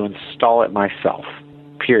able to install it myself.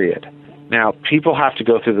 Period. Now, people have to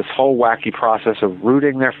go through this whole wacky process of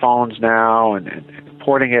rooting their phones now and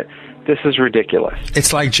porting it. This is ridiculous.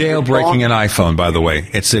 It's like jailbreaking an iPhone, by the way.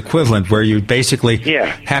 It's equivalent where you basically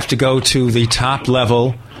have to go to the top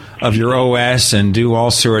level of your OS and do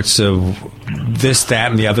all sorts of this,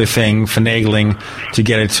 that, and the other thing, finagling to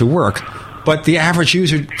get it to work. But the average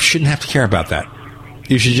user shouldn't have to care about that.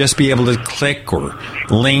 You should just be able to click or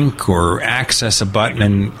link or access a button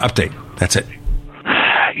and update. That's it.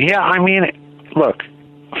 Yeah, I mean, look,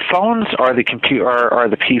 phones are the are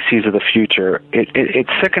the PCs of the future. It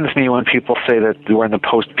sickens me when people say that we're in the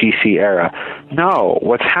post-PC era. No,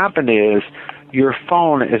 what's happened is your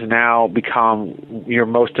phone has now become your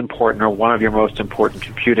most important or one of your most important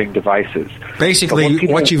computing devices. Basically,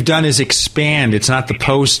 what you've done is expand. It's not the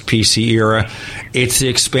post-PC era. It's the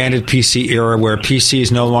expanded PC era where PC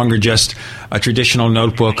is no longer just a traditional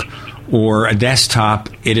notebook or a desktop.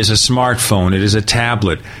 It is a smartphone. It is a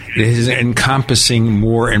tablet. It is encompassing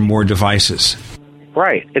more and more devices.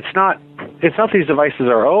 Right. It's not these devices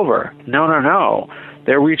are over. No.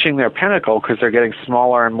 They're reaching their pinnacle because they're getting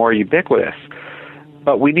smaller and more ubiquitous.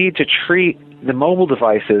 But we need to treat the mobile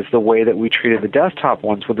devices the way that we treated the desktop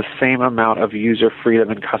ones, with the same amount of user freedom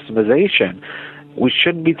and customization. We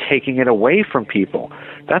shouldn't be taking it away from people.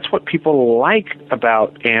 That's what people like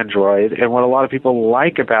about Android, and what a lot of people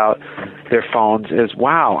like about their phones is,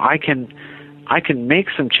 wow, I can I can make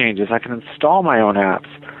some changes. I can install my own apps.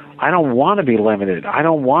 I don't want to be limited. I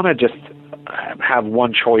don't want to just have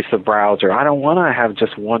one choice of browser. I don't want to have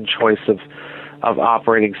just one choice of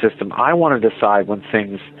operating system. I want to decide when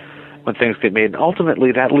things get made, and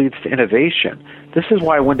ultimately that leads to innovation. This is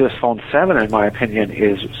why Windows Phone 7, in my opinion,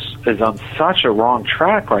 is on such a wrong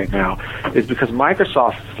track right now, is because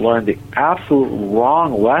Microsoft has learned the absolute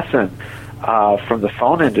wrong lesson from the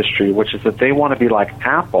phone industry, which is that they want to be like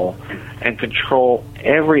Apple and control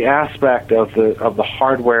every aspect of the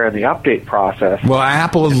hardware and the update process. Well,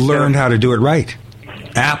 Apple learned how to do it right.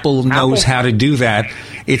 Apple knows how to do that.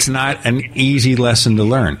 It's not an easy lesson to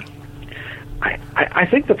learn. I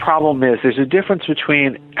think the problem is there's a difference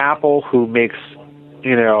between Apple, who makes,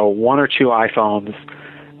 one or two iPhones.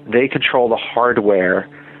 They control the hardware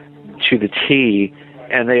to the T,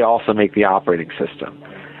 and they also make the operating system,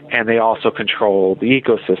 and they also control the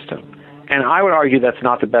ecosystem. And I would argue that's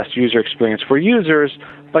not the best user experience for users,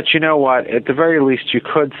 but you know what? At the very least, you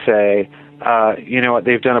could say,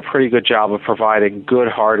 they've done a pretty good job of providing good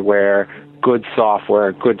hardware, good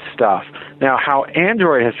software, good stuff. Now, how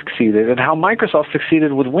Android has succeeded and how Microsoft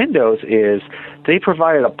succeeded with Windows is they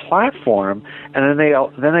provided a platform, and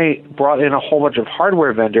then they brought in a whole bunch of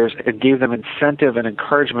hardware vendors and gave them incentive and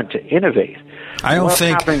encouragement to innovate. I don't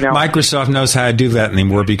think Microsoft knows how to do that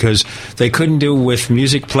anymore, because they couldn't do it with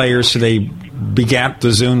music players, so they begat the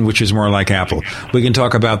Zune, which is more like Apple. We can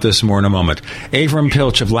talk about this more in a moment. Avram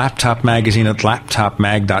Pilch of Laptop Magazine at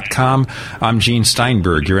laptopmag.com. I'm Gene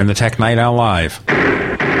Steinberg. You're in the Tech Night Owl Live.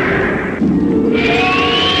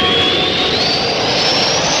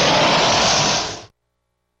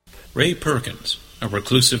 Ray Perkins, a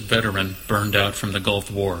reclusive veteran burned out from the Gulf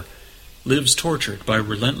War, lives tortured by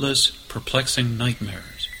relentless, perplexing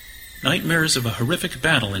nightmares. Nightmares of a horrific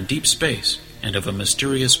battle in deep space and of a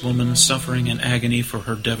mysterious woman suffering in agony for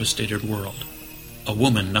her devastated world. A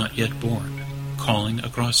woman not yet born, calling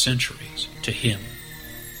across centuries to him.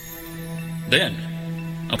 Then,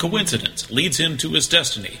 a coincidence leads him to his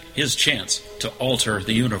destiny, his chance to alter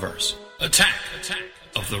the universe. Attack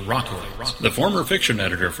of the Rockoids. The former fiction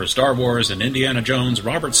editor for Star Wars and Indiana Jones,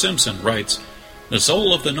 Robert Simpson, writes, "The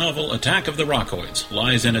soul of the novel Attack of the Rockoids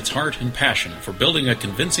lies in its heart and passion for building a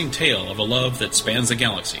convincing tale of a love that spans the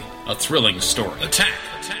galaxy. A thrilling story. Attack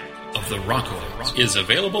of the Rockoids is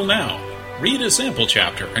available now. Read a sample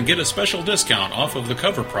chapter and get a special discount off of the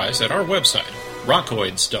cover price at our website,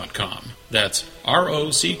 rockoids.com. That's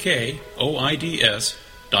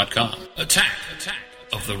ROCKOIDS.com. Attack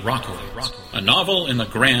of the Rockoids, a novel in the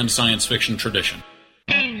grand science fiction tradition.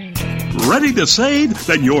 Ready to save?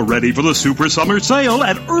 Then you're ready for the Super Summer Sale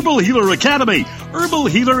at Herbal Healer Academy. Herbal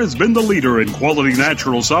Healer has been the leader in quality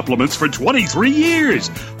natural supplements for 23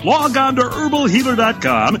 years. Log on to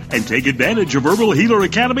herbalhealer.com and take advantage of Herbal Healer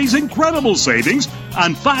Academy's incredible savings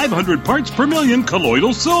on 500 parts per million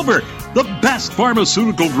colloidal silver, the best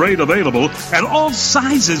pharmaceutical grade available, and all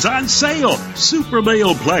sizes on sale. Super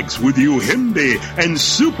Male Plex with Uhimbi and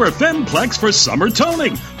Super Femplex for summer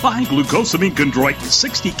toning. Buy glucosamine chondroitin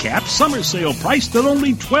 60 caps, summer sale priced at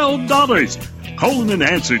only $12. Colon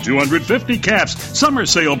Enhancer 250 caps, summer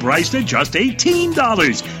sale priced at just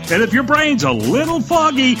 $18. And if your brain's a little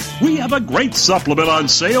foggy, we have a great supplement on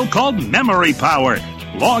sale called Memory Power.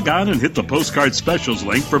 Log on and hit the postcard specials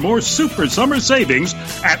link for more super summer savings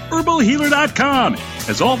at herbalhealer.com.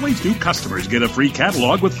 As always, new customers get a free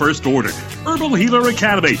catalog with first order. Herbal Healer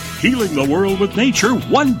Academy, healing the world with nature,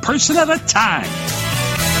 one person at a time.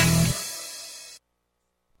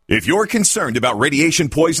 If you're concerned about radiation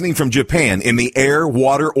poisoning from Japan in the air,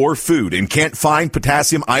 water, or food and can't find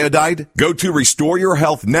potassium iodide, go to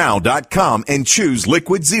RestoreYourHealthNow.com and choose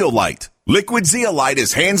Liquid Zeolite. Liquid Zeolite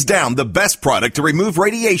is hands down the best product to remove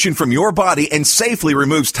radiation from your body and safely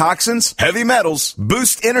removes toxins, heavy metals,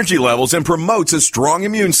 boosts energy levels, and promotes a strong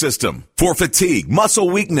immune system. For fatigue,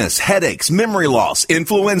 muscle weakness, headaches, memory loss,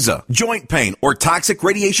 influenza, joint pain, or toxic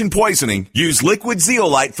radiation poisoning, use Liquid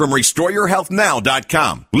Zeolite from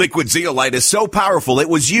RestoreYourHealthNow.com. Liquid Zeolite is so powerful it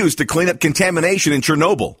was used to clean up contamination in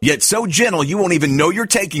Chernobyl, yet so gentle you won't even know you're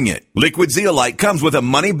taking it. Liquid Zeolite comes with a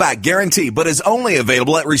money-back guarantee, but is only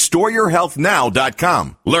available at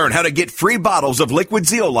RestoreYourHealthNow.com. Learn how to get free bottles of Liquid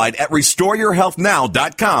Zeolite at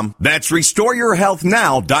RestoreYourHealthNow.com. That's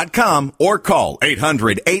RestoreYourHealthNow.com, or call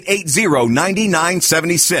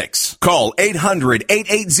 800-880-9976. Call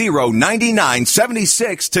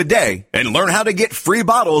 800-880-9976 today and learn how to get free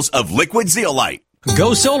bottles of Liquid Zeolite.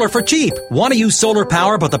 Go solar for cheap. Want to use solar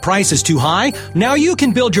power but the price is too high? Now you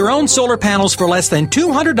can build your own solar panels for less than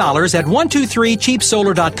 $200 at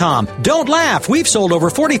 123cheapsolar.com. Don't laugh. We've sold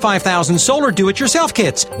over 45,000 solar do-it-yourself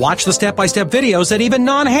kits. Watch the step-by-step videos that even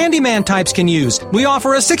non-handyman types can use. We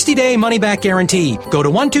offer a 60-day money-back guarantee. Go to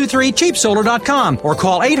 123cheapsolar.com or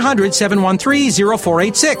call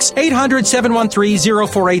 800-713-0486.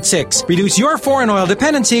 800-713-0486. Reduce your foreign oil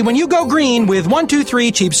dependency when you go green with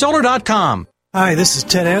 123cheapsolar.com. Hi, this is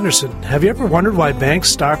Ted Anderson. Have you ever wondered why banks,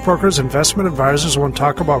 stockbrokers, investment advisors won't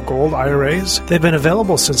talk about gold IRAs? They've been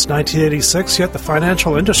available since 1986, yet the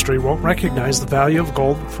financial industry won't recognize the value of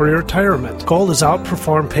gold for your retirement. Gold has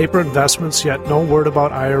outperformed paper investments, yet no word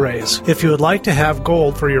about IRAs. If you would like to have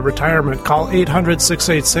gold for your retirement, call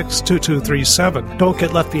 800-686-2237. Don't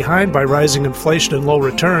get left behind by rising inflation and low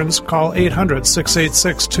returns. Call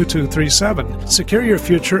 800-686-2237. Secure your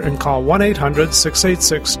future and call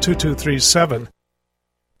 1-800-686-2237.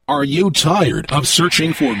 Are you tired of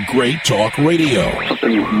searching for great talk radio?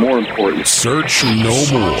 Something more important. Search no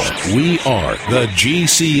more. We are the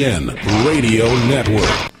GCN Radio Network.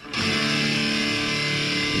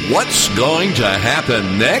 What's going to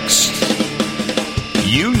happen next?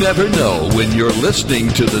 You never know when you're listening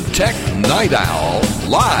to the Tech Night Owl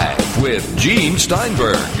live with Gene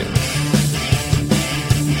Steinberg.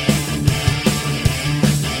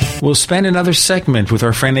 We'll spend another segment with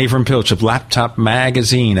our friend Avram Pilch of Laptop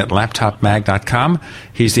Magazine at laptopmag.com.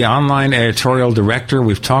 He's the online editorial director.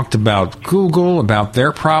 We've talked about Google, about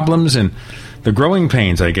their problems and the growing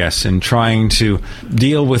pains, I guess, in trying to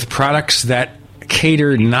deal with products that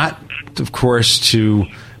cater not, of course, to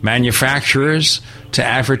manufacturers, to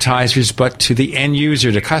advertisers, but to the end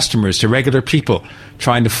user, to customers, to regular people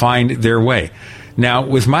trying to find their way. Now,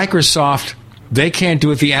 with Microsoft, they can't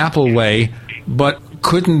do it the Apple way, but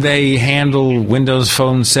couldn't they handle Windows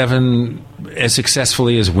Phone 7 as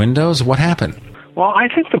successfully as Windows? What happened? Well, I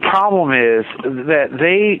think the problem is that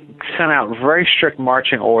they sent out very strict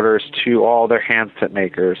marching orders to all their handset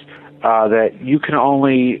makers that you can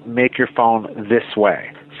only make your phone this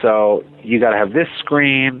way. So you got to have this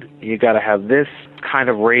screen, you got to have this kind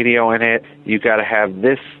of radio in it, you got to have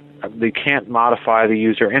this. You can't modify the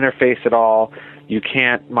user interface at all. You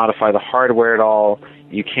can't modify the hardware at all.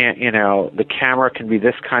 You can't, the camera can be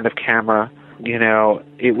this kind of camera.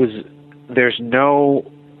 There's no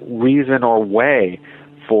reason or way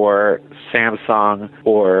for Samsung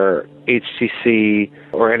or HTC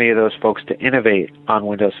or any of those folks to innovate on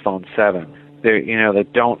Windows Phone 7. They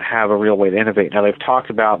don't have a real way to innovate. Now, they've talked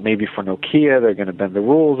about maybe for Nokia, they're going to bend the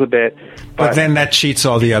rules a bit. But then that cheats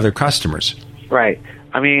all the other customers. Right.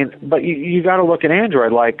 But you got to look at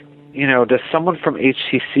Android like, does someone from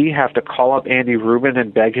HTC have to call up Andy Rubin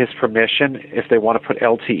and beg his permission if they want to put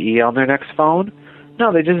LTE on their next phone?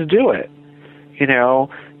 No, they just do it.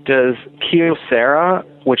 Does Kyocera,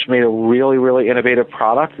 which made a really, really innovative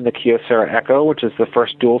product in the Kyocera Echo, which is the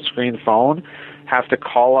first dual-screen phone, have to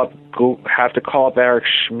call up Eric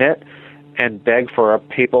Schmidt and beg for a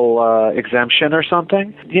papal exemption or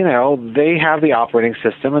something? They have the operating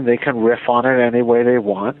system and they can riff on it any way they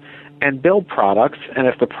want and build products, and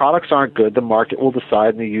if the products aren't good, the market will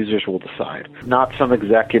decide and the users will decide. Not some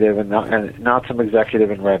executive and not some executive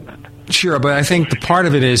in Redmond. Sure, but I think the part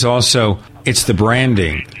of it is also it's the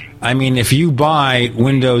branding. If you buy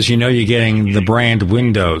Windows, you're getting the brand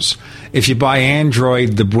Windows. If you buy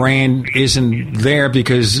Android, the brand isn't there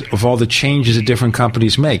because of all the changes that different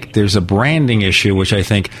companies make. There's a branding issue, which I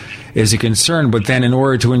think is a concern. But then in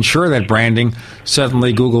order to ensure that branding,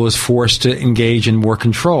 suddenly Google is forced to engage in more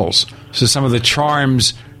controls. So some of the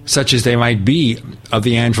charms, such as they might be, of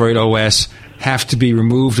the Android OS have to be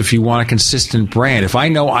removed if you want a consistent brand. If I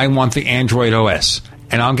know I want the Android OS,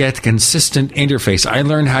 and I'll get a consistent interface. I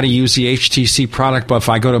learned how to use the HTC product, but if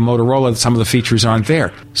I go to Motorola, some of the features aren't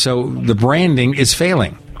there. So the branding is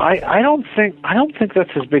failing. I don't think that's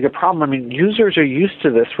as big a problem. Users are used to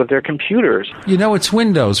this with their computers. It's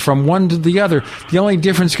Windows from one to the other. The only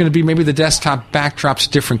difference is going to be maybe the desktop backdrop's a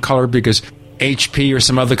different color because HP or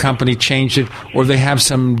some other company changed it, or they have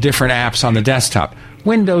some different apps on the desktop.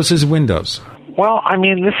 Windows is Windows. Well,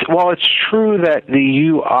 it's true that the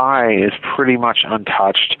UI is pretty much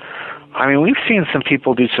untouched. We've seen some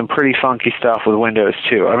people do some pretty funky stuff with Windows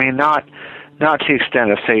too. not to the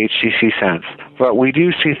extent of, say, HTC Sense. But we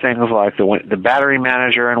do see things like the battery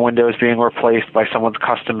manager in Windows being replaced by someone's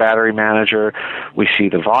custom battery manager. We see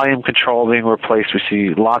the volume control being replaced. We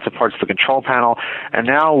see lots of parts of the control panel. And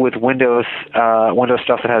now with Windows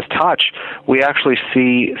stuff that has touch, we actually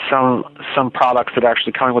see some products that are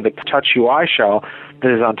actually coming with a touch UI shell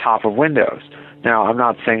that is on top of Windows. Now, I'm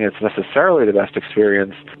not saying it's necessarily the best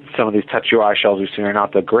experience. Some of these touch UI shells we've seen are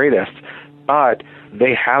not the greatest, but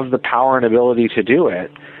they have the power and ability to do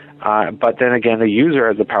it. But then again, the user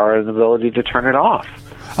has the power and ability to turn it off.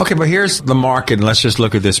 Okay, but here's the market, and let's just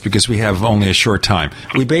look at this because we have only a short time.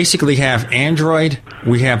 We basically have Android,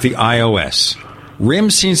 we have the iOS. RIM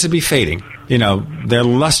seems to be fading. You know, their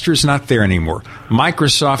luster's not there anymore.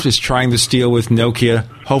 Microsoft is trying to deal with Nokia.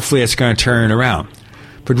 Hopefully it's going to turn it around.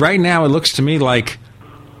 But right now it looks to me like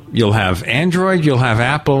you'll have Android, you'll have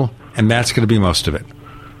Apple, and that's going to be most of it.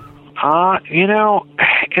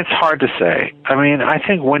 It's hard to say. I mean, I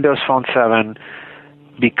think Windows Phone 7,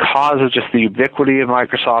 because of just the ubiquity of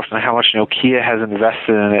Microsoft and how much Nokia has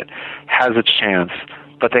invested in it, has a chance.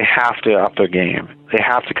 But they have to up their game. They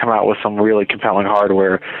have to come out with some really compelling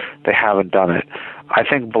hardware. They haven't done it. I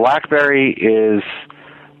think BlackBerry is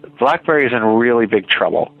in really big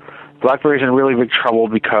trouble. BlackBerry's in really big trouble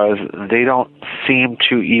because they don't seem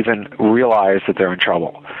to even realize that they're in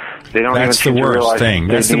trouble. They don't even seem to realize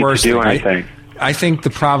That's the worst thing. I think the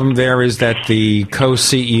problem there is that the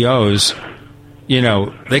co-CEOs,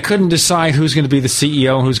 they couldn't decide who's going to be the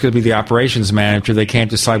CEO and who's going to be the operations manager. They can't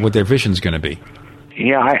decide what their vision is going to be.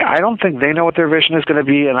 Yeah, I don't think they know what their vision is going to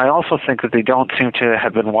be, and I also think that they don't seem to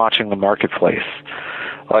have been watching the marketplace.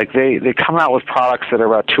 Like, they come out with products that are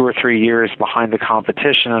about 2 or 3 years behind the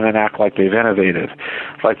competition and then act like they've innovated.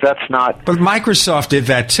 Like, that's not... But Microsoft did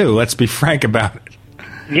that, too. Let's be frank about it.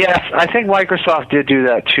 Yes, I think Microsoft did do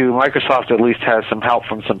that, too. Microsoft at least has some help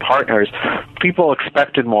from some partners. People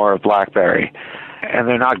expected more of BlackBerry, and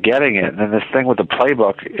they're not getting it. And this thing with the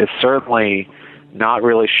playbook is certainly not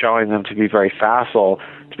really showing them to be very facile,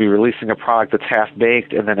 to be releasing a product that's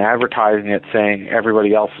half-baked and then advertising it saying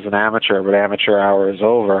everybody else is an amateur, but amateur hour is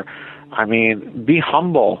over. I mean, be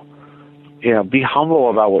humble. Be humble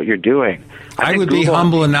about what you're doing. I would be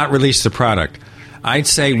humble and not release the product. I'd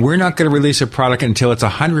say we're not going to release a product until it's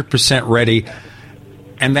 100% ready,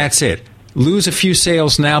 and that's it. Lose a few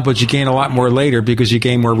sales now, but you gain a lot more later because you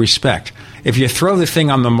gain more respect. If you throw the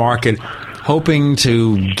thing on the market hoping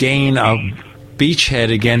to gain a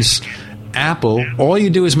beachhead against Apple, all you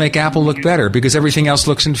do is make Apple look better because everything else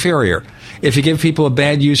looks inferior. If you give people a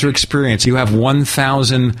bad user experience, you have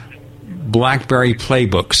 1,000 BlackBerry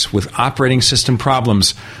playbooks with operating system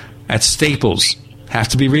problems at Staples have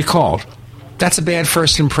to be recalled. That's a bad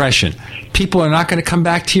first impression. People are not going to come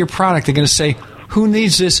back to your product. They're going to say, who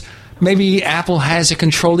needs this? Maybe Apple has a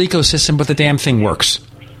controlled ecosystem, but the damn thing works.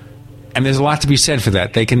 And there's a lot to be said for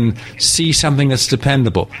that. They can see something that's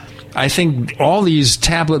dependable. I think all these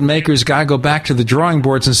tablet makers got to go back to the drawing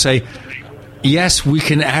boards and say, yes, we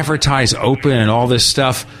can advertise open and all this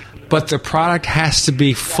stuff, but the product has to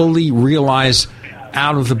be fully realized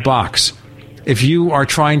out of the box. If you are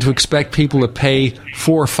trying to expect people to pay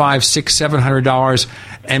 $400, $500, $600, $700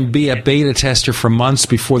 and be a beta tester for months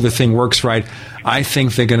before the thing works right, I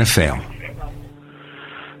think they're going to fail.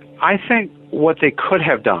 I think what they could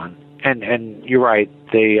have done, and you're right,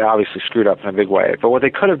 they obviously screwed up in a big way, but what they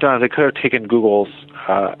could have done is they could have taken Google's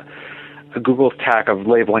tack of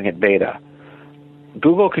labeling it beta.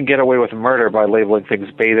 Google can get away with murder by labeling things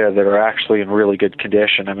beta that are actually in really good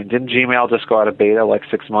condition. I mean, didn't Gmail just go out of beta like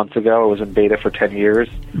 6 months ago? It was in beta for 10 years.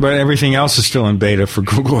 But everything else is still in beta for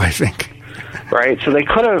Google, I think. Right, so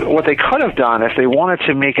what they could have done, if they wanted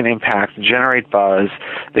to make an impact and generate buzz,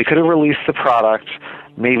 they could have released the product,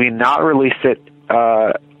 maybe not released it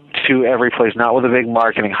to every place, not with a big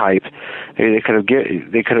marketing hype. They could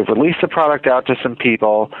have released the product out to some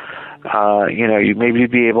people. You maybe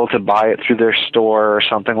be able to buy it through their store or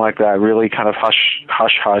something like that. Really kind of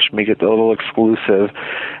hush, make it a little exclusive,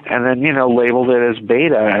 and then labeled it as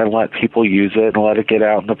beta and let people use it and let it get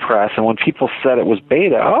out in the press. And when people said it was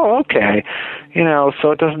beta, oh, okay,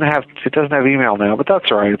 so it doesn't have email now, but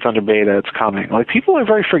that's all right. It's under beta. It's coming. Like, people are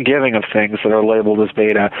very forgiving of things that are labeled as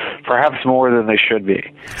beta, perhaps more than they should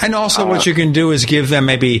be. And also, what you can do is give them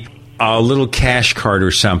maybe a little cash card or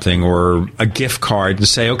something, or a gift card, and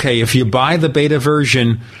say, okay, if you buy the beta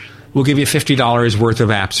version, we'll give you $50 worth of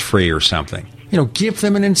apps free or something. Give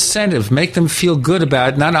them an incentive, make them feel good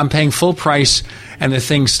about it. Not I'm paying full price and the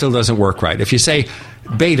thing still doesn't work right. If you say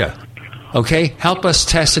beta, okay, help us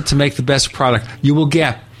test it to make the best product, you will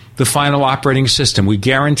get the final operating system. We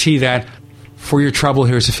guarantee that. For your trouble,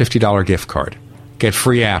 here's a $50 gift card. get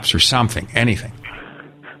free apps or something, anything.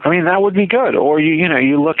 I mean, that would be good. Or,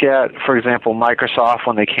 you look at, for example, Microsoft,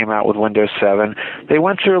 when they came out with Windows 7, they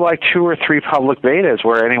went through like 2 or 3 public betas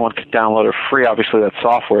where anyone could download it free. Obviously, that's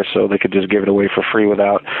software, so they could just give it away for free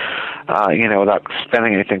without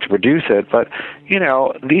spending anything to produce it. But,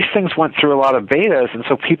 these things went through a lot of betas, and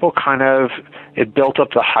so people it built up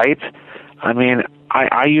the hype. I mean,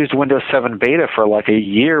 I used Windows 7 beta for like a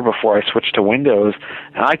year before I switched to Windows,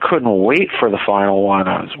 and I couldn't wait for the final one.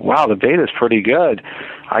 I was, wow, the beta is pretty good.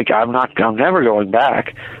 I'm never going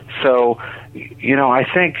back. So, I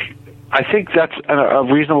think that's a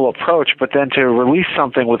reasonable approach. But then to release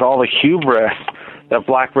something with all the hubris that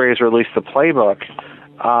BlackBerry's released the playbook,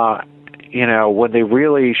 when they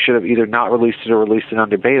really should have either not released it or released it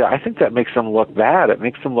under beta, I think that makes them look bad. It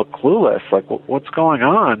makes them look clueless. Like, what's going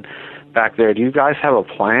on back there? Do you guys have a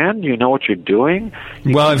plan? Do you know what you're doing?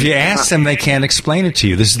 Well, if you ask them, they can't explain it to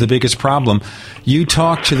you. This is the biggest problem. You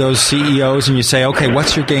talk to those CEOs and you say, okay,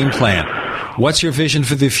 what's your game plan? What's your vision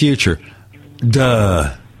for the future?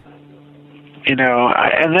 Duh. And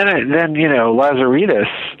then Lazaridis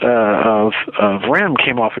of RIM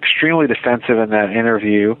came off extremely defensive in that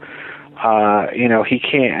interview. He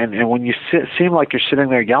can't, and when you seem like you're sitting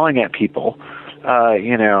there yelling at people,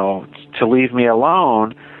 to leave me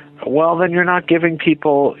alone, well, then you're not giving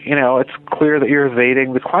people, it's clear that you're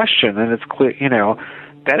evading the question, and it's clear,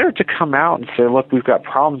 better to come out and say, look, we've got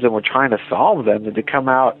problems and we're trying to solve them, than to come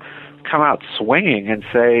out swinging and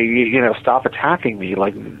say, stop attacking me.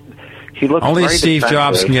 Like, he looks only very Steve defensive.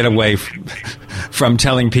 Jobs can get away from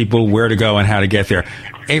telling people where to go and how to get there.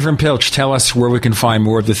 Avram Pilch, tell us where we can find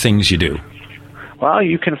more of the things you do. Well,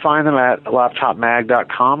 you can find them at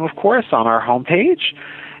laptopmag.com, of course, on our homepage.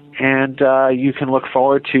 And you can look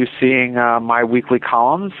forward to seeing my weekly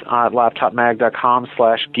columns at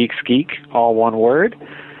laptopmag.com/geeksgeek, all one word.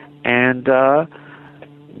 And,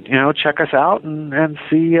 check us out and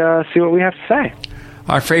see what we have to say.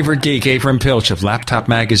 Our favorite geek, Avram Pilch of Laptop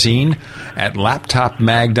Magazine at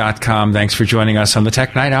laptopmag.com. Thanks for joining us on the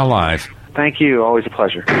Tech Night Owl Live. Thank you. Always a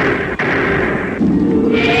pleasure.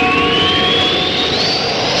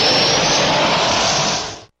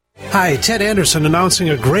 Hi, Ted Anderson announcing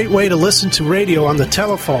a great way to listen to radio on the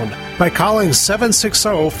telephone. By calling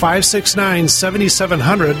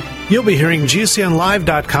 760-569-7700, you'll be hearing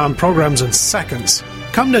GCNlive.com programs in seconds.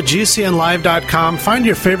 Come to GCNlive.com, find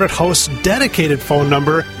your favorite host's dedicated phone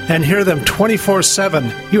number, and hear them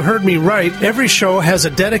 24/7. You heard me right. Every show has a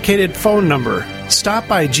dedicated phone number. Stop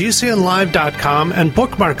by GCNlive.com and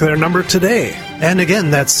bookmark their number today. And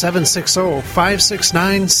again, that's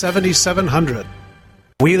 760-569-7700.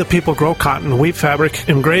 We the people grow cotton, weave fabric,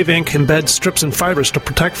 engrave ink, embed strips and fibers to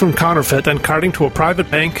protect from counterfeit and carting to a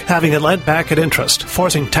private bank, having it lent back at interest,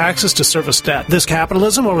 forcing taxes to service debt. This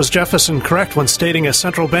capitalism, or was Jefferson correct when stating a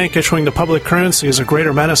central bank issuing the public currency is a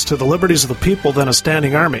greater menace to the liberties of the people than a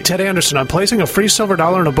standing army? Ted Anderson, I'm placing a free silver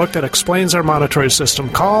dollar in a book that explains our monetary system.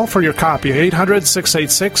 Call for your copy,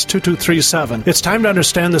 800-686-2237. It's time to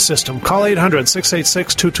understand the system. Call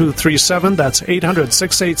 800-686-2237. That's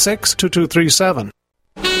 800-686-2237.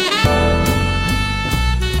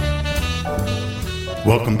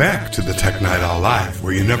 Welcome back to the Tech Night Owl Live,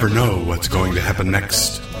 where you never know what's going to happen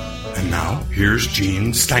next. And now, here's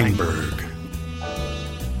Gene Steinberg.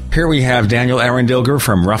 Here we have Daniel Arendilger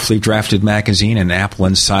from Roughly Drafted Magazine and Apple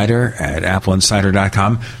Insider at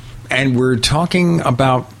appleinsider.com. And we're talking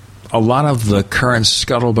about a lot of the current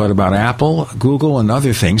scuttlebutt about Apple, Google, and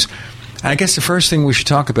other things. And I guess the first thing we should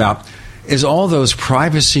talk about is all those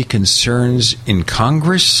privacy concerns in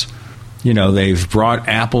Congress. They've brought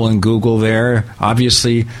Apple and Google there.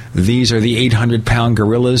 Obviously, these are the 800-pound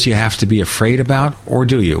gorillas you have to be afraid about, or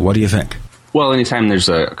do you? What do you think? Well, anytime there's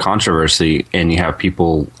a controversy and you have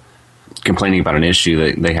people complaining about an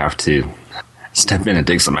issue, they have to step in and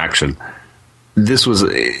take some action.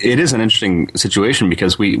 It is an interesting situation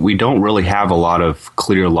because we don't really have a lot of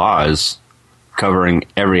clear laws covering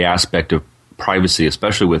every aspect of privacy,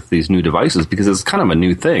 especially with these new devices, because it's kind of a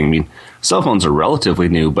new thing. I mean, cell phones are relatively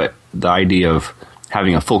new, but the idea of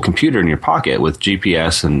having a full computer in your pocket with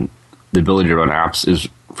GPS and the ability to run apps is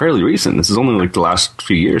fairly recent. This is only like the last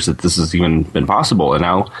few years that this has even been possible, and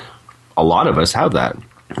now a lot of us have that.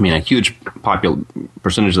 I mean, a huge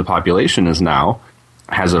percentage of the population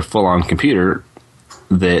has a full-on computer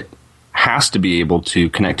that has to be able to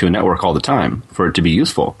connect to a network all the time for it to be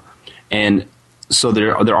useful. And so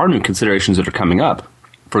there are new considerations that are coming up.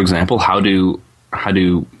 For example, how do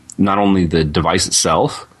not only the device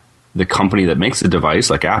itself, the company that makes the device,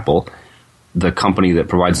 like Apple, the company that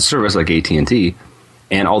provides the service, like AT&T,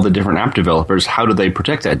 and all the different app developers, how do they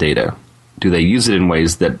protect that data? Do they use it in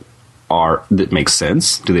ways that that makes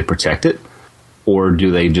sense? Do they protect it? Or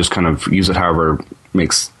do they just kind of use it however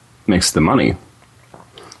makes the money?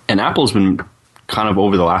 And Apple's been kind of,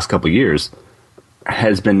 over the last couple of years,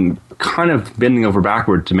 has been kind of bending over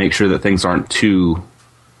backward to make sure that things aren't to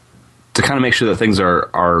kind of make sure that things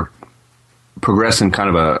are progress in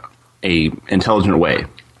kind of a intelligent way.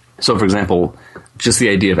 So, for example, just the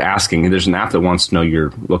idea of asking, there's an app that wants to know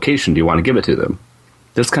your location. Do you want to give it to them?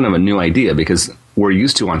 That's kind of a new idea, because we're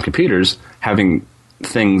used to, on computers, having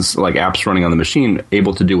things like apps running on the machine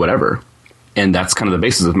able to do whatever. And that's kind of the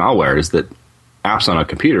basis of malware, is that apps on a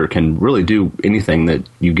computer can really do anything that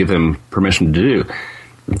you give them permission to do.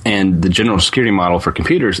 And the general security model for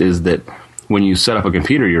computers is that when you set up a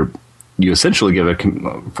computer, you essentially give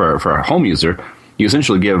for a home user, you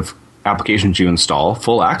essentially give applications you install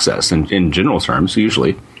full access in general terms,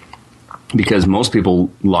 usually, because most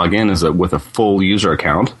people log in with a full user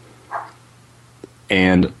account.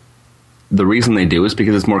 And the reason they do is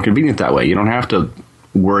because it's more convenient that way. You don't have to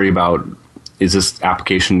worry about, is this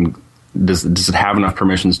application, does it have enough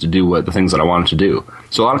permissions to do the things that I want it to do?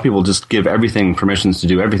 So a lot of people just give everything permissions to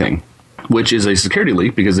do everything, which is a security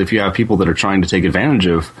leak, because if you have people that are trying to take advantage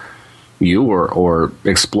of you or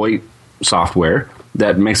exploit software,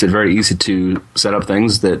 that makes it very easy to set up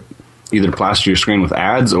things that either plaster your screen with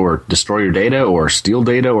ads or destroy your data or steal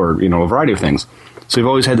data, or a variety of things. So we've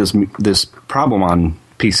always had this problem on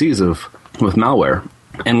PCs with malware.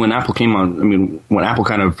 And when Apple came on, when Apple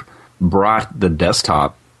kind of brought the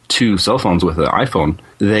desktop to cell phones with the iPhone,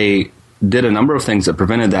 they did a number of things that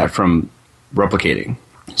prevented that from replicating.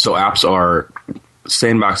 So apps are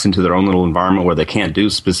sandboxed into their own little environment where they can't do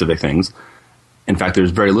specific things. In fact,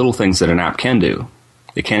 there's very little things that an app can do.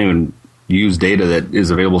 It can't even use data that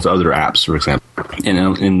is available to other apps, for example,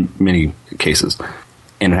 in many cases.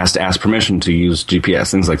 And it has to ask permission to use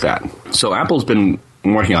GPS, things like that. So Apple's been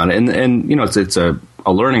working on it, and it's a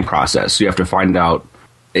learning process. So you have to find out.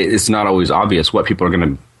 It's not always obvious what people are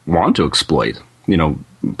going to want to exploit.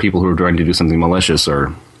 People who are trying to do something malicious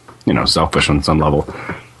or selfish on some level.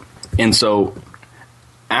 And so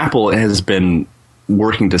Apple has been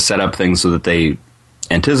working to set up things so that they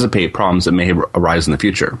anticipate problems that may arise in the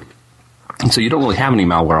future. And so you don't really have any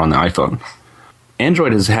malware on the iPhone.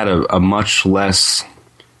 Android has had a much less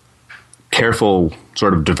careful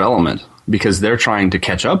sort of development, because they're trying to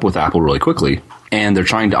catch up with Apple really quickly, and they're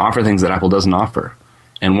trying to offer things that Apple doesn't offer.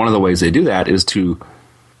 And one of the ways they do that is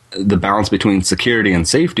the balance between security and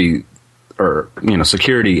safety, or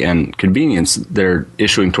security and convenience. They're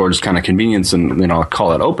issuing towards kind of convenience and I'll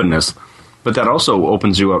call it openness, but that also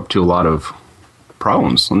opens you up to a lot of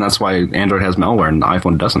problems, and that's why Android has malware and the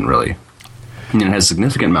iPhone doesn't really. It has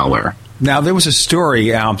significant malware. Now, there was a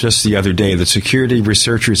story out just the other day that security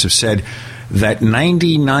researchers have said that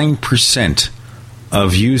 99%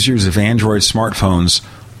 of users of Android smartphones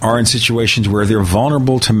are in situations where they're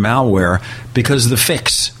vulnerable to malware because the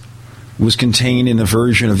fix was contained in a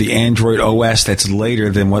version of the Android OS that's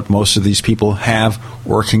later than what most of these people have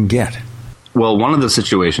or can get. Well, one of the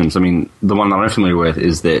situations, the one that I'm familiar with,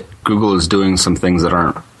 is that Google is doing some things that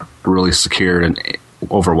aren't really secured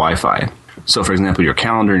over Wi-Fi. So, for example, your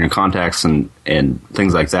calendar and your contacts and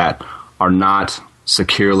things like that are not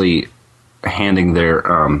securely they're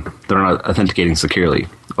not authenticating securely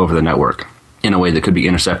over the network in a way that could be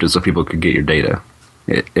intercepted so people could get your data,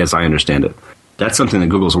 as I understand it. That's something that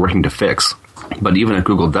Google's working to fix. But even if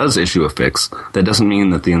Google does issue a fix, that doesn't mean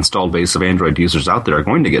that the installed base of Android users out there are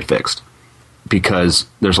going to get fixed, because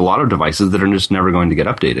there's a lot of devices that are just never going to get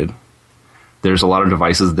updated. There's a lot of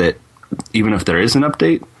devices that, even if there is an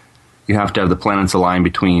update, you have to have the planets align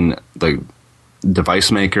between the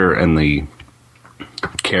device maker and the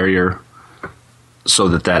carrier so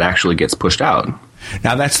that actually gets pushed out.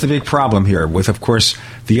 Now, that's the big problem here with, of course,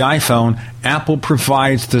 the iPhone. Apple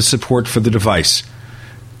provides the support for the device.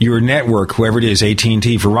 Your network, whoever it is,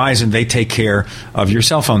 AT&T, Verizon, they take care of your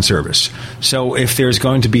cell phone service. So if there's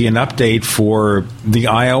going to be an update for the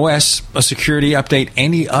iOS, a security update,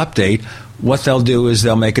 any update, what they'll do is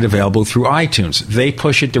they'll make it available through iTunes. They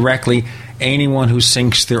push it directly. Anyone who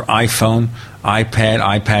syncs their iPhone,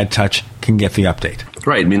 iPad Touch can get the update.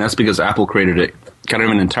 Right. That's because Apple created kind of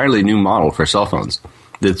an entirely new model for cell phones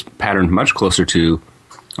that's patterned much closer to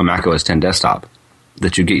a Mac OS X desktop,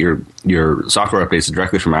 that you get your software updates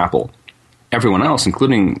directly from Apple. Everyone else,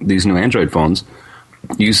 including these new Android phones,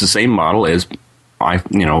 use the same model as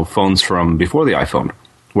phones from before the iPhone,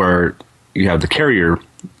 where you have the carrier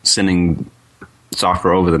sending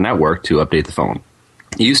software over the network to update the phone.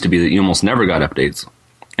 It used to be that you almost never got updates.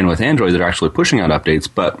 And with Android, they're actually pushing out updates,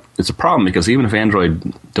 but it's a problem because even if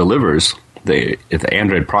Android delivers, if the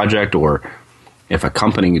Android project or if a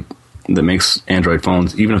company that makes Android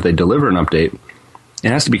phones, even if they deliver an update, it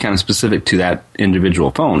has to be kind of specific to that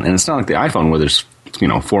individual phone. And it's not like the iPhone where there's,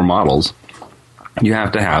 4 models. You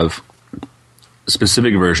have to have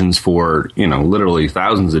specific versions for, literally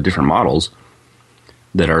thousands of different models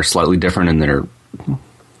that are slightly different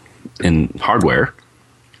in hardware.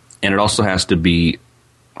 And it also has to be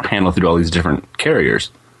handled through all these different carriers.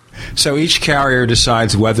 So each carrier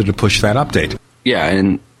decides whether to push that update. Yeah,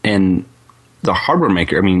 and the hardware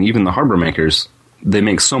maker, even the hardware makers, they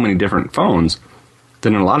make so many different phones that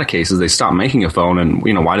in a lot of cases they stop making a phone, and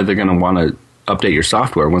why are they going to want to update your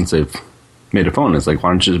software once they've made a phone? It's like, why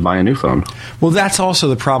don't you just buy a new phone? Well, that's also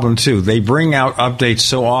the problem too. They bring out updates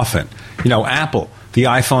so often. Apple, the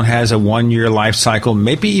iPhone has a 1-year life cycle,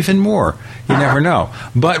 maybe even more. You never know.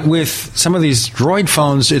 But with some of these Droid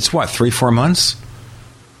phones, it's 3-4 months?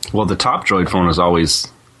 Well, the top Droid phone is always,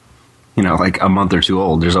 like a month or 2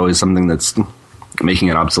 old. There's always something that's making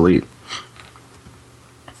it obsolete.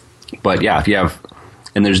 But yeah, if you have,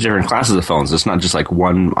 and there's different classes of phones. It's not just like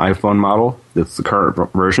one iPhone model that's the current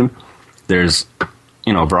version. There's,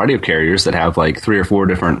 a variety of carriers that have like 3 or 4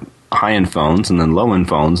 different high-end phones, and then low-end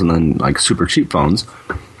phones, and then like super cheap phones.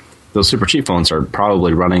 Those super cheap phones are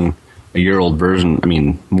probably running a year-old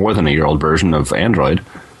version, more than a year-old version of Android.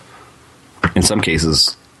 In some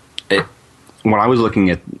cases, when I was looking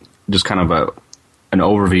at just kind of an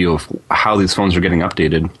overview of how these phones are getting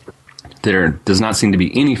updated, there does not seem to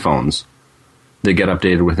be any phones that get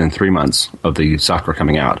updated within 3 months of the software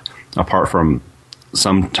coming out, apart from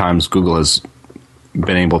sometimes Google has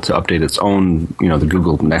been able to update its own, the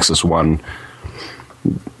Google Nexus 1.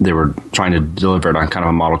 They were trying to deliver it on kind of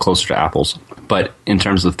a model closer to Apple's. But in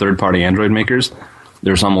terms of third-party Android makers,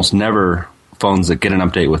 there's almost never phones that get an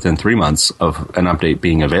update within 3 months of an update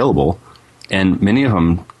being available, and many of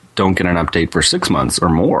them don't get an update for 6 months or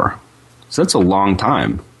more. So that's a long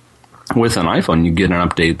time. With an iPhone, you get an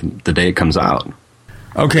update the day it comes out.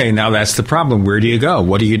 Okay, now that's the problem. Where do you go?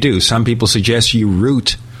 What do you do? Some people suggest you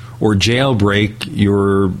root or jailbreak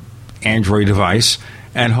your Android device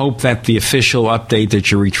and hope that the official update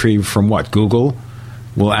that you retrieve from Google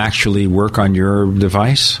will actually work on your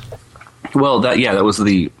device? Well, that was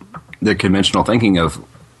the conventional thinking of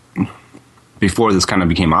before this kind of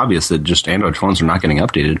became obvious that just Android phones are not getting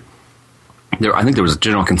updated. I think there was a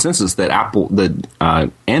general consensus that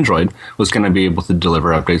Android was going to be able to deliver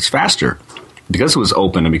updates faster because it was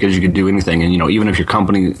open and because you could do anything. And even if your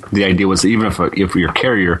company, the idea was that even if your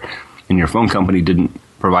carrier and your phone company didn't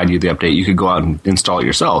provide you the update, you could go out and install it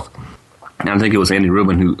yourself. And I think it was Andy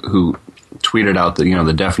Rubin who tweeted out that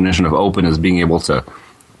the definition of open is being able to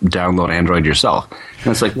download Android yourself.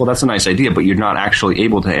 And it's like, well, that's a nice idea, but you're not actually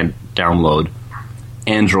able to download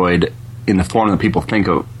Android in the form that people think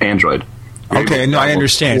of Android. Okay, no, I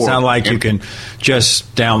understand. It's not like you can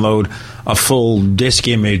just download a full disk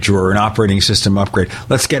image or an operating system upgrade.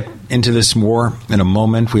 Let's get into this more in a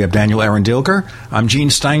moment. We have Daniel Aaron Dilger. I'm Gene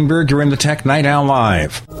Steinberg. You're in the Tech Night Owl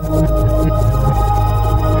Live.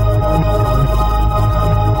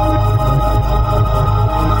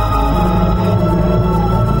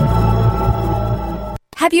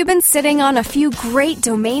 Have you been sitting on a few great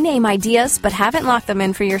domain name ideas but haven't locked them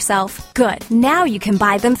in for yourself? Good. Now you can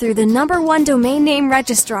buy them through the #1 domain name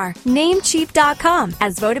registrar, Namecheap.com,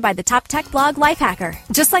 as voted by the top tech blog Lifehacker.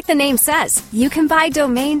 Just like the name says, you can buy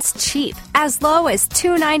domains cheap, as low as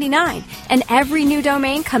 $2.99, and every new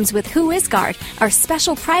domain comes with WhoisGuard, our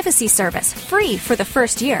special privacy service, free for the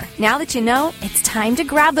first year. Now that you know, it's time to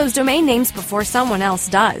grab those domain names before someone else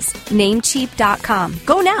does. Namecheap.com.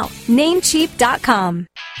 Go now. Namecheap.com.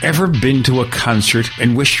 Ever been to a concert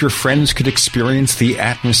and wish your friends could experience the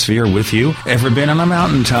atmosphere with you? Ever been on a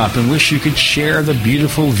mountaintop and wish you could share the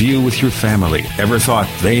beautiful view with your family? Ever thought,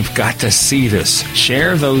 they've got to see this?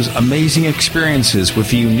 Share those amazing experiences with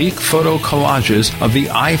the unique photo collages of the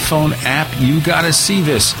iPhone app You Gotta See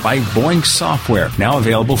This by Boink Software. Now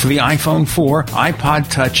available for the iPhone 4,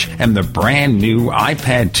 iPod Touch, and the brand new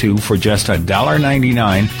iPad 2 for just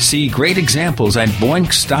 $1.99. See great examples at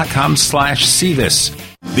boinks.com/see this.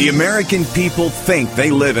 The American people think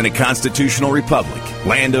they live in a constitutional republic,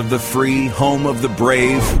 land of the free, home of the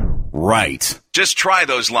brave. Right. Just try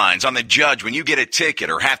those lines on the judge when you get a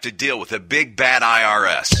ticket or have to deal with a big bad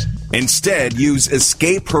IRS. Instead, use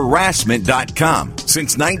escapeharassment.com.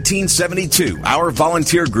 Since 1972, our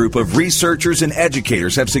volunteer group of researchers and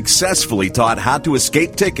educators have successfully taught how to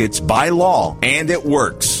escape tickets by law, and it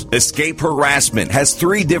works. Escape Harassment has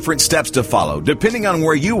 3 different steps to follow depending on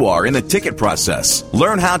where you are in the ticket process.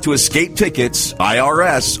 Learn how to escape tickets,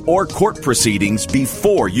 IRS, or court proceedings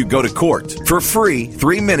before you go to court. For free,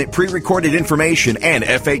 3-minute pre-recorded information and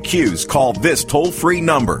FAQs, call this toll-free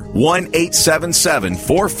number,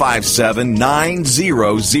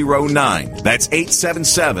 1-877-457-9009. That's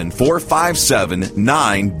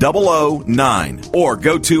 877-457-9009. Or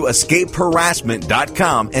go to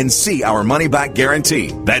escapeharassment.com and see our money-back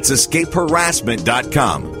guarantee. That's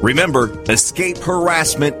escapeharassment.com. Remember, escape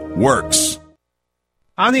harassment works.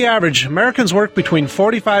 On the average, Americans work between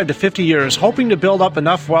 45 to 50 years, hoping to build up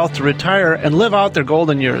enough wealth to retire and live out their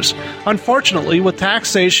golden years. Unfortunately, with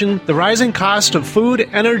taxation, the rising cost of food,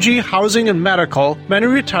 energy, housing, and medical, many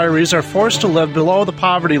retirees are forced to live below the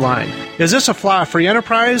poverty line. Is this a flaw free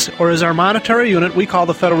enterprise, or is our monetary unit we call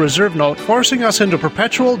the Federal Reserve Note forcing us into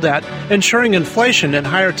perpetual debt, ensuring inflation and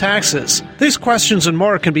higher taxes? These questions and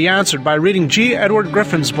more can be answered by reading G. Edward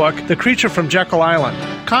Griffin's book, The Creature from Jekyll Island.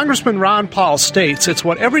 Congressman Ron Paul states it's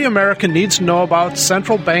what every American needs to know about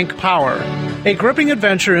central bank power. A gripping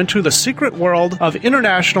adventure into the secret world of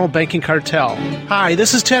international banking cartel. Hi,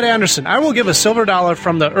 this is Ted Anderson. I will give a silver dollar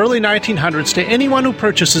from the early 1900s to anyone who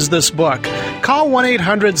purchases this book. Call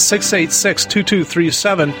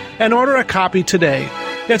 1-800-686-2237 and order a copy today.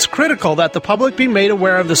 It's critical that the public be made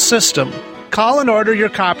aware of the system. Call and order your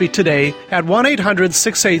copy today at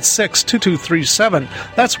 1-800-686-2237.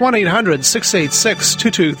 That's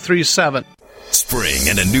 1-800-686-2237. Spring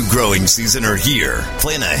and a new growing season are here.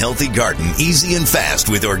 Plan a healthy garden easy and fast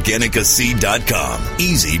with OrganicaSeed.com.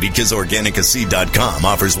 Easy because OrganicaSeed.com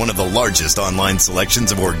offers one of the largest online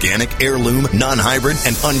selections of organic, heirloom, non-hybrid,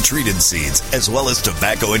 and untreated seeds, as well as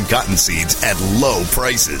tobacco and cotton seeds at low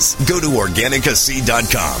prices. Go to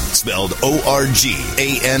OrganicaSeed.com, spelled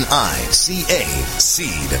ORGANICA,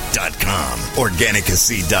 seed.com.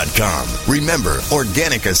 OrganicaSeed.com. Remember,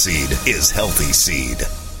 Organica Seed is healthy seed.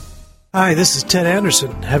 Hi, this is Ted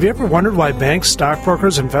Anderson. Have you ever wondered why banks,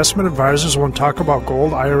 stockbrokers, investment advisors won't talk about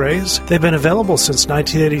gold IRAs? They've been available since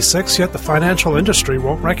 1986, yet the financial industry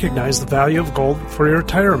won't recognize the value of gold for your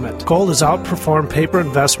retirement. Gold has outperformed paper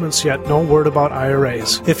investments, yet no word about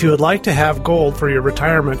IRAs. If you would like to have gold for your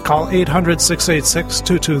retirement, call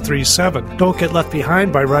 800-686-2237. Don't get left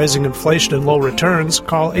behind by rising inflation and low returns.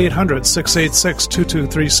 Call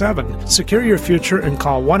 800-686-2237. Secure your future and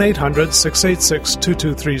call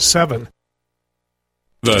 1-800-686-2237.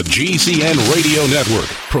 The GCN Radio Network,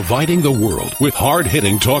 providing the world with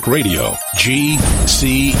hard-hitting talk radio.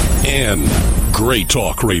 GCN. Great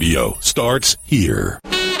talk radio starts here.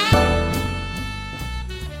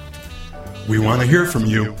 We want to hear from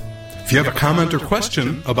you. If you have a comment or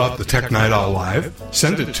question about the Tech Night Owl Live,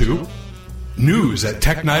 send it to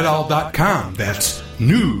news@technightowl.com. That's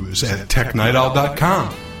news@technightowl.com.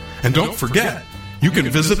 And don't forget, you can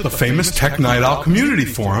visit the famous Tech Night Owl community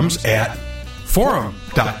forums at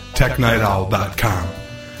forum.technightowl.com.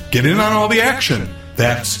 Get in on all the action.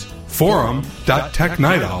 That's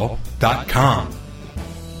forum.technightowl.com.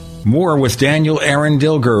 More with Daniel Aaron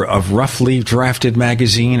Dilger of Roughly Drafted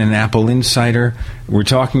Magazine and Apple Insider. We're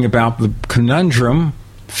talking about the conundrum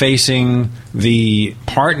facing the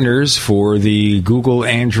partners for the Google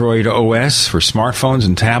Android OS for smartphones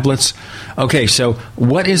and tablets. Okay, so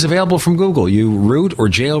what is available from Google? You root or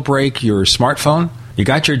jailbreak your smartphone. You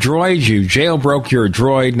got your Droid, you jailbroke your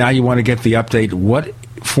Droid, now you want to get the update. What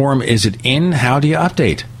form is it in? How do you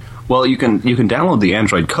update? Well, you can download the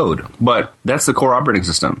Android code, but that's the core operating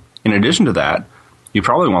system. In addition to that, you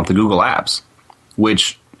probably want the Google apps,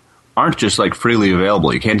 which aren't just like freely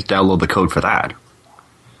available. You can't just download the code for that.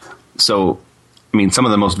 So, I mean, some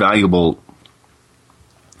of the most valuable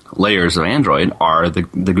layers of Android are the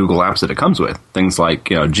Google apps that it comes with. Things like,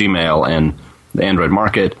 Gmail and the Android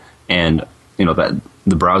Market and, that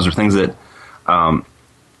the browser, things that are,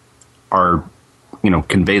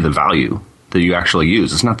 convey the value that you actually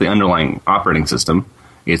use. It's not the underlying operating system.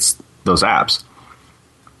 It's those apps.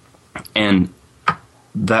 And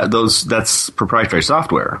that's proprietary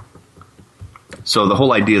software. So the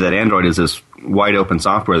whole idea that Android is this wide open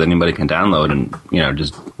software that anybody can download and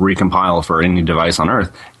just recompile for any device on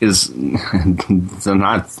Earth is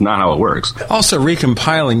not how it works. Also,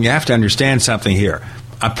 recompiling, you have to understand something here.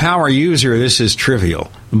 A power user, this is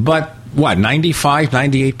trivial. But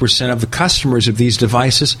 98% of the customers of these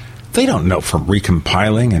devices, they don't know from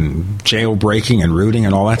recompiling and jailbreaking and rooting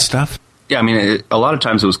and all that stuff. Yeah, I mean, a lot of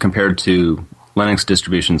times it was compared to Linux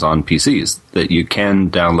distributions on PCs that you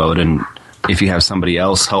can download, and if you have somebody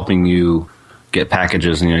else helping you get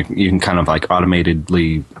packages, and you can kind of like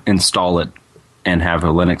automatedly install it and have a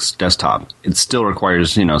Linux desktop. It still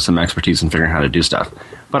requires, some expertise in figuring out how to do stuff.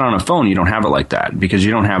 But on a phone, you don't have it like that, because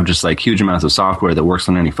you don't have just like huge amounts of software that works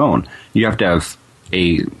on any phone. You have to have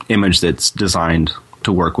a image that's designed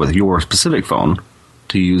to work with your specific phone,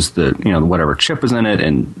 to use the, whatever chip is in it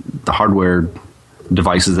and the hardware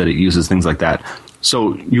devices that it uses, things like that.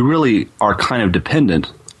 So you really are kind of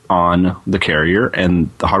dependent on the carrier and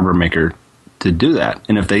the hardware maker to do that.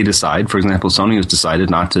 And if they decide, for example, Sony has decided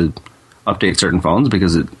not to update certain phones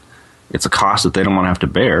because it's a cost that they don't want to have to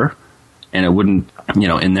bear, and it wouldn't,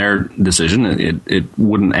 in their decision, it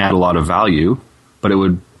wouldn't add a lot of value, but it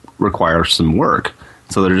would require some work.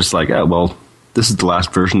 So they're just like, oh, well, this is the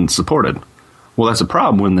last version that's supported. Well, that's a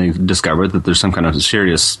problem when they discover that there's some kind of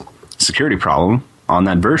serious security problem on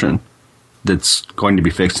that version that's going to be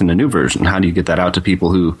fixed in a new version. How do you get that out to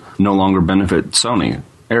people who no longer benefit Sony,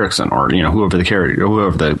 Ericsson, or whoever the carrier or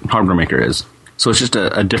whoever the hardware maker is? So it's just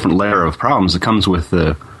a different layer of problems that comes with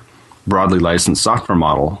the broadly licensed software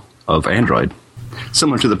model of Android,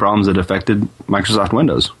 similar to the problems that affected Microsoft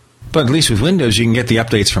Windows. But at least with Windows, you can get the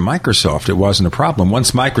updates from Microsoft. It wasn't a problem.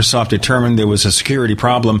 Once Microsoft determined there was a security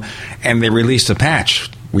problem and they released a patch,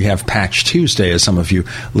 we have Patch Tuesday, as some of you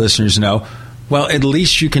listeners know, well, at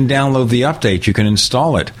least you can download the update. You can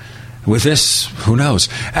install it. With this, who knows?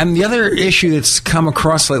 And the other issue that's come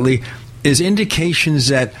across lately is indications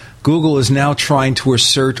that Google is now trying to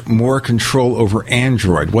assert more control over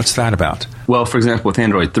Android. What's that about? Well, for example, with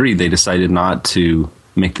Android 3, they decided not to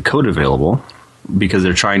make the code available because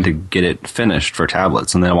they're trying to get it finished for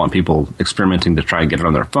tablets, and they don't want people experimenting to try and get it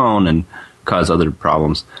on their phone and cause other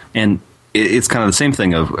problems. And it's kind of the same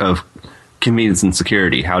thing of convenience and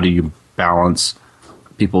security. How do you balance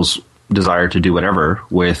people's desire to do whatever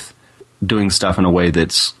with doing stuff in a way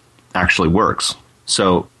that's actually works?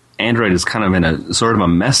 So Android is kind of in a sort of a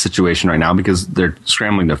mess situation right now because they're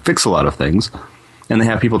scrambling to fix a lot of things, and they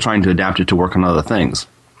have people trying to adapt it to work on other things.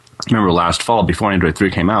 Remember last fall, before Android 3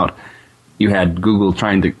 came out, you had Google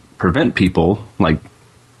trying to prevent people, like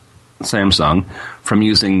Samsung, from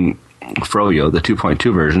using Froyo, the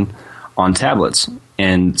 2.2 version, on tablets.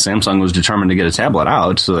 And Samsung was determined to get a tablet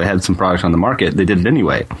out, so they had some products on the market. They did it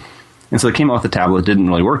anyway. And so they came out with a tablet, didn't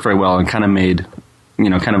really work very well, and kind of made,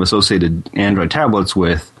 kind of associated Android tablets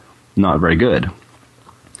with not very good.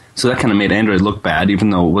 So that kind of made Android look bad, even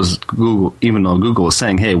though Google was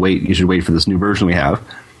saying, hey, wait, you should wait for this new version we have.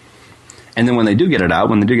 And then when they do get it out,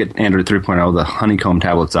 when they do get Android 3.0, the Honeycomb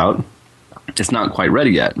tablets out, it's not quite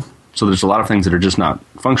ready yet. So there's a lot of things that are just not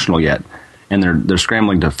functional yet, and they're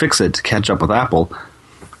scrambling to fix it to catch up with Apple.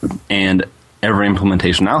 And every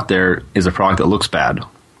implementation out there is a product that looks bad.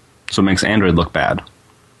 So it makes Android look bad.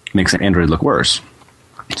 It makes Android look worse.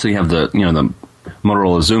 So you have the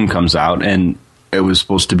Motorola Zoom comes out, and it was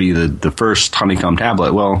supposed to be the first Honeycomb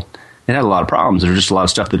tablet. Well, it had a lot of problems. There's just a lot of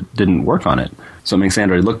stuff that didn't work on it. So it makes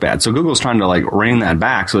Android look bad. So Google's trying to rein that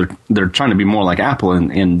back. So they're trying to be more like Apple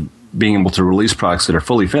in being able to release products that are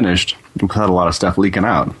fully finished without a lot of stuff leaking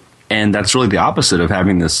out. And that's really the opposite of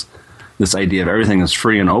having this idea of everything is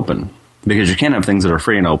free and open. Because you can't have things that are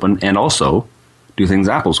free and open and also do things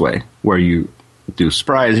Apple's way, where you do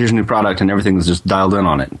surprise, here's a new product, and everything is just dialed in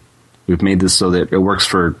on it. We've made this so that it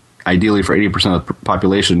works ideally for 80% of the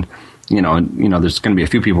population. There's going to be a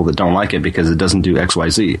few people that don't like it because it doesn't do X, Y,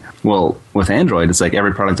 Z. Well, with Android, it's like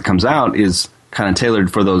every product that comes out is kind of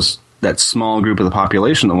tailored for that small group of the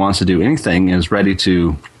population that wants to do anything and is ready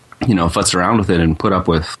to, futz around with it and put up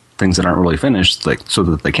with things that aren't really finished, so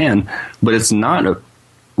that they can. But it's not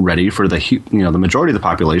ready for the majority of the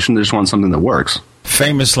population. They just want something that works.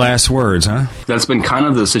 Famous last words, huh? That's been kind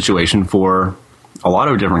of the situation for a lot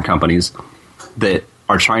of different companies that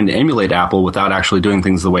are trying to emulate Apple without actually doing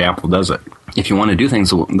things the way Apple does it. If you want to do things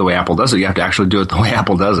the way Apple does it, you have to actually do it the way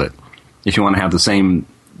Apple does it. If you want to have the same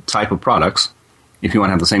type of products, if you want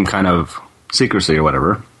to have the same kind of secrecy or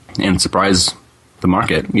whatever, and surprise the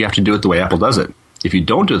market, you have to do it the way Apple does it. If you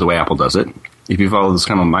don't do it the way Apple does it, if you follow this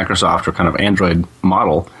kind of Microsoft or kind of Android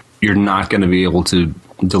model, you're not going to be able to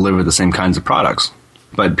deliver the same kinds of products.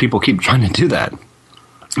 But people keep trying to do that.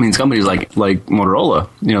 I mean, companies like Motorola,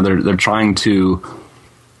 they're trying to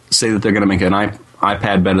say that they're going to make an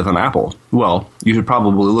iPad better than Apple. Well, you should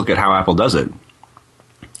probably look at how Apple does it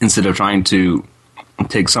instead of trying to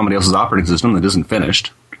take somebody else's operating system that isn't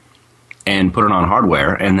finished and put it on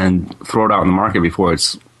hardware and then throw it out in the market before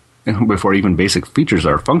even basic features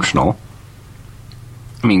are functional.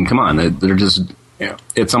 I mean, come on, they're just,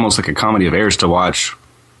 it's almost like a comedy of errors to watch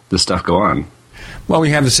this stuff go on. Well,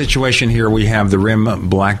 we have the situation here. We have the RIM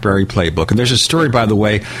BlackBerry Playbook. And there's a story, by the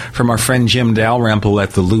way, from our friend Jim Dalrymple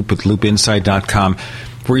at The Loop at loopinsight.com,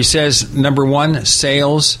 where he says, number one,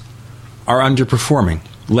 sales are underperforming.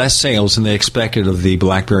 Less sales than they expected of the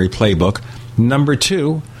BlackBerry Playbook. Number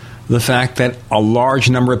two, the fact that a large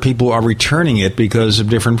number of people are returning it because of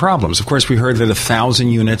different problems. Of course, we heard that 1,000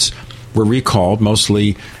 units were recalled,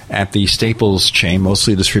 mostly at the Staples chain,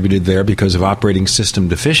 mostly distributed there because of operating system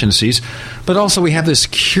deficiencies. But also we have this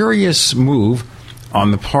curious move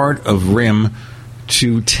on the part of RIM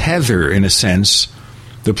to tether, in a sense,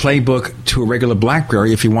 the Playbook to a regular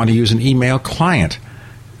BlackBerry if you want to use an email client.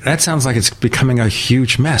 That sounds like it's becoming a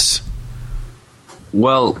huge mess.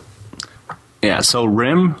 Well, yeah, so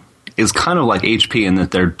RIM is kind of like HP in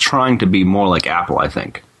that they're trying to be more like Apple, I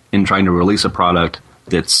think, in trying to release a product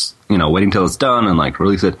that's, waiting till it's done and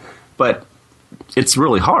release it. But it's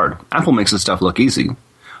really hard. Apple makes this stuff look easy.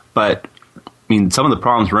 But, some of the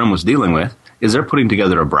problems RIM was dealing with is they're putting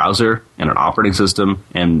together a browser and an operating system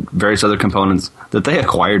and various other components that they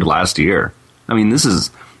acquired last year.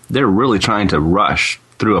 They're really trying to rush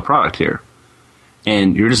through a product here.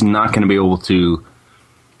 And you're just not going to be able to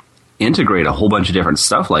integrate a whole bunch of different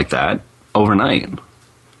stuff like that overnight.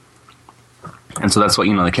 And so that's what,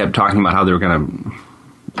 they kept talking about how they were going to...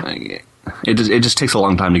 It just takes a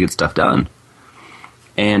long time to get stuff done.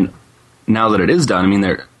 And now that it is done,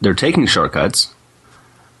 they're taking shortcuts.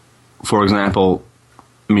 For example,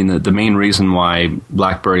 the main reason why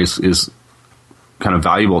BlackBerry is kind of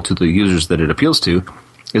valuable to the users that it appeals to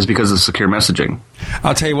is because of secure messaging.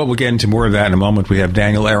 I'll tell you what, we'll get into more of that in a moment. We have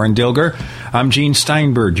Daniel Aaron Dilger. I'm Gene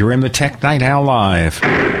Steinberg. You're in the Tech Night Owl Live.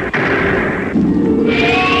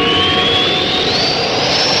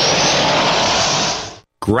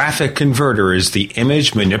 Graphic Converter is the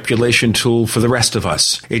image manipulation tool for the rest of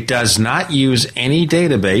us. It does not use any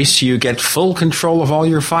database. You get full control of all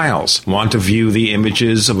your files. Want to view the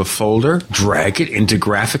images of a folder? Drag it into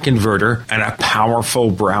Graphic Converter, and a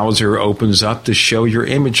powerful browser opens up to show your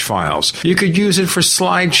image files. You could use it for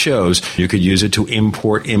slideshows. You could use it to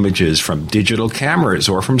import images from digital cameras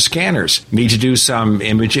or from scanners. Need to do some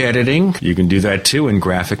image editing? You can do that too in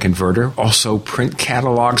Graphic Converter. Also print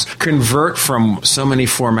catalogs. Convert from so many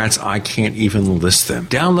formats I can't even list them.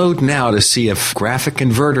 Download now to see if Graphic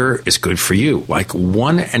Converter is good for you, like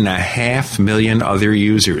 1.5 million other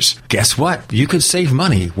users. Guess what? You could save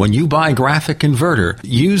money when you buy Graphic Converter.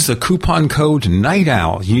 Use the coupon code Night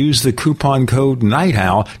Owl. Use the coupon code Night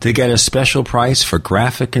Owl to get a special price for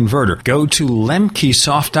Graphic Converter. Go to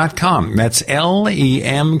lemkesoft.com. That's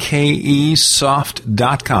LEMKE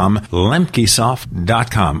soft.com.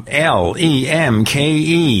 lemkesoft.com.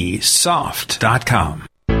 LEMKE soft.com.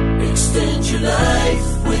 Extend your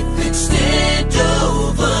life with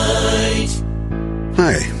Extendovite.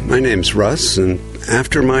 Hi, my name's Russ, and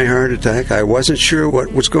after my heart attack, I wasn't sure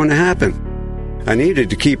what was going to happen. I needed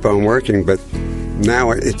to keep on working, but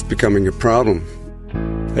now it's becoming a problem.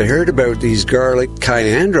 I heard about these garlic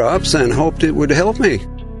cayenne drops and hoped it would help me.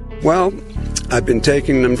 Well, I've been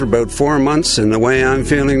taking them for about 4 months, and the way I'm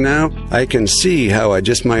feeling now, I can see how I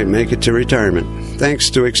just might make it to retirement, thanks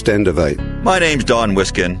to Extendovite. My name's Don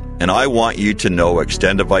Wiskin, and I want you to know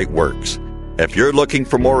Extendovite works. If you're looking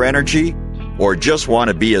for more energy, or just want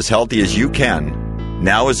to be as healthy as you can,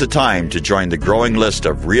 now is the time to join the growing list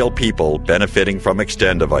of real people benefiting from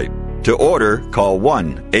Extendovite. To order, call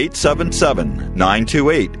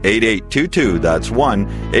 1-877-928-8822. That's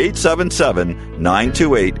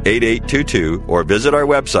 1-877-928-8822. Or visit our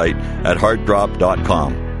website at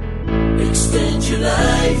heartdrop.com. Extend your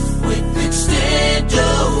life with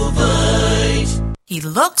Extendovite. He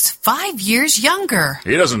looks 5 years younger.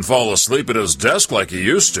 He doesn't fall asleep at his desk like he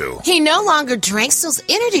used to. He no longer drinks those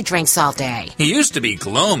energy drinks all day. He used to be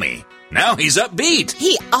gloomy. Now he's upbeat.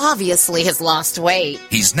 He obviously has lost weight.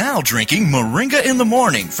 He's now drinking Moringa in the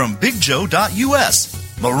Morning from BigJoe.us.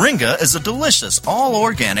 Moringa is a delicious,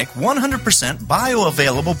 all-organic, 100%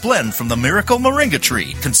 bioavailable blend from the miracle moringa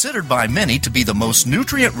tree, considered by many to be the most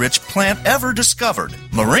nutrient-rich plant ever discovered.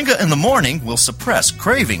 Moringa in the Morning will suppress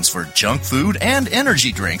cravings for junk food and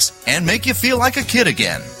energy drinks and make you feel like a kid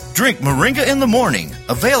again. Drink Moringa in the Morning,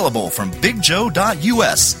 available from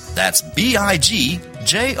BigJoe.us. That's BigJoe.us.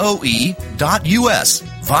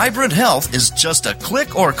 Vibrant Health is just a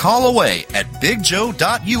click or call away at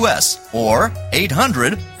BigJoe.us or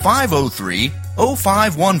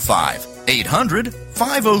 800-503-0515.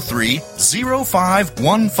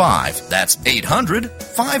 800-503-0515. That's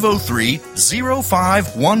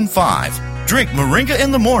 800-503-0515. Drink Moringa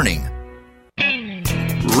in the Morning.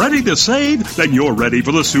 Ready to save? Then you're ready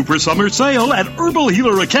for the Super Summer Sale at Herbal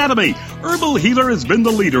Healer Academy. Herbal Healer has been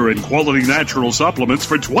the leader in quality natural supplements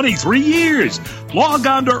for 23 years. Log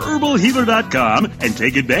on to herbalhealer.com and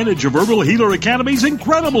take advantage of Herbal Healer Academy's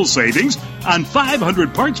incredible savings on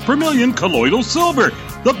 500 parts per million colloidal silver,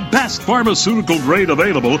 The best pharmaceutical grade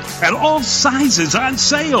available and all sizes on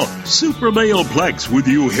sale. Super Male Plex with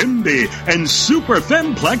Uhimbi and Super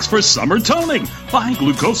Femplex for summer toning. Buy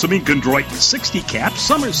glucosamine chondroitin 60 caps,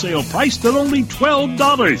 summer sale priced at only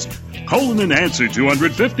 $12. Colon Enhancer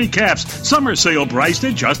 250 caps, summer sale priced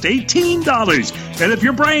at just $18. And if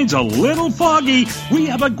your brain's a little foggy, we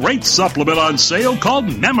have a great supplement on sale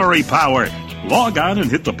called Memory Power. Log on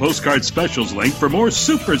and hit the postcard specials link for more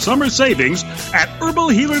super summer savings at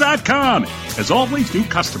herbalhealer.com. As always, new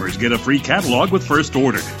customers get a free catalog with first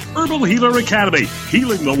order. Herbal Healer Academy,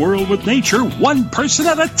 healing the world with nature, one person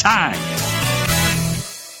at a time.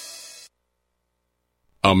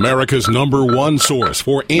 America's #1 source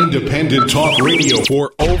for independent talk radio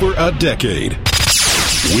for over a decade.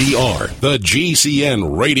 We are the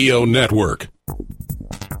GCN Radio Network.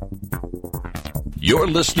 You're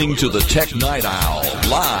listening to the Tech Night Owl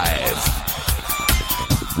live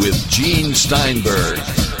with Gene Steinberg.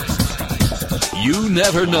 You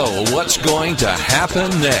never know what's going to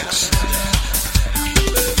happen next.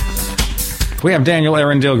 We have Daniel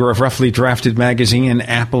Arundel of Roughly Drafted Magazine and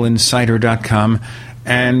AppleInsider.com,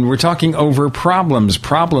 and we're talking over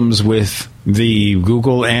problems with the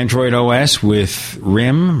Google Android OS, with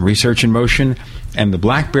RIM, Research in Motion, and the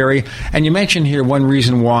BlackBerry. And you mentioned here one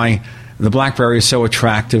reason why the BlackBerry is so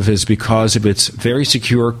attractive is because of its very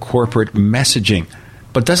secure corporate messaging.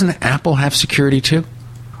 But doesn't Apple have security too?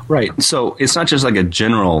 Right. So it's not just like a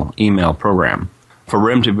general email program. For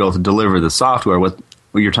RIM to be able to deliver the software, what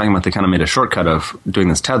you're talking about, they kind of made a shortcut of doing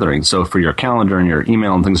this tethering. So for your calendar and your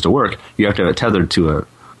email and things to work, you have to have it tethered to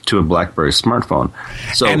a BlackBerry smartphone.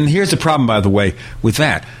 So, and here's the problem, by the way, with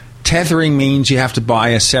that. Tethering means you have to buy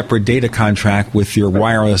a separate data contract with your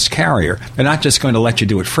wireless carrier. They're not just going to let you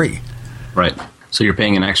do it free. Right. So you're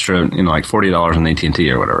paying an extra, like $40 on AT&T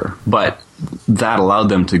or whatever. But that allowed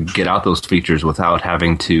them to get out those features without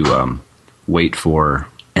having to wait for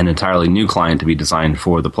an entirely new client to be designed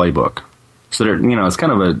for the playbook. So it's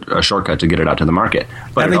kind of a shortcut to get it out to the market.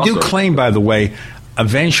 But and they do claim, by the way,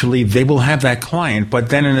 eventually they will have that client. But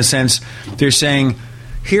then, in a sense, they're saying,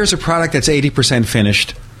 here's a product that's 80%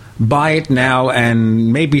 finished. Buy it now,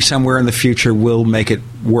 and maybe somewhere in the future we'll make it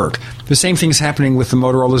work. The same thing's happening with the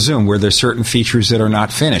Motorola Xoom, where there's certain features that are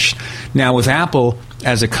not finished. Now, with Apple,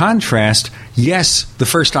 as a contrast, yes, the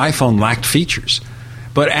first iPhone lacked features,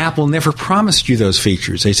 but Apple never promised you those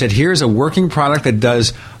features. They said, here's a working product that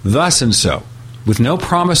does thus and so, with no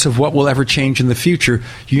promise of what will ever change in the future.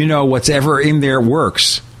 What's ever in there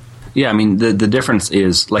works. Yeah, I mean, the difference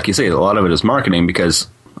is, like you say, a lot of it is marketing because,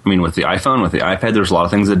 with the iPhone, with the iPad, there's a lot of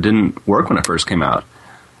things that didn't work when it first came out.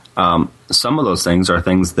 Some of those things are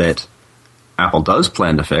things that Apple does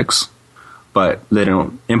plan to fix, but they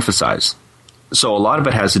don't emphasize. So a lot of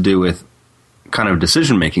it has to do with kind of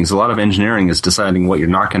decision making. So a lot of engineering is deciding what you're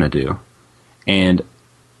not going to do and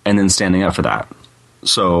then standing up for that.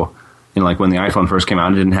 So, like when the iPhone first came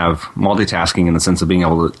out, it didn't have multitasking in the sense of being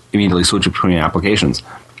able to immediately switch between applications.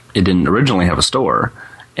 It didn't originally have a store.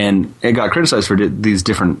 And it got criticized for these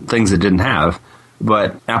different things it didn't have,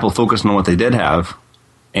 but Apple focused on what they did have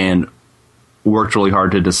and worked really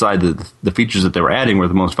hard to decide that the features that they were adding were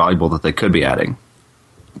the most valuable that they could be adding.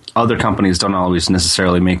 Other companies don't always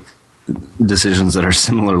necessarily make decisions that are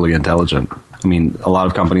similarly intelligent. A lot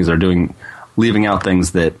of companies are leaving out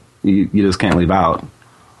things that you just can't leave out,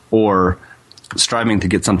 or striving to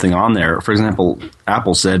get something on there. For example,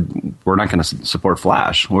 Apple said, we're not going to support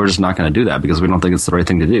Flash. We're just not going to do that because we don't think it's the right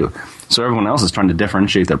thing to do. So everyone else is trying to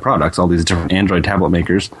differentiate their products, all these different Android tablet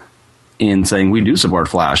makers, in saying we do support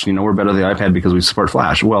Flash. We're better than the iPad because we support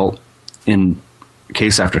Flash. Well, in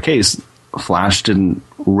case after case, Flash didn't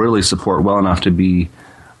really support well enough to be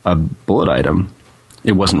a bullet item.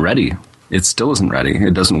 It wasn't ready. It still isn't ready.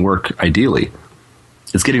 It doesn't work ideally.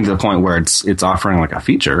 It's getting to the point where it's offering like a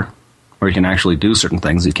feature where you can actually do certain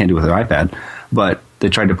things that you can't do with an iPad, but they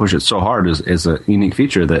tried to push it so hard as a unique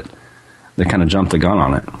feature that they kind of jumped the gun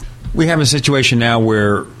on it. We have a situation now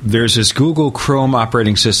where there's this Google Chrome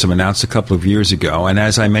operating system announced a couple of years ago, and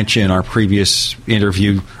as I mentioned in our previous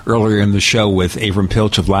interview earlier in the show with Avram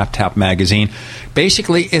Pilch of Laptop Magazine,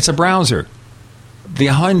 basically it's a browser. The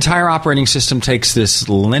entire operating system takes this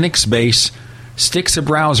Linux base, sticks a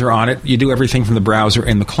browser on it, you do everything from the browser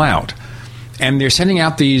in the cloud. And they're sending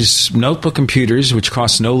out these notebook computers, which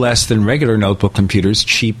cost no less than regular notebook computers,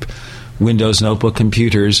 cheap Windows notebook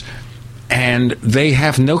computers, and they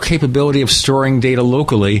have no capability of storing data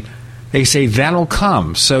locally. They say that'll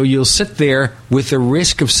come. So you'll sit there with the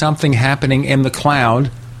risk of something happening in the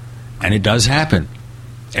cloud, and it does happen.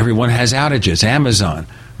 Everyone has outages. Amazon,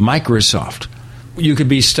 Microsoft. You could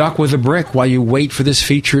be stuck with a brick while you wait for this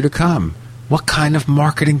feature to come. What kind of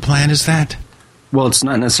marketing plan is that? Well, it's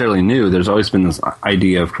not necessarily new. There's always been this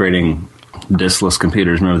idea of creating diskless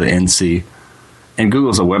computers. Remember the NC? And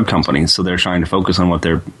Google's a web company, so they're trying to focus on what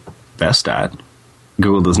they're best at.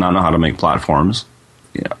 Google does not know how to make platforms.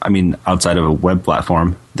 I mean, outside of a web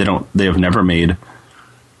platform, they have never made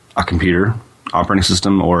a computer operating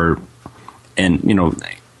system and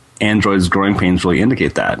Android's growing pains really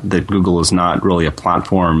indicate that Google is not really a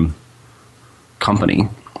platform company.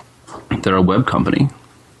 They're a web company.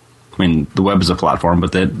 I mean, the web is a platform,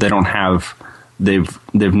 but they don't have, they've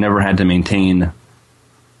never had to maintain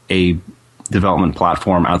a development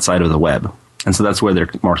platform outside of the web. And so that's where they're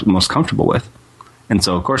most comfortable with. And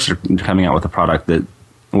so, of course, they're coming out with a product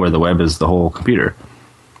where the web is the whole computer.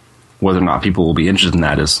 Whether or not people will be interested in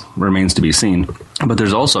that remains to be seen. But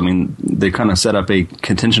there's also, they kind of set up a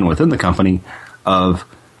contention within the company of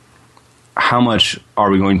how much are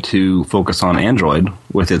we going to focus on Android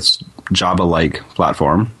with its Java-like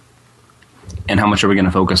platform, and how much are we going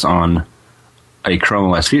to focus on a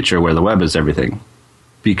Chrome OS future where the web is everything?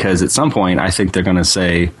 Because at some point, I think they're going to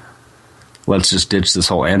say, let's just ditch this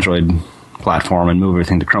whole Android platform and move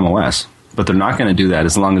everything to Chrome OS. But they're not going to do that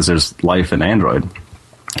as long as there's life in Android.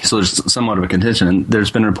 So there's somewhat of a contention. And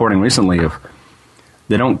there's been reporting recently of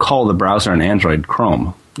they don't call the browser in Android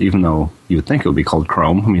Chrome, even though you would think it would be called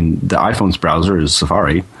Chrome. I mean, the iPhone's browser is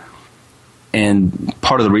Safari. And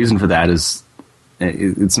part of the reason for that is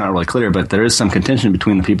it's not really clear, but there is some contention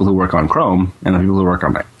between the people who work on Chrome and the people who work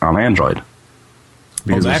on Android.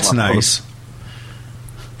 Because that's nice.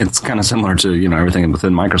 It's kind of similar to everything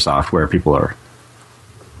within Microsoft, where people are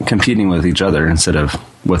competing with each other instead of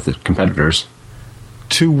with the competitors.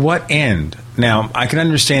 To what end? Now, I can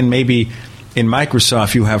understand maybe in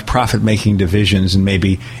Microsoft you have profit-making divisions, and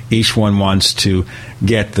maybe each one wants to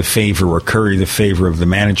get the favor or curry the favor of the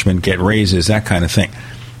management, get raises, that kind of thing.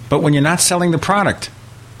 But when you're not selling the product,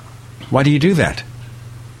 why do you do that?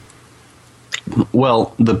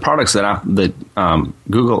 Well, the products that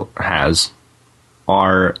Google has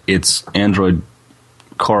are its Android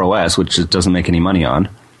Core OS, which it doesn't make any money on,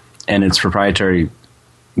 and its proprietary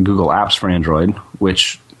Google Apps for Android,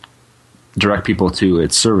 which direct people to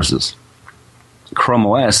its services. Chrome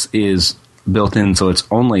OS is built in, so it's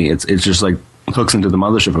just like hooks into the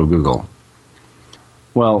mothership of Google.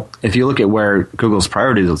 Well, if you look at where Google's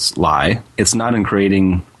priorities lie, it's not in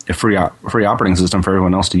creating a free operating system for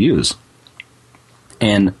everyone else to use.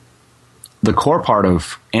 And the core part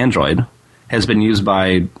of Android has been used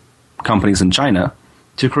by companies in China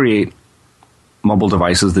to create mobile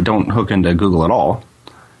devices that don't hook into Google at all.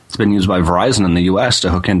 It's been used by Verizon in the US to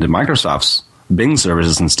hook into Microsoft's Bing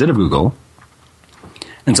services instead of Google.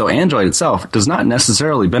 And so Android itself does not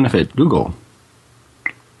necessarily benefit Google.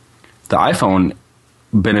 The iPhone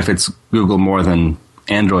benefits Google more than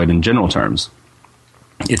Android in general terms.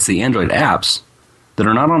 It's the Android apps that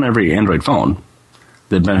are not on every Android phone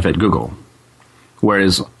that benefit Google.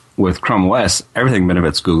 Whereas with Chrome OS, everything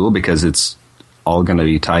benefits Google because it's all going to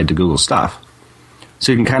be tied to Google stuff.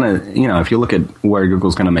 So you can kind of, if you look at where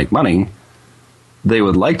Google's going to make money, they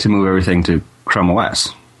would like to move everything to Chrome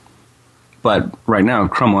OS. But right now,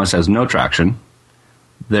 Chrome OS has no traction.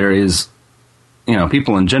 There is,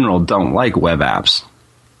 people in general don't like web apps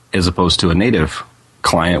as opposed to a native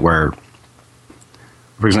client where,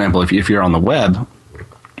 for example, if you're on the web,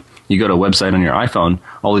 you go to a website on your iPhone,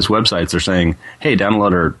 all these websites are saying, hey,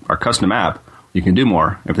 download our custom app. You can do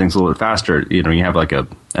more. Everything's a little bit faster. You have like a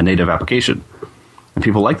native application. And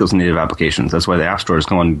people like those native applications. That's why the App Store is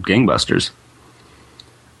going gangbusters.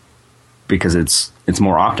 Because it's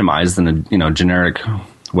more optimized than a generic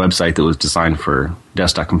website that was designed for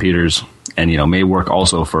desktop computers and may work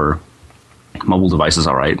also for mobile devices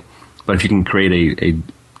all right. But if you can create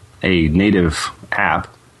a native app,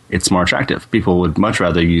 it's more attractive. People would much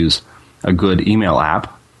rather use a good email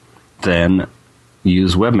app than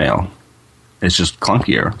use webmail. It's just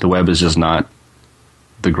clunkier. The web is just not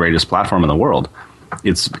the greatest platform in the world.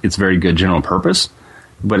 It's very good general purpose,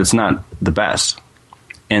 but it's not the best.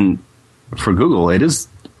 And for Google, it is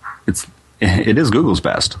Google's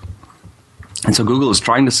best. And so Google is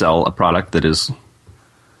trying to sell a product that is,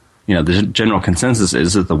 the general consensus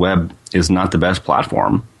is that the web is not the best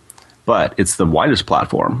platform, but it's the widest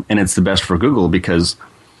platform, and it's the best for Google because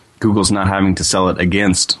Google's not having to sell it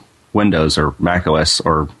against Windows or Mac OS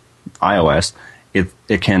or iOS.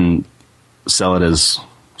 It can sell it as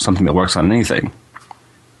something that works on anything.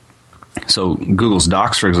 So Google's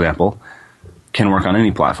Docs, for example, can work on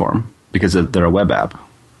any platform because they're a web app.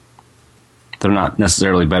 They're not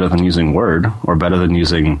necessarily better than using Word or better than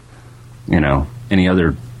using, any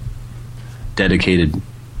other dedicated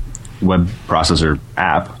web processor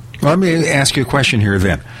app. Well, let me ask you a question here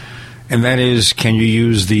then, and that is, can you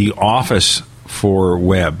use the Office for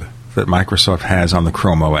web that Microsoft has on the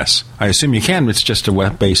Chrome OS? I assume you can, but it's just a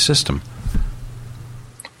web-based system.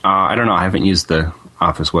 I don't know. I haven't used the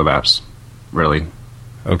Office web apps, really.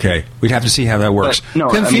 Okay. We'd have to see how that works.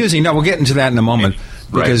 Confusing. We'll get into that in a moment,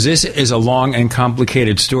 because this is a long and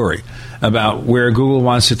complicated story about where Google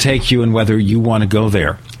wants to take you and whether you want to go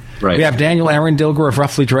there. Right. We have Daniel Arendilger of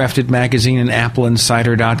Roughly Drafted Magazine and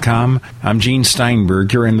AppleInsider.com. I'm Gene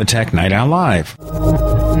Steinberg. You're in the Tech Night Owl Live.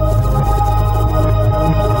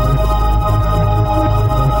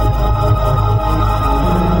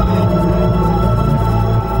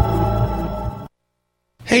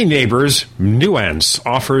 Hey neighbors, Nuance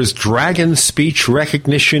offers Dragon speech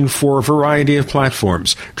recognition for a variety of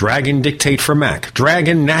platforms. Dragon Dictate for Mac,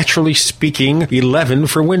 Dragon Naturally Speaking 11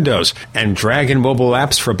 for Windows, and Dragon mobile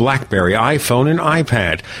apps for BlackBerry, iPhone, and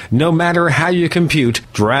iPad. No matter how you compute,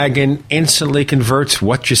 Dragon instantly converts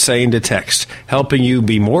what you say into text, helping you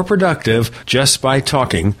be more productive just by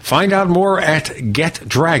talking. Find out more at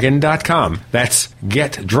GetDragon.com. That's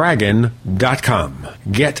GetDragon.com.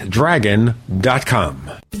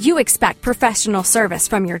 GetDragon.com. You expect professional service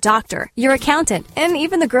from your doctor, your accountant, and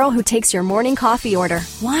even the girl who takes your morning coffee order.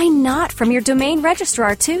 Why not from your domain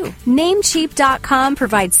registrar, too? Namecheap.com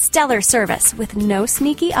provides stellar service with no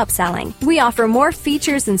sneaky upselling. We offer more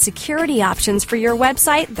features and security options for your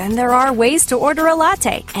website than there are ways to order a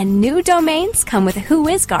latte. And new domains come with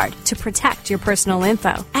WhoisGuard to protect your personal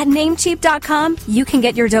info. At Namecheap.com, you can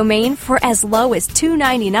get your domain for as low as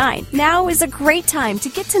 $2.99. Now is a great time to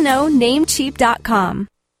get to know Namecheap.com.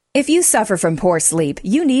 If you suffer from poor sleep,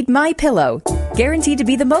 you need MyPillow. Guaranteed to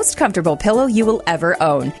be the most comfortable pillow you will ever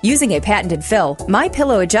own. Using a patented fill,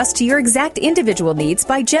 MyPillow adjusts to your exact individual needs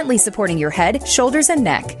by gently supporting your head, shoulders, and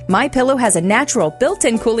neck. MyPillow has a natural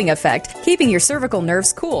built-in cooling effect, keeping your cervical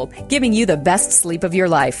nerves cool, giving you the best sleep of your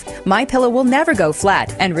life. MyPillow will never go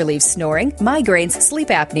flat and relieves snoring, migraines, sleep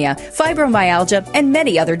apnea, fibromyalgia, and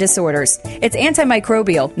many other disorders. It's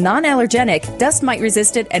antimicrobial, non-allergenic, dust mite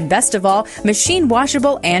resistant, and best of all, machine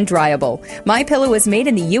washable and dryable. MyPillow is made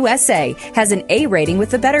in the USA, has an A rating with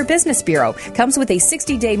the Better Business Bureau, comes with a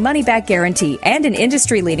 60-day money-back guarantee and an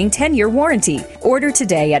industry-leading 10-year warranty. Order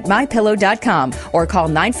today at MyPillow.com or call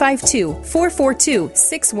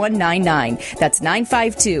 952-442-6199. That's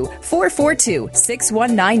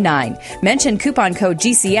 952-442-6199. Mention coupon code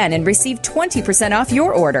GCN and receive 20% off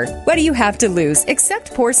your order. What do you have to lose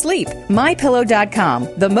except poor sleep? MyPillow.com,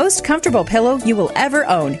 the most comfortable pillow you will ever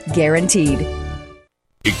own, guaranteed.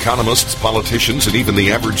 Economists, politicians, and even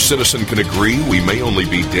the average citizen can agree we may only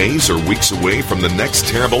be days or weeks away from the next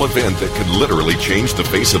terrible event that could literally change the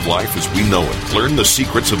face of life as we know it. Learn the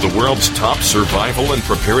secrets of the world's top survival and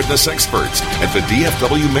preparedness experts at the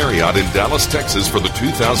DFW Marriott in Dallas, Texas for the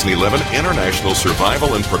 2011 International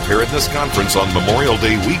Survival and Preparedness Conference on Memorial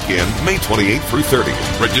Day weekend, May 28th through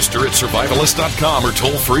 30th. Register at survivalist.com or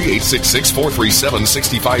toll free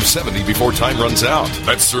 866-437-6570 before time runs out.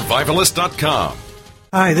 That's survivalist.com.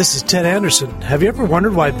 Hi, this is Ted Anderson. Have you ever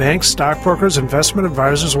wondered why banks, stockbrokers, investment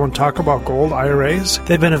advisors won't talk about gold IRAs?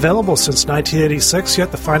 They've been available since 1986,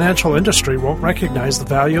 yet the financial industry won't recognize the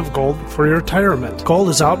value of gold for your retirement. Gold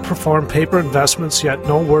has outperformed paper investments, yet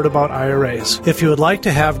no word about IRAs. If you would like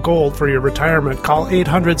to have gold for your retirement, call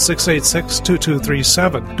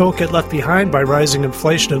 800-686-2237. Don't get left behind by rising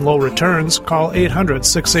inflation and low returns. Call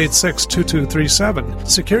 800-686-2237.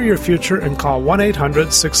 Secure your future and call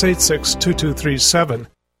 1-800-686-2237.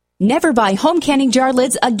 Never buy home canning jar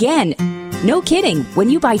lids again. No kidding. When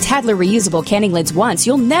you buy Tadler reusable canning lids once,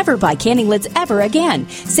 you'll never buy canning lids ever again.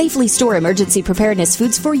 Safely store emergency preparedness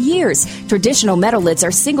foods for years. Traditional metal lids are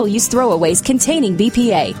single-use throwaways containing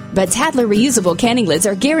BPA. But Tadler reusable canning lids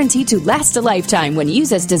are guaranteed to last a lifetime when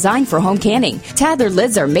used as designed for home canning. Tadler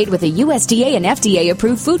lids are made with a USDA and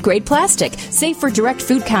FDA-approved food-grade plastic, safe for direct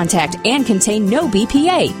food contact, and contain no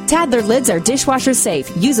BPA. Tadler lids are dishwasher safe,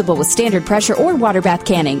 usable with standard pressure or water bath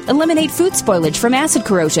canning, eliminate food spoilage from acid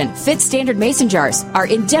corrosion, fit standard mason jars, are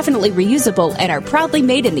indefinitely reusable, and are proudly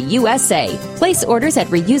made in the USA. Place orders at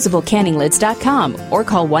reusablecanninglids.com or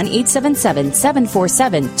call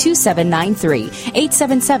 1-877-747-2793.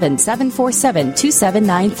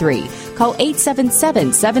 877-747-2793. Call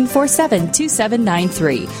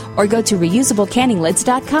 877-747-2793 or go to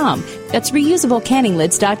reusablecanninglids.com. That's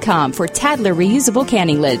reusablecanninglids.com for Tadler reusable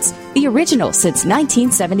canning lids, the original since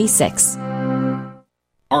 1976.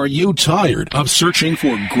 Are you tired of searching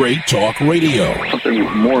for great talk radio? Something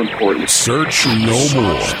more important. Search no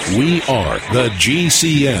more. We are the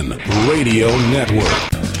GCN Radio Network.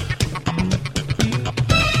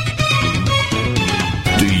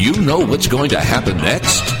 Do you know what's going to happen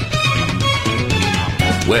next?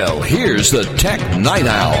 Well, here's the Tech Night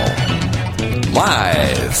Owl.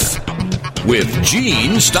 Live with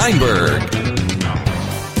Gene Steinberg.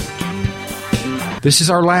 This is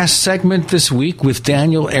our last segment this week with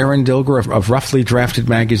Daniel Arendilger of Roughly Drafted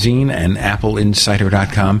Magazine and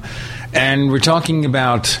AppleInsider.com. And we're talking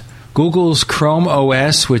about Google's Chrome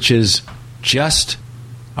OS, which is just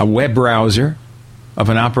a web browser of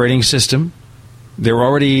an operating system. They're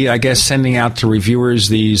already, I guess, sending out to reviewers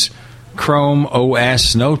these Chrome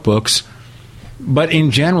OS notebooks. But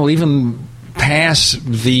in general, even past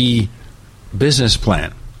the business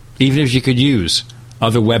plan, even if you could use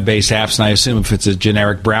other web-based apps, and I assume if it's a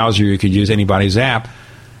generic browser, you could use anybody's app.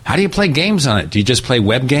 How do you play games on it? Do you just play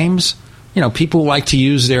web games? You know, people like to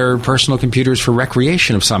use their personal computers for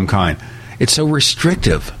recreation of some kind. It's so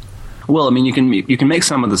restrictive. Well, I mean, you can make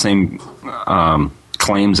some of the same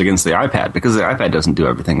claims against the iPad, because the iPad doesn't do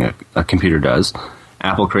everything a computer does.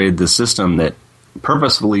 Apple created this system that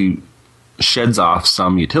purposefully sheds off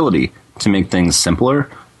some utility to make things simpler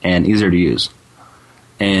and easier to use.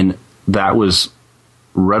 And that was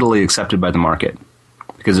readily accepted by the market,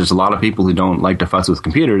 because there's a lot of people who don't like to fuss with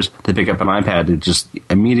computers. They pick up an iPad and just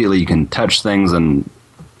immediately you can touch things and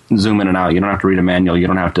zoom in and out. You don't have to read a manual. You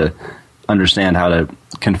don't have to understand how to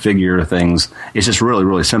configure things. It's just really,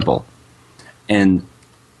 really simple. And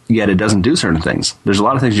yet it doesn't do certain things. There's a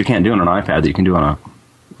lot of things you can't do on an iPad that you can do on a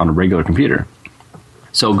regular computer.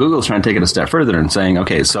 So Google's trying to take it a step further and saying,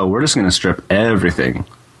 okay, so we're just going to strip everything.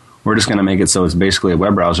 We're just going to make it so it's basically a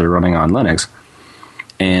web browser running on Linux,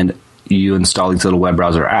 and you install these little web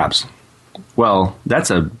browser apps. Well, that's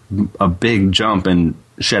a big jump in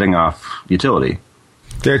shedding off utility.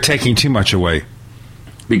 They're taking too much away.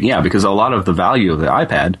 Yeah, because a lot of the value of the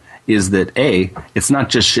iPad is that it's not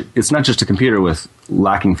just a computer with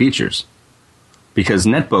lacking features, because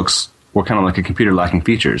netbooks were kind of like a computer lacking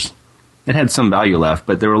features. It had some value left,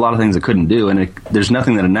 but there were a lot of things it couldn't do, and there's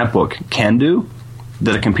nothing that a netbook can do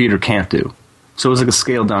that a computer can't do. So it was like a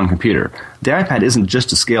scaled-down computer. The iPad isn't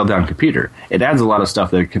just a scaled-down computer. It adds a lot of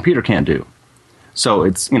stuff that a computer can't do. So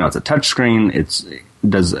it's a touch screen. It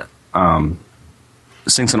does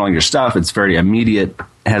syncs on all your stuff. It's very immediate.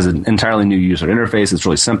 It has an entirely new user interface. It's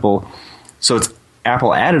really simple. So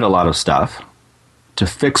Apple added a lot of stuff to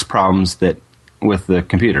fix problems that with the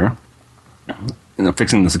computer.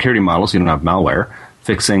 Fixing the security model so you don't have malware.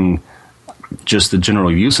 Fixing just the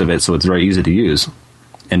general use of it so it's very easy to use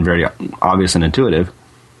and very obvious and intuitive.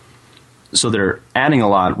 So they're adding a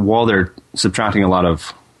lot while they're subtracting a lot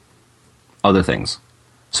of other things.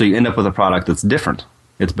 So you end up with a product that's different.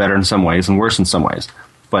 It's better in some ways and worse in some ways,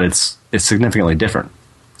 but it's significantly different.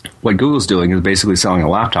 What Google's doing is basically selling a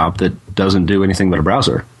laptop that doesn't do anything but a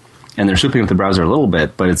browser. And they're souping with the browser a little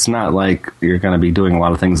bit, but it's not like you're going to be doing a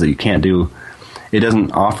lot of things that you can't do. It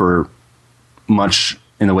doesn't offer much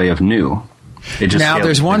in the way of new. Now,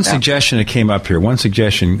 there's one suggestion that came up here. One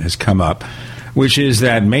suggestion has come up, which is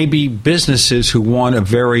that maybe businesses who want a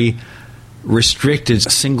very restricted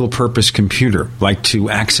single-purpose computer, like to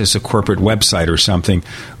access a corporate website or something,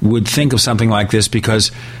 would think of something like this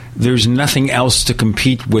because there's nothing else to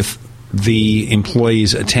compete with the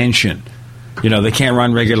employee's attention. You know, they can't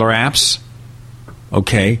run regular apps.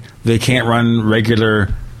 Okay. They can't run regular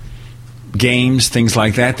games, things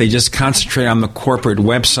like that. They just concentrate on the corporate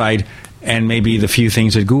website and maybe the few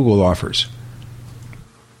things that Google offers.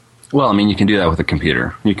 Well, I mean, you can do that with a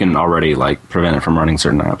computer. You can already prevent it from running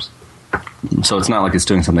certain apps. So it's not like it's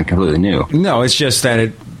doing something completely new. No, it's just that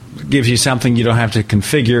it gives you something you don't have to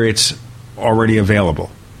configure. It's already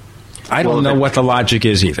available. I don't know what the logic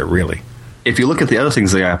is either, really. If you look at the other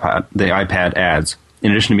things the iPad adds,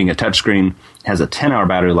 in addition to being a touchscreen, has a 10-hour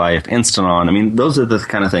battery life, instant on. I mean, those are the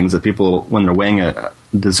kind of things that people, when they're weighing a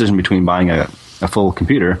decision between buying a full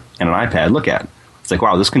computer and an iPad, look at. It's like,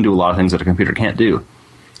 wow, this can do a lot of things that a computer can't do.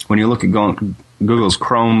 When you look at Google's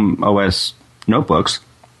Chrome OS notebooks,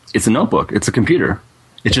 it's a notebook. It's a computer.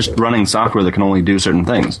 It's just running software that can only do certain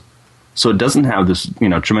things. So it doesn't have this,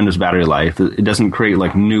 tremendous battery life. It doesn't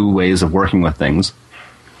create new ways of working with things.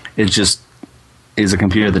 It just is a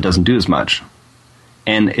computer that doesn't do as much.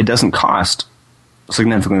 And it doesn't cost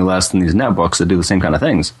significantly less than these netbooks that do the same kind of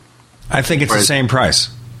things. I think it's the same price.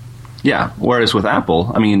 Yeah. Whereas with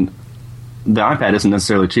Apple, I mean, the iPad isn't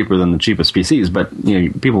necessarily cheaper than the cheapest PCs, but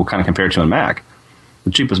people kind of compare it to a Mac.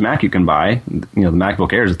 The cheapest Mac you can buy, the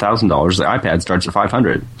MacBook Air is $1,000. The iPad starts at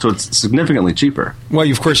 $500, so it's significantly cheaper. Well,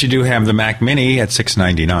 of course, you do have the Mac Mini at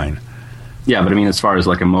 $699. Yeah, but I mean, as far as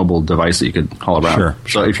a mobile device that you could haul around. Sure.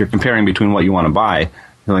 So if you're comparing between what you want to buy,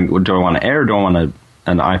 you're like, do I want an Air or do I want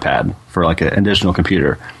an iPad for an additional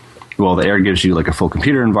computer? Well, the Air gives you a full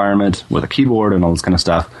computer environment with a keyboard and all this kind of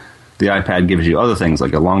stuff. The iPad gives you other things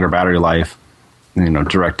like a longer battery life,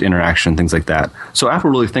 direct interaction, things like that. So Apple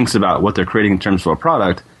really thinks about what they're creating in terms of a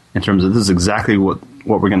product, in terms of this is exactly what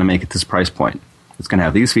we're going to make at this price point. It's going to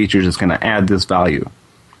have these features. It's going to add this value.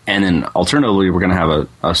 And then alternatively, we're going to have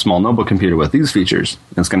a small notebook computer with these features.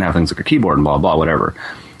 And it's going to have things like a keyboard and blah, blah, whatever.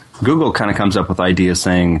 Google kind of comes up with ideas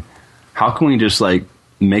saying, how can we just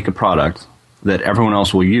make a product that everyone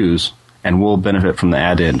else will use and we'll benefit from the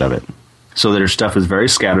ad end of it? So their stuff is very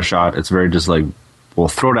scattershot. It's very just we'll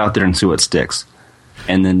throw it out there and see what sticks.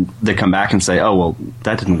 And then they come back and say, oh, well,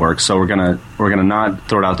 that didn't work, so we're gonna not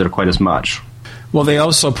throw it out there quite as much. Well, they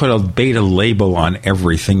also put a beta label on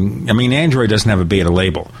everything. I mean, Android doesn't have a beta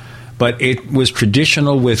label, but it was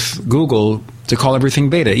traditional with Google to call everything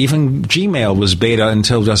beta. Even Gmail was beta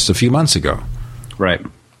until just a few months ago. Right.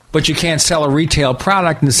 But you can't sell a retail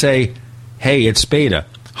product and say, hey, it's beta.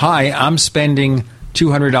 Hi, I'm spending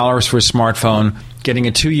 $200 for a smartphone, getting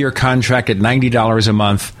a 2-year contract at $90 a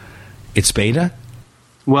month. It's beta?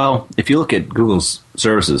 Well, if you look at Google's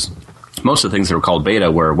services, most of the things that were called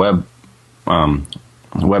beta were web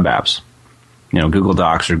apps, Google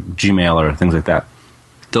Docs or Gmail or things like that.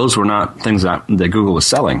 Those were not things that Google was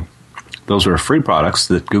selling. Those were free products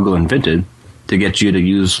that Google invented to get you to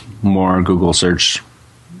use more Google search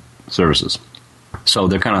services. So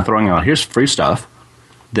they're kind of throwing out, here's free stuff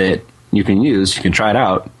that you can use, you can try it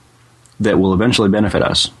out, that will eventually benefit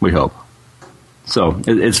us, we hope. So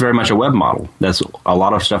it's very much a web model. That's a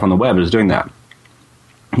lot of stuff on the web is doing that.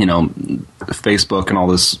 Facebook and all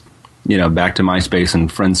this, back to MySpace and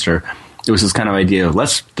Friendster. It was this kind of idea of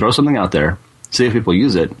let's throw something out there, see if people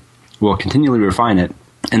use it. We'll continually refine it,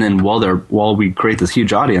 and then while we create this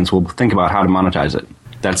huge audience, we'll think about how to monetize it.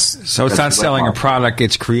 It's not selling a product;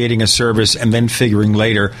 it's creating a service, and then figuring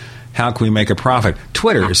later how can we make a profit.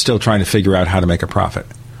 Twitter is still trying to figure out how to make a profit.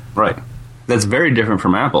 Right. That's very different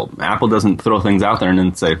from Apple. Apple doesn't throw things out there and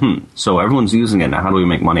then say, so everyone's using it now. How do we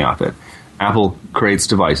make money off it? Apple creates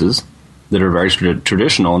devices that are very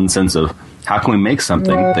traditional in the sense of how can we make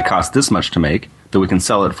something that costs this much to make that we can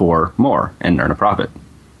sell it for more and earn a profit.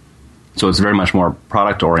 So it's very much more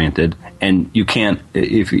product oriented, and you can't,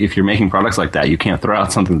 if you're making products like that, you can't throw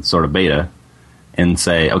out something that's sort of beta and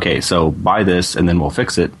say, okay, so buy this and then we'll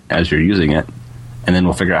fix it as you're using it, and then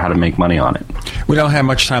we'll figure out how to make money on it. We don't have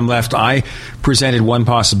much time left. I presented one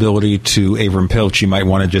possibility to Avram Pilch. You might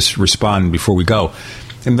want to just respond before we go.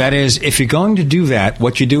 And that is, if you're going to do that,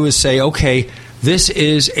 what you do is say, okay, this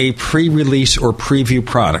is a pre-release or preview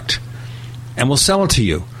product, and we'll sell it to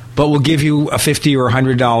you, but we'll give you a $50 or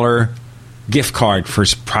 $100 gift card for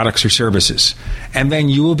products or services. And then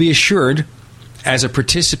you will be assured, as a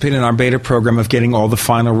participant in our beta program, of getting all the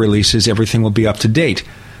final releases. Everything will be up to date.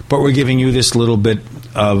 But we're giving you this little bit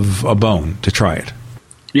of a bone to try it.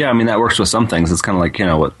 Yeah, I mean, that works with some things. It's kind of like,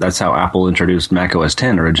 that's how Apple introduced Mac OS X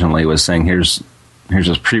originally, was saying, here's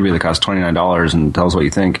this preview that costs $29 and tell us what you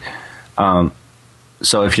think.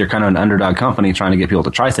 So if you're kind of an underdog company trying to get people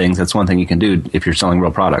to try things, that's one thing you can do if you're selling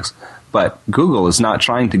real products. But Google is not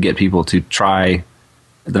trying to get people to try.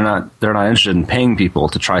 They're not interested in paying people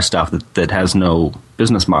to try stuff that has no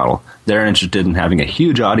business model. They're interested in having a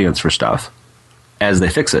huge audience for stuff as they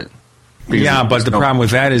fix it. Yeah, but the problem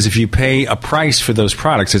with that is if you pay a price for those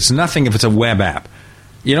products, it's nothing if it's a web app.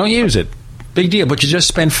 You don't use it. Big deal. But you just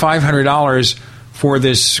spend $500 for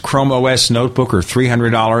this Chrome OS notebook, or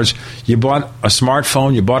 $300. You bought a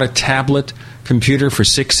smartphone, you bought a tablet computer for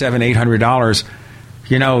 $600, $700,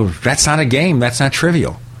 $800. That's not a game. That's not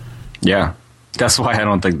trivial. Yeah. That's why I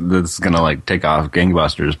don't think that's going to take off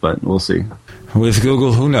gangbusters, but we'll see. With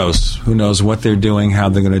Google, who knows? Who knows what they're doing, how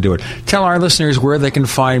they're going to do it. Tell our listeners where they can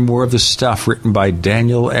find more of the stuff written by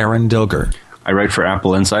Daniel Aaron Dilger. I write for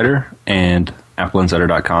Apple Insider and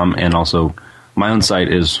appleinsider.com, and also my own site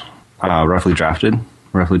is Roughly Drafted,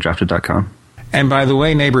 roughlydrafted.com. And by the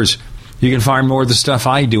way, neighbors, you can find more of the stuff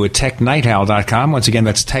I do at technightowl.com. Once again,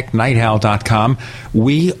 that's technightowl.com.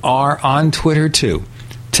 We are on Twitter, too.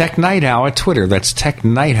 Tech Night Owl at Twitter. That's Tech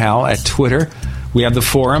Night Owl at Twitter. We have the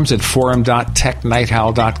forums at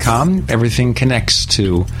forum.technightowl.com. Everything connects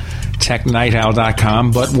to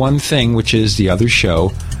technightowl.com, but one thing, which is the other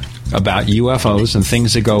show about UFOs and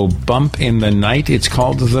things that go bump in the night, it's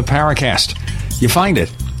called the Paracast. You find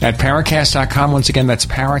it at Paracast.com. Once again, that's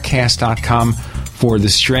Paracast.com for the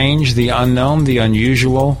strange, the unknown, the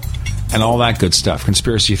unusual, and all that good stuff.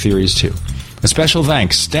 Conspiracy theories, too. A special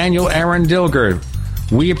thanks, Daniel Aaron Dilger.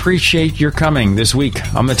 We appreciate your coming this week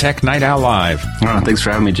on the Tech Night Owl Live. Thanks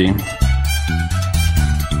for having me, Gene.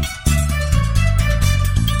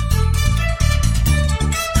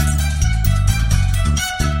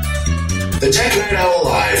 The Tech Night Owl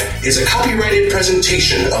Live is a copyrighted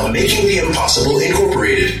presentation of Making the Impossible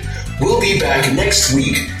Incorporated. We'll be back next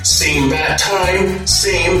week. Same bat time,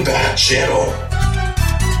 same bat channel.